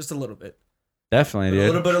side, just a little bit. Definitely,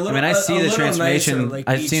 dude. I mean, I see the transformation. Nicer, like,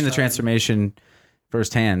 I've each seen the time. transformation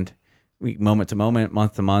firsthand, moment to moment,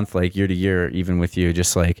 month to month, like year to year, even with you.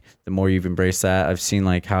 Just like the more you've embraced that, I've seen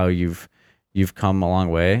like how you've come a long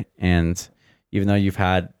way. And even though you've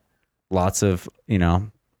had lots of, you know,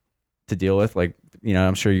 to deal with, like, you know,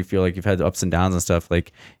 I'm sure you feel like you've had ups and downs and stuff.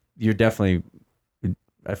 Like you're definitely,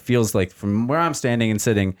 it feels like from where I'm standing and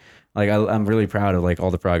sitting, like I'm really proud of like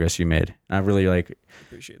all the progress you made. I really like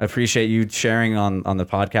appreciate you sharing on the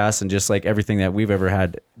podcast and just like everything that we've ever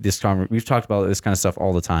had we've talked about this kind of stuff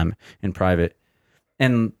all the time in private,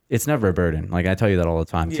 and it's never a burden. Like I tell you that all the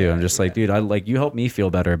time too. Yeah, I'm just like, dude, I like you help me feel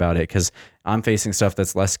better about it because I'm facing stuff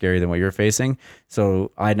that's less scary than what you're facing.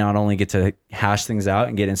 So I not only get to hash things out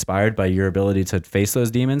and get inspired by your ability to face those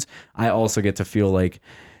demons, I also get to feel like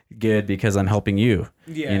good because I'm helping you.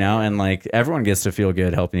 Yeah. You know, and like everyone gets to feel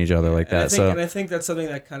good helping each other like that. And I think that's something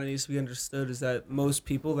that kind of needs to be understood, is that most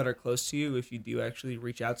people that are close to you, if you do actually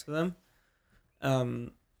reach out to them,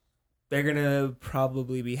 they're gonna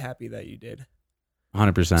probably be happy that you did.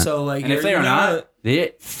 100%. So like, and if they are not,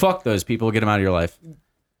 fuck those people. Get them out of your life.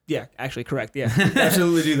 yeah, actually correct. Yeah,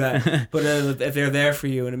 absolutely do that. But if they're there for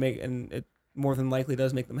you, and it more than likely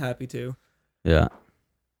does make them happy too. Yeah.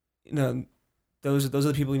 You know, those are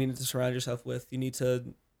the people you need to surround yourself with. You need to,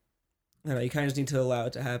 you kind of just need to allow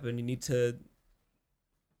it to happen.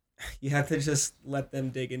 You have to just let them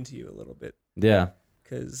dig into you a little bit, Yeah.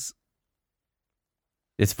 because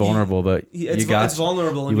It's vulnerable, but it's you got it's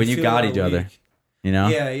vulnerable. And when you feel got a each other. weak. You know?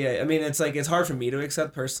 Yeah. I mean, it's like it's hard for me to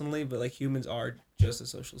accept personally, but like humans are just a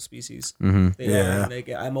social species. Mm-hmm. They are. Like,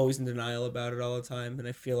 I'm always in denial about it all the time, and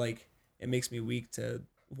I feel like it makes me weak to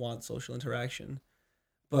want social interaction.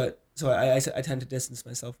 But so I tend to distance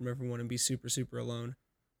myself from everyone and be super, super alone,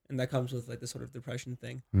 and that comes with like the sort of depression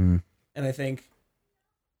thing. Mm. And I think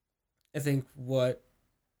what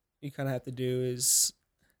you kind of have to do is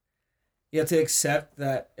you have to accept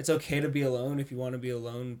that it's okay to be alone if you want to be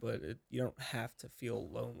alone, but you don't have to feel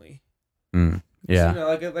lonely. Mm. Yeah.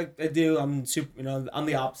 So, like I do. I'm super. I'm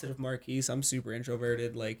the opposite of Marquise. I'm super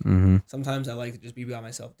introverted. Like sometimes I like to just be by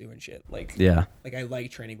myself doing shit. Like Like I like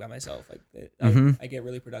training by myself. Like I get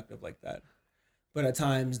really productive like that. But at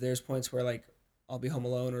times there's points where like I'll be home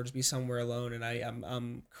alone or just be somewhere alone, and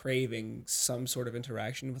I'm craving some sort of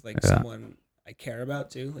interaction with like someone I care about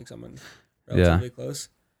too, like someone relatively close,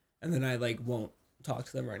 and then I like won't talk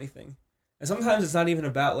to them or anything. And sometimes it's not even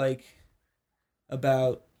about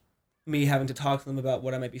me having to talk to them about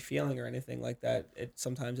what I might be feeling or anything like that.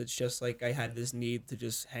 Sometimes it's just like I had this need to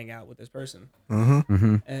just hang out with this person,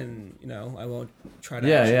 and I won't try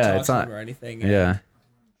to talk to them or anything. And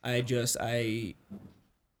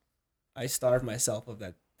I starve myself of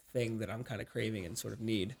that thing that I'm kind of craving and sort of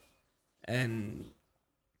need, and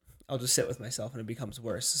I'll just sit with myself, and it becomes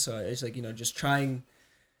worse. So it's like just try and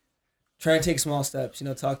take small steps.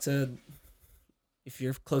 Talk to. If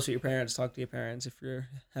you're close with your parents, talk to your parents. If you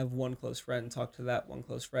have one close friend, talk to that one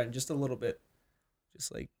close friend. Just a little bit.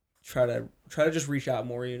 Just like try to just reach out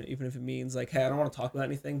more, even if it means like, hey, I don't want to talk about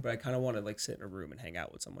anything, but I kind of want to like sit in a room and hang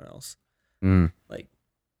out with someone else. Like,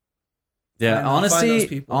 yeah,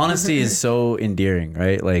 honesty is so endearing,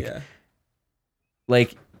 right? Like,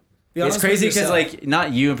 it's crazy because like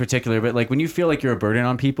not you in particular, but like when you feel like you're a burden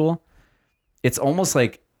on people, it's almost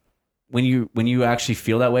like when you actually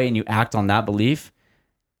feel that way and you act on that belief,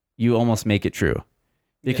 you almost make it true.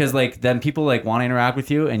 Because like then people like want to interact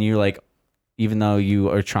with you, and you like, even though you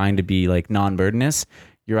are trying to be like non-burdenous,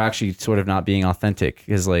 you're actually sort of not being authentic,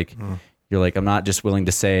 because like you're like, I'm not just willing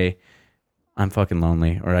to say I'm fucking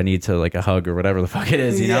lonely or I need to like a hug or whatever the fuck it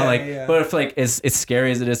is, you know? But if like as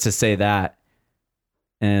scary as it is to say that,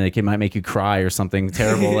 and like it might make you cry or something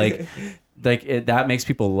terrible, that makes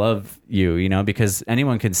people love you, because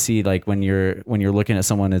anyone can see like when you're looking at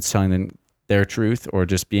someone that's telling them their truth or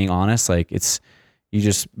just being honest, like you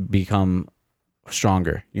just become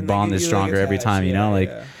stronger. You bond is stronger every time,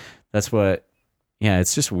 that's what,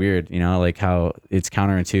 it's just weird, like how it's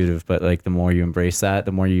counterintuitive, but like the more you embrace that,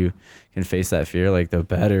 the more you can face that fear, like the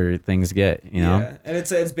better things get, and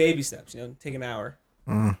it's baby steps, take an hour,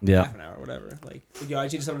 half an hour, whatever. Like, I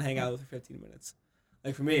just need someone to hang out with for 15 minutes.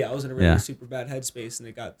 Like for me, I was in a really super bad headspace, and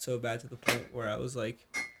it got so bad to the point where I was like,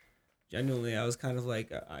 genuinely, I was kind of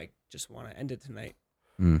like, I just want to end it tonight.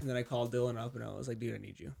 And then I called Dylan up, and I was like, dude, I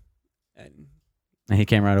need you. And he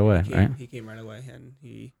came right away, right? He came right away, and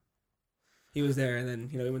he was there, and then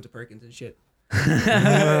we went to Perkins and shit.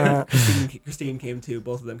 Christine came too.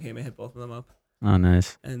 Both of them came. I hit both of them up. Oh,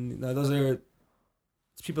 nice. And those are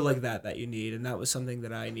people like that you need, and that was something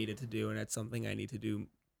that I needed to do, and it's something I need to do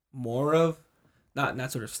more of. Not in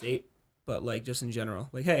that sort of state, but like just in general.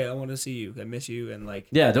 Like, hey, I want to see you. I miss you, and like.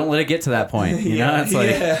 Yeah, don't let it get to that point. You know, it's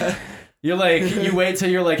like you're like you wait till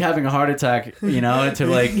you're like having a heart attack. To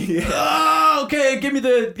like, oh, okay, give me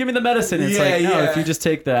the medicine. It's if you just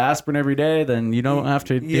take the aspirin every day, then you don't have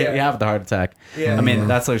to have the heart attack. Yeah. I mean,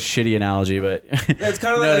 that's a shitty analogy, but it's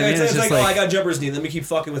kind of like it's like, I got jumper's knee. Let me keep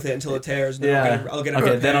fucking with it until it tears. And then I'll get it.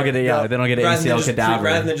 Okay, then I'll get it. Yeah, then I'll get an ACL cadaver.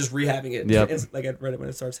 Rather than just rehabbing it, like right when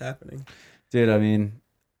it starts happening. Dude, I mean,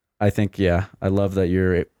 I think, I love that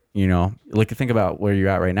you're, like think about where you're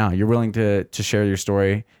at right now. You're willing to share your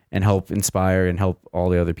story and help inspire and help all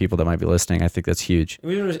the other people that might be listening. I think that's huge.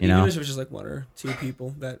 Even if it's just like one or two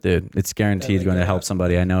people that. Dude, it's guaranteed going to help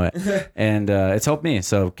somebody. I know it. And it's helped me.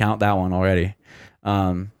 So count that one already.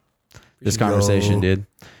 This conversation, dude.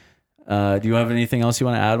 Do you have anything else you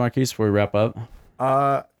want to add, Marquise, before we wrap up?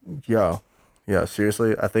 Yeah,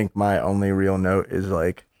 seriously. I think my only real note is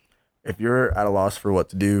like, if you're at a loss for what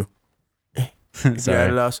to do,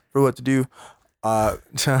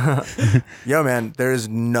 yo, man, there's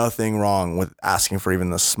nothing wrong with asking for even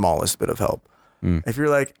the smallest bit of help. If you're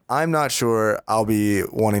like, I'm not sure I'll be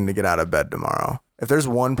wanting to get out of bed tomorrow. If there's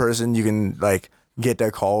one person you can like get to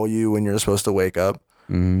call you when you're supposed to wake up,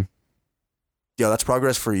 that's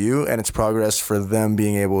progress for you, and it's progress for them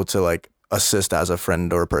being able to like assist as a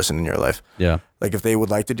friend or a person in your life. Yeah. Like if they would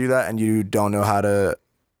like to do that and you don't know how to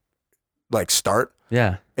like start,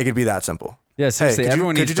 it could be that simple. Yeah, seriously,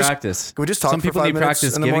 everyone needs practice. Can we just talk some for people 5 need minutes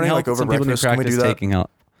practice in the giving morning, help, like over some people need breakfast? Can we practice do that? taking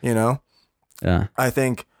help. Yeah. I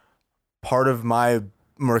think part of my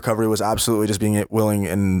recovery was absolutely just being willing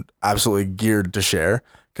and absolutely geared to share.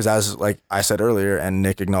 Because as like I said earlier, and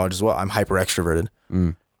Nick acknowledged as well, I'm hyper extroverted.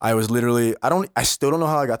 I was literally, I still don't know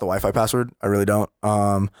how I got the Wi-Fi password. I really don't.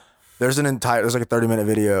 There's like a 30-minute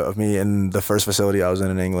video of me in the first facility I was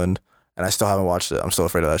in England, and I still haven't watched it. I'm still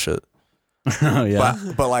afraid of that shit. Oh yeah.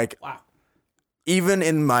 But like, even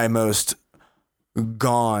in my most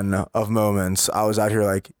gone of moments, I was out here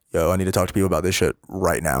like, yo, I need to talk to people about this shit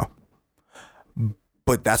right now.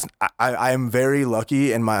 But I am very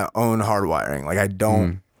lucky in my own hardwiring. Like I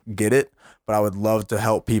don't get it, but I would love to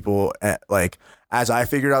help people. Like as I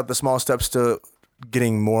figured out the small steps to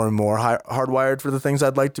getting more and more hardwired for the things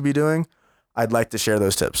I'd like to be doing, I'd like to share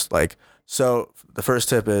those tips. Like, so the first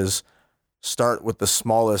tip is start with the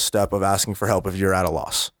smallest step of asking for help if you're at a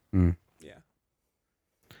loss. Yeah.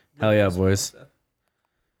 Hell yeah, boys.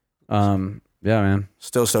 Yeah, man.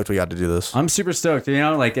 Still stoked we got to do this. I'm super stoked. You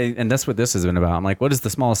know, like, and that's what this has been about. I'm like, what is the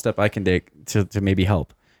smallest step I can take to maybe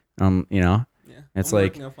help? You know, it's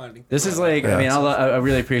like, this is like, I mean, I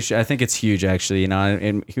really appreciate, I think it's huge actually, you know,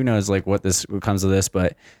 and who knows like what comes of this,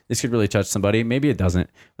 but this could really touch somebody. Maybe it doesn't.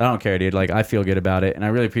 I don't care, dude. Like I feel good about it. And I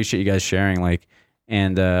really appreciate you guys sharing, like,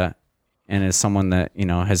 and as someone that, you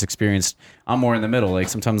know, has experienced, I'm more in the middle. Like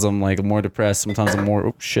sometimes I'm like more depressed. Sometimes I'm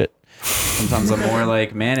more, sometimes I'm more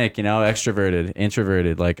like manic, you know, extroverted,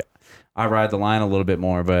 introverted. Like I ride the line a little bit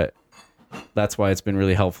more, but that's why it's been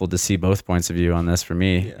really helpful to see both points of view on this for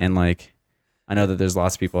me. Yeah. And like, I know that there's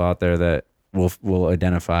lots of people out there that will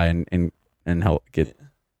identify and help get. Yeah.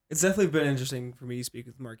 It's definitely been interesting for me to speak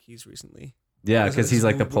with Marquise recently. Yeah, because he's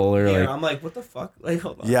like the polar. Yeah, like, I'm like, what the fuck? Like,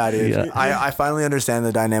 hold on. Yeah, dude. Yeah. I finally understand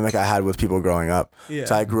the dynamic I had with people growing up. Yeah.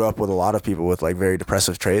 So I grew up with a lot of people with like very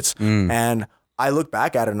depressive traits. And I look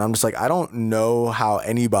back at it and I'm just like, I don't know how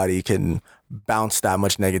anybody can bounce that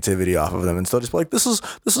much negativity off of them and still just be like, this is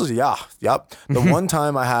yep. The one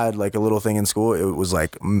time I had like a little thing in school, it was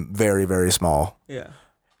like very, very small. Yeah.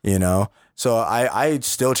 You know? So I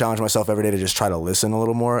still challenge myself every day to just try to listen a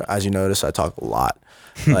little more. As you notice, I talk a lot.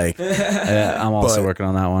 Like, I'm also working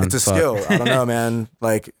on that one. It's a skill. I don't know, man.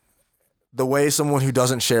 Like the way someone who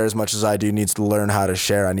doesn't share as much as I do needs to learn how to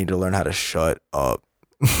share, I need to learn how to shut up.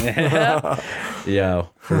 Yeah,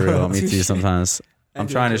 for real. Me too sometimes. I'm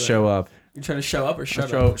trying to show up. You're trying to show up or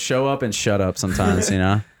shut up? Show up and shut up sometimes, you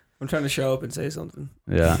know? I'm trying to show up and say something.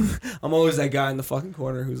 Yeah. I'm always that guy in the fucking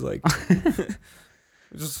corner who's like,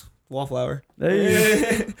 just wallflower.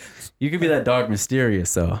 You could be that dog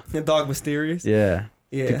mysterious, though. The dog mysterious? Yeah.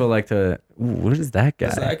 People like to, what is that guy?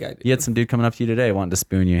 What's that guy do? You had some dude coming up to you today wanting to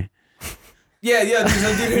spoon you. Yeah, because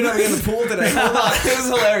some dude hit me in the pool today. Hold on, it was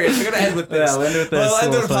hilarious. We're gonna end with this. Yeah, we'll end with this.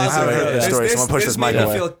 I have a story. Someone push this mic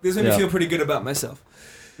away. This made me feel pretty good about myself.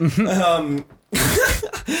 So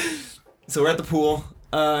we're at the pool.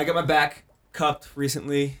 I got my back cupped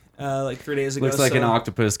recently, like 3 days ago. Looks like an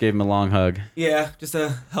octopus gave him a long hug. Yeah, just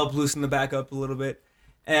to help loosen the back up a little bit.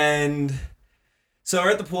 And so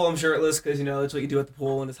we're at the pool. I'm shirtless because, you know, that's what you do at the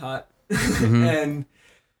pool when it's hot. And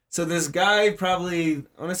so this guy, probably,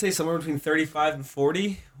 I want to say somewhere between 35 and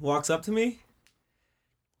 40, walks up to me.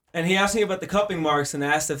 And he asked me about the cupping marks and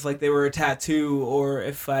asked if like they were a tattoo or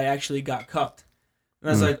if I actually got cupped. And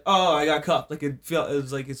I was like, oh, I got cupped. Like it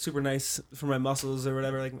was like it's super nice for my muscles or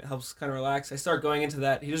whatever. Like it helps kind of relax. I start going into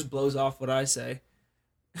that. He just blows off what I say,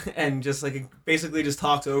 and just like basically just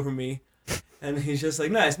talks over me. And he's just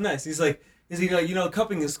like, nice. He's like, you know,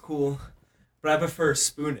 cupping is cool, but I prefer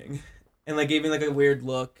spooning. And like gave me like a weird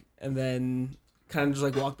look, and then kind of just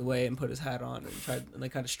like walked away and put his hat on and tried and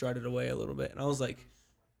like kind of strutted away a little bit. And I was like,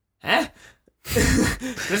 huh?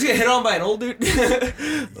 Just get hit on by an old dude.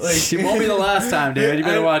 Like, she won't be the last time, dude. You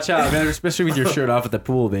better watch out, man. Especially with your shirt off at the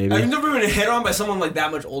pool, baby. I've never been hit on by someone like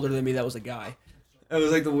that much older than me. That was a guy. I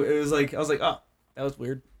was like, I was like, oh, that was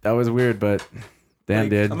weird. That was weird, but damn,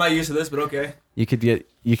 like, dude. I'm not used to this, but okay. You could get.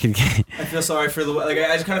 I feel sorry for the like.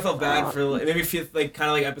 I just kind of felt bad for. Like, it made me feel like kind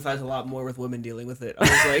of like empathize a lot more with women dealing with it.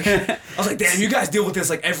 I was like, damn, you guys deal with this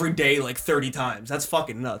like every day, like 30 times. That's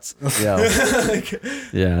fucking nuts. Yeah. Like,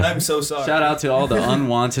 yeah. I'm so sorry. Shout out to all the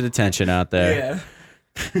unwanted attention out there.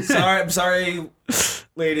 Yeah. I'm sorry,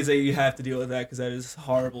 ladies, that you have to deal with that because that is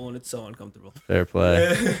horrible and it's so uncomfortable. Fair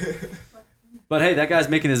play. But hey, that guy's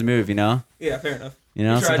making his move, you know? Yeah, fair enough. You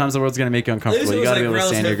know, sometimes the world's going to make you uncomfortable. You got to be able to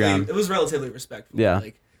stand your ground. It was relatively respectful. Yeah.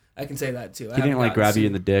 Like, I can say that too. He didn't like grab you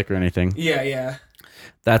in the dick or anything. Yeah.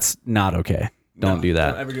 That's not okay. Don't do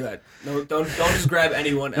that. Don't ever do that. No, don't just grab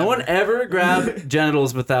anyone. No one ever grab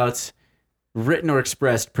genitals without written or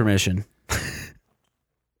expressed permission.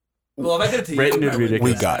 Well, if I did it to you,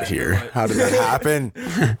 we got here. How did that happen?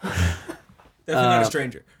 Definitely not a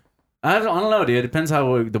stranger. I don't know, dude. It depends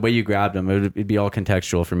how the way you grabbed them. It'd be all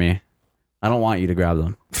contextual for me. I don't want you to grab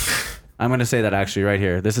them. I'm going to say that actually right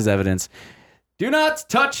here. This is evidence. Do not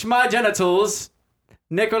touch my genitals,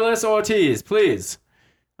 Nicholas Ortiz, please.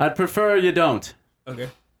 I'd prefer you don't. Okay.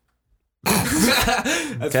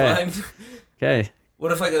 That's fine. Okay.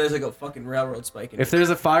 What if there's like a fucking railroad spike in it? If there's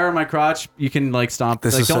a fire on my crotch, you can like stomp.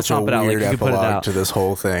 This like, is don't such stomp a it out. Like weird you can put it epilogue out. to this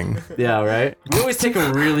whole thing. Yeah, right. We always take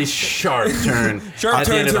a really sharp turn. Sharp at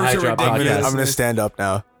the end of a turns High are Drop ridiculous. podcast. I'm gonna stand up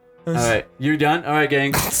now. All right, you're done. All right,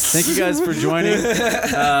 gang. Thank you guys for joining.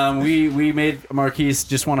 We made Marquise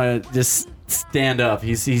just want to just stand up.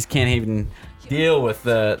 He can't even deal with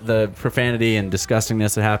the profanity and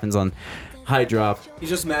disgustingness that happens on High Drop. He's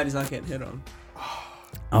just mad he's not getting hit on.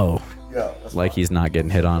 Oh, like he's not getting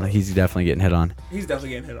hit on. He's definitely getting hit on. He's definitely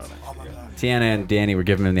getting hit on. Tiana and Danny were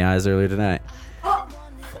giving him the eyes earlier tonight.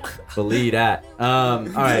 Believe that. All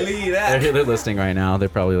right, Believe that. They're listening right now. They're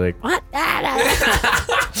probably like, what? All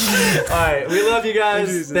right, we love you guys.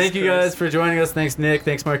 Jesus Thank you guys Christ. for joining us. Thanks, Nick.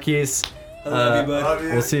 Thanks, Marquise. I love you, bud.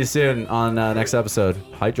 We'll see you soon on next episode.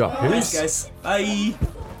 High Drop. Thanks, guys. Bye.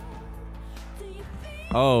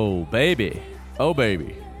 Oh baby,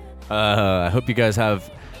 I hope you guys have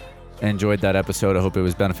enjoyed that episode. I hope it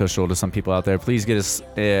was beneficial to some people out there. Please get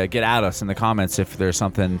at us in the comments if there's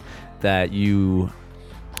something that you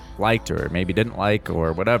liked or maybe didn't like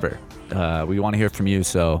or whatever. We want to hear from you.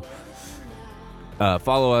 So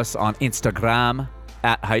follow us on Instagram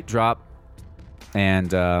at Height Drop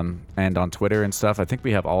and on Twitter and stuff. I think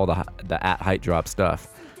we have all the at Height Drop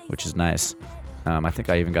stuff, which is nice. I think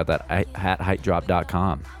I even got that at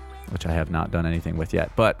heightdrop.com, which I have not done anything with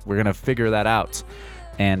yet, but we're going to figure that out.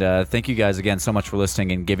 And thank you guys again so much for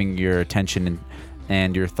listening and giving your attention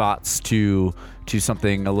and your thoughts to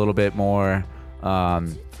something a little bit more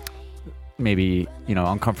maybe,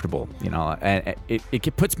 uncomfortable, and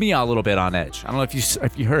it puts me a little bit on edge. I don't know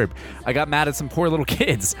if you heard, I got mad at some poor little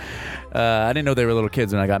kids. I didn't know they were little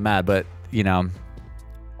kids when I got mad, but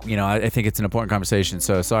I think it's an important conversation.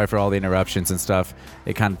 So sorry for all the interruptions and stuff.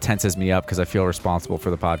 It kind of tenses me up because I feel responsible for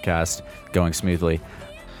the podcast going smoothly.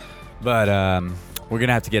 But we're going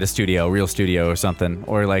to have to get a real studio or something,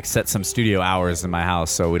 or like set some studio hours in my house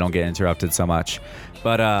so we don't get interrupted so much.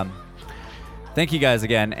 But thank you guys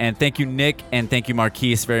again. And thank you, Nick, and thank you,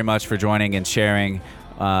 Marquise, very much for joining and sharing.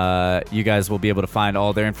 You guys will be able to find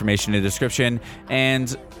all their information in the description.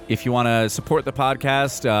 And if you want to support the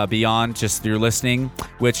podcast beyond just your listening,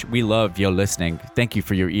 which we love your listening. Thank you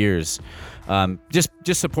for your ears. Just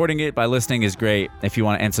supporting it by listening is great. If you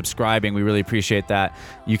want to, and subscribing, we really appreciate that.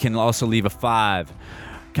 You can also leave a 5-star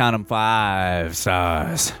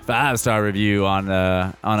review on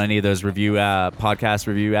any of those podcast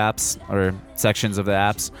review apps or sections of the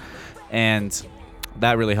apps, and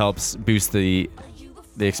that really helps boost the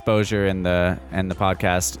exposure and the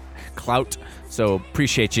podcast clout. So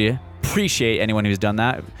appreciate anyone who's done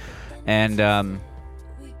that.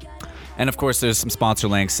 And of course, there's some sponsor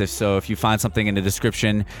links. If you find something in the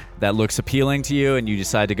description that looks appealing to you and you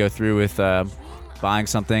decide to go through with buying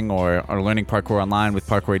something or learning parkour online with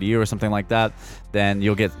Parkour EDU or something like that, then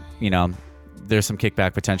you'll get, there's some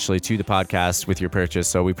kickback potentially to the podcast with your purchase.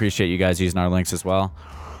 So we appreciate you guys using our links as well.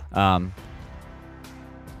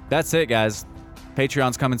 That's it, guys.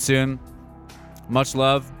 Patreon's coming soon. Much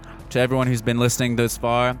love to everyone who's been listening this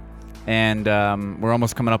far. And we're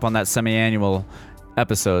almost coming up on that semi-annual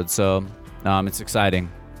episode, so it's exciting.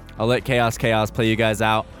 I'll let Chaos play you guys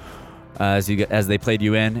out as they played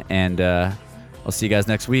you in, and I'll see you guys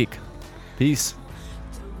next week. Peace.